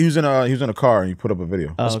was in a car and he put up a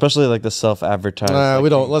video. Especially like the self-advertised. Nah, we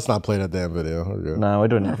don't. Let's not play that damn video. No, we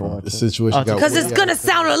don't ever watch the situation. Because it's gonna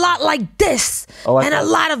sound a lot like this and a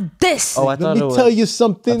lot of this. Oh, I thought Let me tell you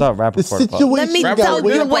something. I thought the situation. Let me tell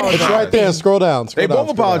you what happened. It's right there. Scroll down. They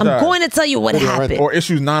both apologized. I'm going to tell you what happened. Or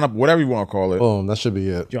issues whatever you want to call it. Boom. That should be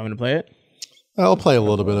it. Do you want me to play it? I'll play a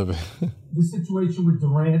little bit of it. The situation with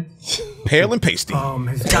Durant. Pale and pasty.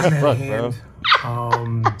 Has gotten out of hand.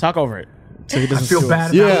 Talk over it. So he doesn't I feel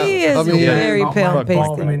bad about it. He is very pale and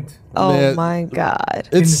pasty. Oh Man, my god!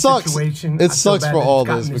 It sucks. It sucks for all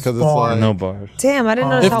this because it's like no bars. Damn, I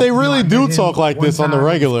didn't know. If they really do talk like this on the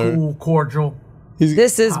regular, cool, cordial.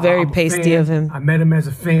 This is very pasty of him. I met him as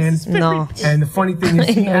a fan. No. And the funny thing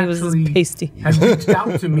is, he actually had reached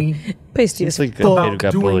out to me pasty as about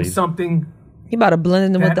doing something. He about to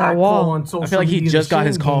blend in with that wall. I feel like he just got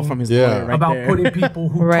his call from his lawyer right about there. putting people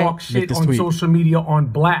who talk shit on social media on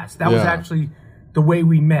blast. That was actually the way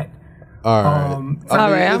we met. All right. I'm good. All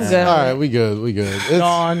right, we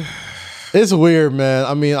good. It's weird, man.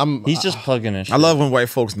 I mean, he's just plugging in shit. I love when white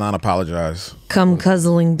folks non-apologize. Come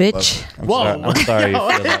cuzzling bitch. I'm sorry you feel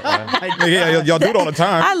that way. Yeah, y'all do it all the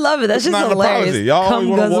time. I love it. That's just hilarious. Y'all Come always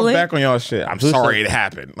want to walk guzzling. back on y'all shit. I'm sorry it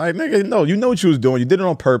happened. Like, nigga, no, you know what you was doing. You did it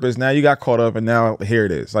on purpose. Now you got caught up, and now here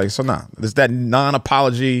it is. Like, so nah, it's that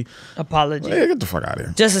non-apology. Apology. Yeah, get the fuck out of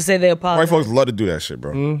here. Just to say they apologize. White folks love to do that shit,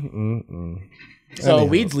 bro. So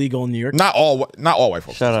weed's legal in New York. Not all white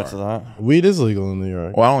folks. Shout out to that. Weed is legal in New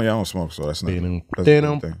York. Well, I don't smoke, so that's not.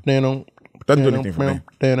 Doesn't do anything for me.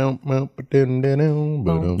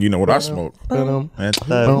 You know what I smoke? What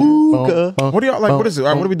do y'all like? What is it? All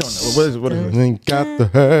right, what are we doing? What is it? Ain't got to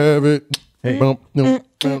have it. Okay.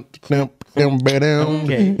 And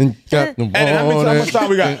how much time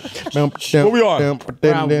we got? What we on? Round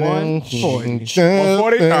 140.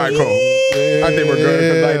 140? All right, cool. I think we're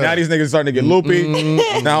good. Like, now these niggas starting to get loopy.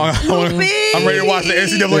 Now I'm ready to watch the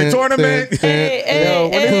NCAA tournament. When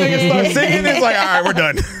these niggas start singing, it's like, all right, we're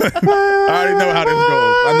done. I already know how this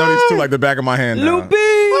goes. I know these two like the back of my hand now. Loopy.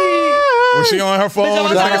 When she on her phone,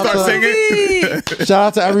 when this nigga start singing. Shout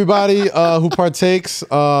out to everybody who partakes.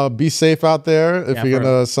 Be safe out there if you're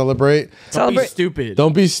gonna celebrate. Don't be stupid.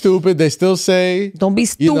 Don't be stupid. They still say don't be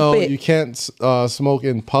stupid. You can't smoke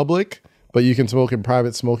in public, but you can smoke in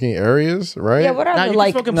private smoking areas, right? Yeah, what are the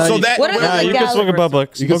like? you can smoke in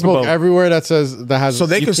public. You can smoke everywhere that has. So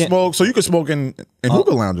they can smoke. So you can smoke in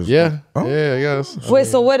hookah lounges. Yeah, yeah, I guess. Wait,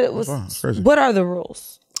 so what are the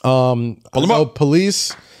rules? So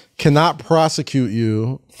police cannot prosecute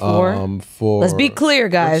you for. Let's be clear,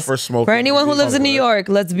 guys. For smoking. For anyone who lives in New York,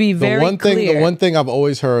 let's be very clear. The one thing I've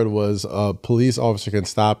always heard was a police officer can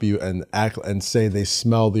stop you and act and say they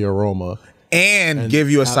smell the aroma and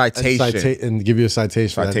give you a citation. And give you a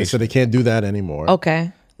citation. They said they can't do that anymore.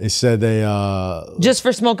 Okay. They said they just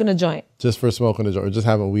for smoking a joint. Just for smoking a joint, or just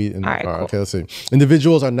having weed in the car. Cool. Okay, let's see.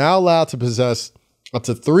 Individuals are now allowed to possess up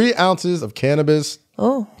to 3 ounces of cannabis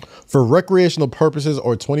for recreational purposes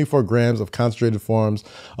or 24 grams of concentrated forms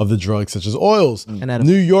of the drug, such as oils.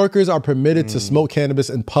 New Yorkers are permitted to smoke cannabis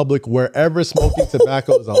in public wherever smoking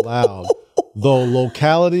tobacco is allowed. though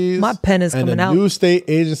localities My pen is and coming a out. new state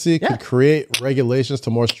agency could create regulations to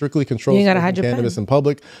more strictly control You ain't gotta hide smoking your cannabis pen. in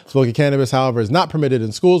public. Smoking cannabis, however, is not permitted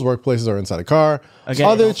in schools, workplaces, or inside a car. Again,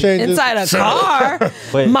 Other changes. Inside a car?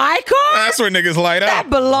 Wait. My car? That's where niggas light That up.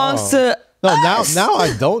 belongs to No, us. now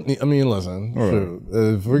I don't need. I mean, listen, shoot,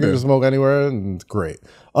 if we're gonna smoke anywhere, it's great.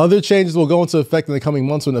 Other changes will go into effect in the coming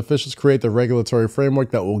months when officials create the regulatory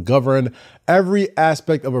framework that will govern every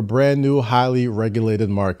aspect of a brand new, highly regulated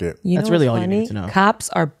market. You That's know really what's all you funny? need to know.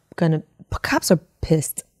 Cops are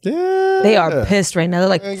pissed. Yeah, They are pissed right now. They're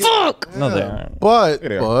like, fuck. No, they aren't. but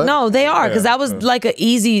No, they are, because that was like an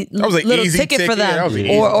easy was an little easy ticket for ticket. That them, was an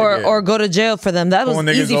easy or ticket. go to jail for them. That was Pulling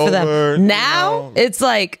niggas easy for over, them. Now it's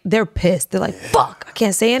like they're pissed. They're like, fuck, I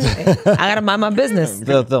can't say anything. I gotta mind my business.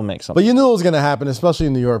 They'll make something. But you knew it was going to happen, especially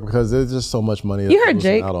in New York, because there's just so much money. You that heard they're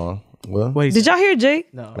losing Jake. out on. What? What he Did said? y'all hear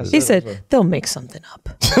Jake? No. He said they'll make something up.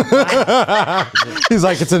 He's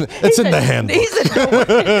like, it's in the handbook. He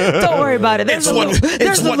said, don't worry about it. There's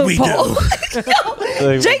It's a what we do. loophole.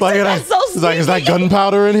 Jake Like, said that's so sweet. he's like, is that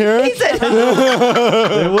gunpowder in here? He said,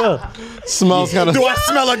 They will. Smells kind of. Do I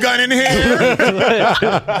smell a gun in here?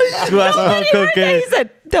 Do I smell cocaine? he said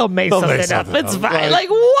they'll make something up. something It's up. fine. Like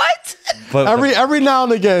what? But Every now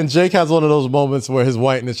and again, Jake has one of those moments where his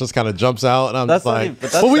whiteness just kind of jumps out, and I'm That's just not like, even-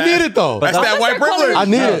 but that's but we that- need it though. That's that white privilege. I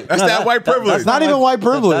need it. That's that white privilege. It's not even white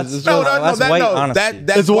privilege. It's No, just- that's white honesty.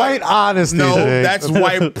 that's It's white honesty. No, Jake. that's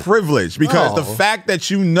white privilege because the No. fact that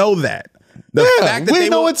you know that, the Yeah, fact that we they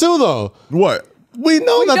know will, it too, though. What? We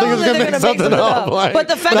know that know niggas that gonna they're make gonna something up. Like, but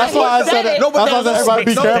the fact that's that why I he said said it. it- No, but That's why I said everybody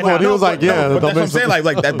be careful. And he was like, yeah, but don't that's what make I'm saying. something.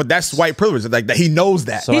 Like that. But that's white privilege. Like that. He knows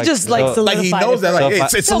that. So He I- just like so- like solidified he knows that. it. Like So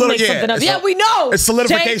if it's Don't make solidification. something up. It's Yeah, we know. It's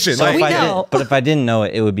solidification. Jake, So Like, if we I know. did, but if I didn't know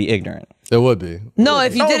it, it would be ignorant. It would be. No,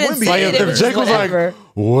 if you No, it didn't wouldn't be. say Like, it, if it was Jake was whatever. like,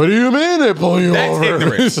 what do you mean they pull you that's over?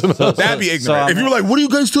 ignorant. That'd be ignorant. so I'm- If you were like, "What are you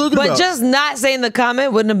guys talking But about?" just not saying the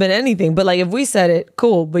comment wouldn't have been anything. But like if we said it,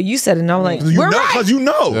 cool. But you said it, and I'm like, you we're know, right. because you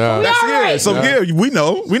know. Yeah. That's We are it. right. So yeah, we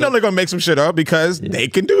know they're gonna make some shit up because they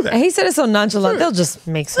can do that. And he said it so nonchalant. They'll just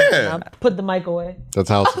make something Yeah. up. Put the mic away. That's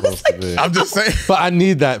how it's supposed to be. I'm just saying. But I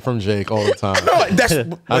need that from Jake all the time. No, but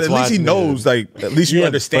at why least he it's knows. Like at least you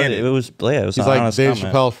understand but it. it was it was He's an like honest Dave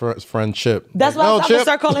comment. Chappelle's friend Chip. That's why No, I'm gonna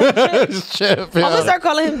start calling him Chip. It's Chip. I'm gonna start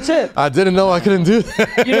calling him Chip. I didn't know I couldn't do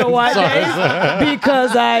that. You know why, Dave?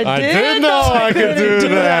 Because I did know I could couldn't do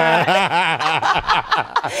that.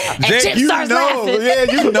 And Jake, Chip you starts know, laughing. yeah,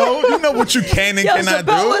 you know what you can and Yo, cannot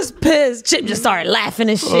Chappelle do. was pissed. Chip just started laughing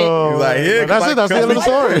and shit. He's like, yeah, That's it. That's the end of the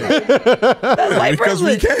story. That's white because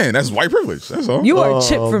we privilege. can. That's white privilege. That's all. You are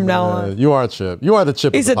Chip from now Man, on. you are Chip. You are the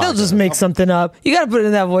Chip. He of the said they'll just podcast. make something up. You gotta put it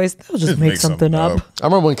in that voice. They'll just make something up. I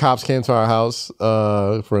remember when cops came to our house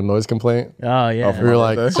for a noise complaint. Oh yeah. We were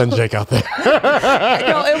like, send Jake out there.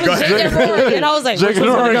 Yo, it was Jake and Rory, and I was like, Jake which and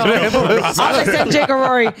one's Rory gonna can go? handle it. I was like, send Jake and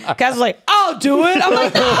Rory. Guys was like, I'll do it. I'm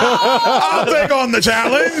like, no. I'll take on the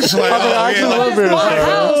challenge. Like, My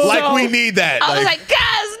house, like so- we need that. I was like,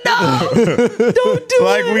 guys, no. Don't do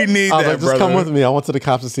like it. we need I was that, like, just brother. come with me. I wanted the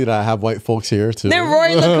cops to see that I have white folks here too. Then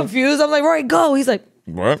Rory looked confused. I'm like, Rory, go. He's like,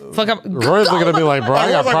 What? fuck, I'm Rory's looking at me like, bro,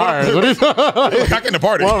 I got priors. What are you talking? Back in the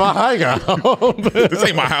party. What am I high out? This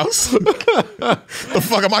ain't my house. The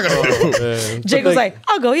fuck am I gonna do? Jake was like,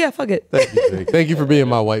 I'll go. Yeah, fuck it. Thank you, Jake. Thank you for being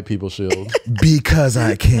my white people shield. Because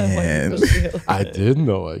I can. I did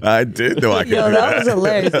know I could. I did know I could. Yo, do that was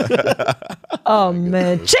hilarious. Oh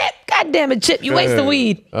man, Chip! God damn it, Chip! You waste the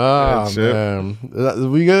weed. Oh, Chip. man.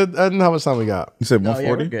 We good? Ed, how much time we got? You said Oh, yeah,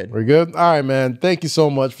 140? we're good. We're good? All right, man. Thank you so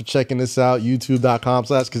much for checking this out.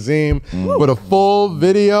 YouTube.com/Kazim with a full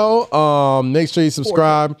video. Make sure you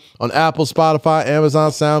subscribe on Apple, Spotify,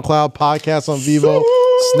 Amazon, SoundCloud, podcasts on Vivo,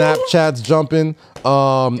 Snapchat's jumping.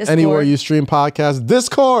 Anywhere you stream podcasts.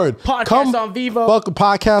 Discord. Podcast on Vivo. Fuck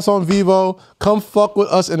podcast on Vivo. Come fuck with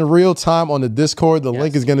us in real time on the Discord. The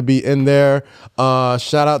link is going to be in there.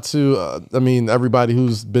 Shout out to, everybody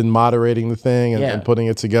who's been moderating the thing and putting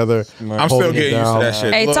it together. I'm still getting used to that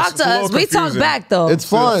shit. Hey, It's a talk to little us. We talk confusing. back though. It's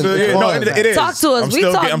fun. Yeah, It's no, fun. it is. Talk to us. I'm We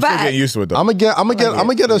still talk I'm back. still getting used to it though. I'm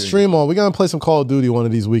gonna get a stream on. We're gonna play some Call of Duty one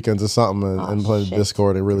of these weekends or something and play the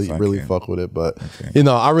Discord and really fuck with it. But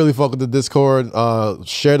I really fuck with the Discord.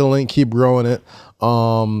 Share the link, keep growing it.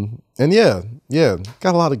 And yeah,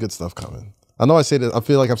 got a lot of good stuff coming. I know I say this. I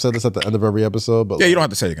feel like I've said this at the end of every episode, but Yeah, you don't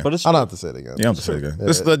have to say it again. But it's I don't have to say it again. You don't have to say it again.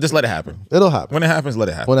 Just let it happen. It'll happen. When it happens, let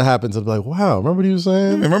it happen. When it happens, I'll be like, wow, remember what you were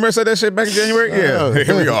saying? Remember I said that shit back in January? Yeah,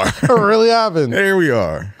 here we are. It really happened. Here we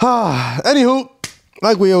are. Anywho,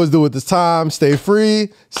 like we always do at this time, stay free,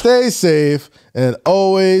 stay safe, and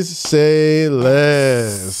always say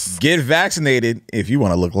less. Get vaccinated if you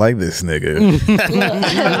want to look like this nigga.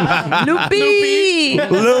 Loopy.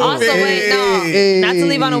 Lowkey. Also, wait, no. Not to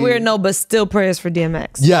leave on a weird note, but still prayers for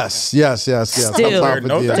DMX. Yes. Still. I'm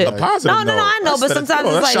No, that's a positive No, I know, but sometimes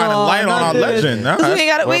it's like, shining light on our legend. All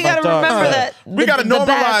right. We gotta remember that. We gotta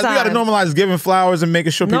normalize giving flowers and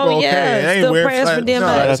making sure people are okay. It ain't still weird. prayers for DMX.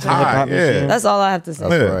 That's high. Yeah. That's all I have to say.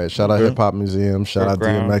 That's right. Shout out Hip Hop Museum. Shout out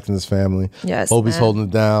DMX and his family. Yes, hope he's holding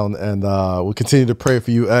it down, and we'll continue to pray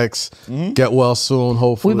for you, X. Get well soon.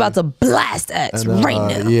 Hopefully, We about to blast X right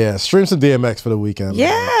now. Yeah, stream some DMX for the weekend.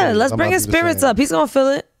 Yeah, let's bring his spirits up. He's gonna feel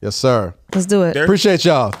it. Yes, sir. Let's do it. Appreciate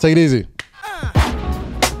y'all. Take it easy.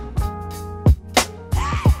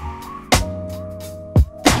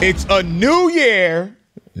 It's a new year.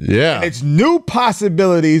 Yeah. And it's new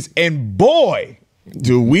possibilities, and boy,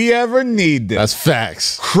 do we ever need this. That's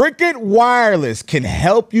facts. Cricket Wireless can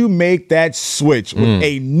help you make that switch with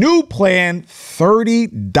a new plan,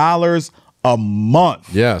 $30 a month.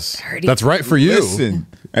 Yes. That's right for you. Listen,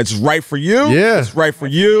 that's right for you. Yeah. That's right for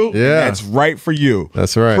you. Yeah. That's right for you.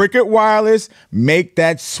 That's right. Cricket Wireless, make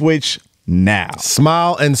that switch now.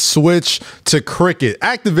 Smile and switch to Cricket.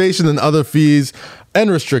 Activation and other fees and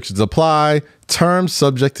restrictions apply. Terms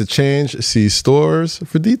subject to change. See stores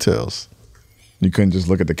for details. You couldn't just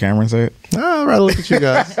look at the camera and say it? I'd rather look at you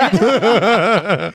guys.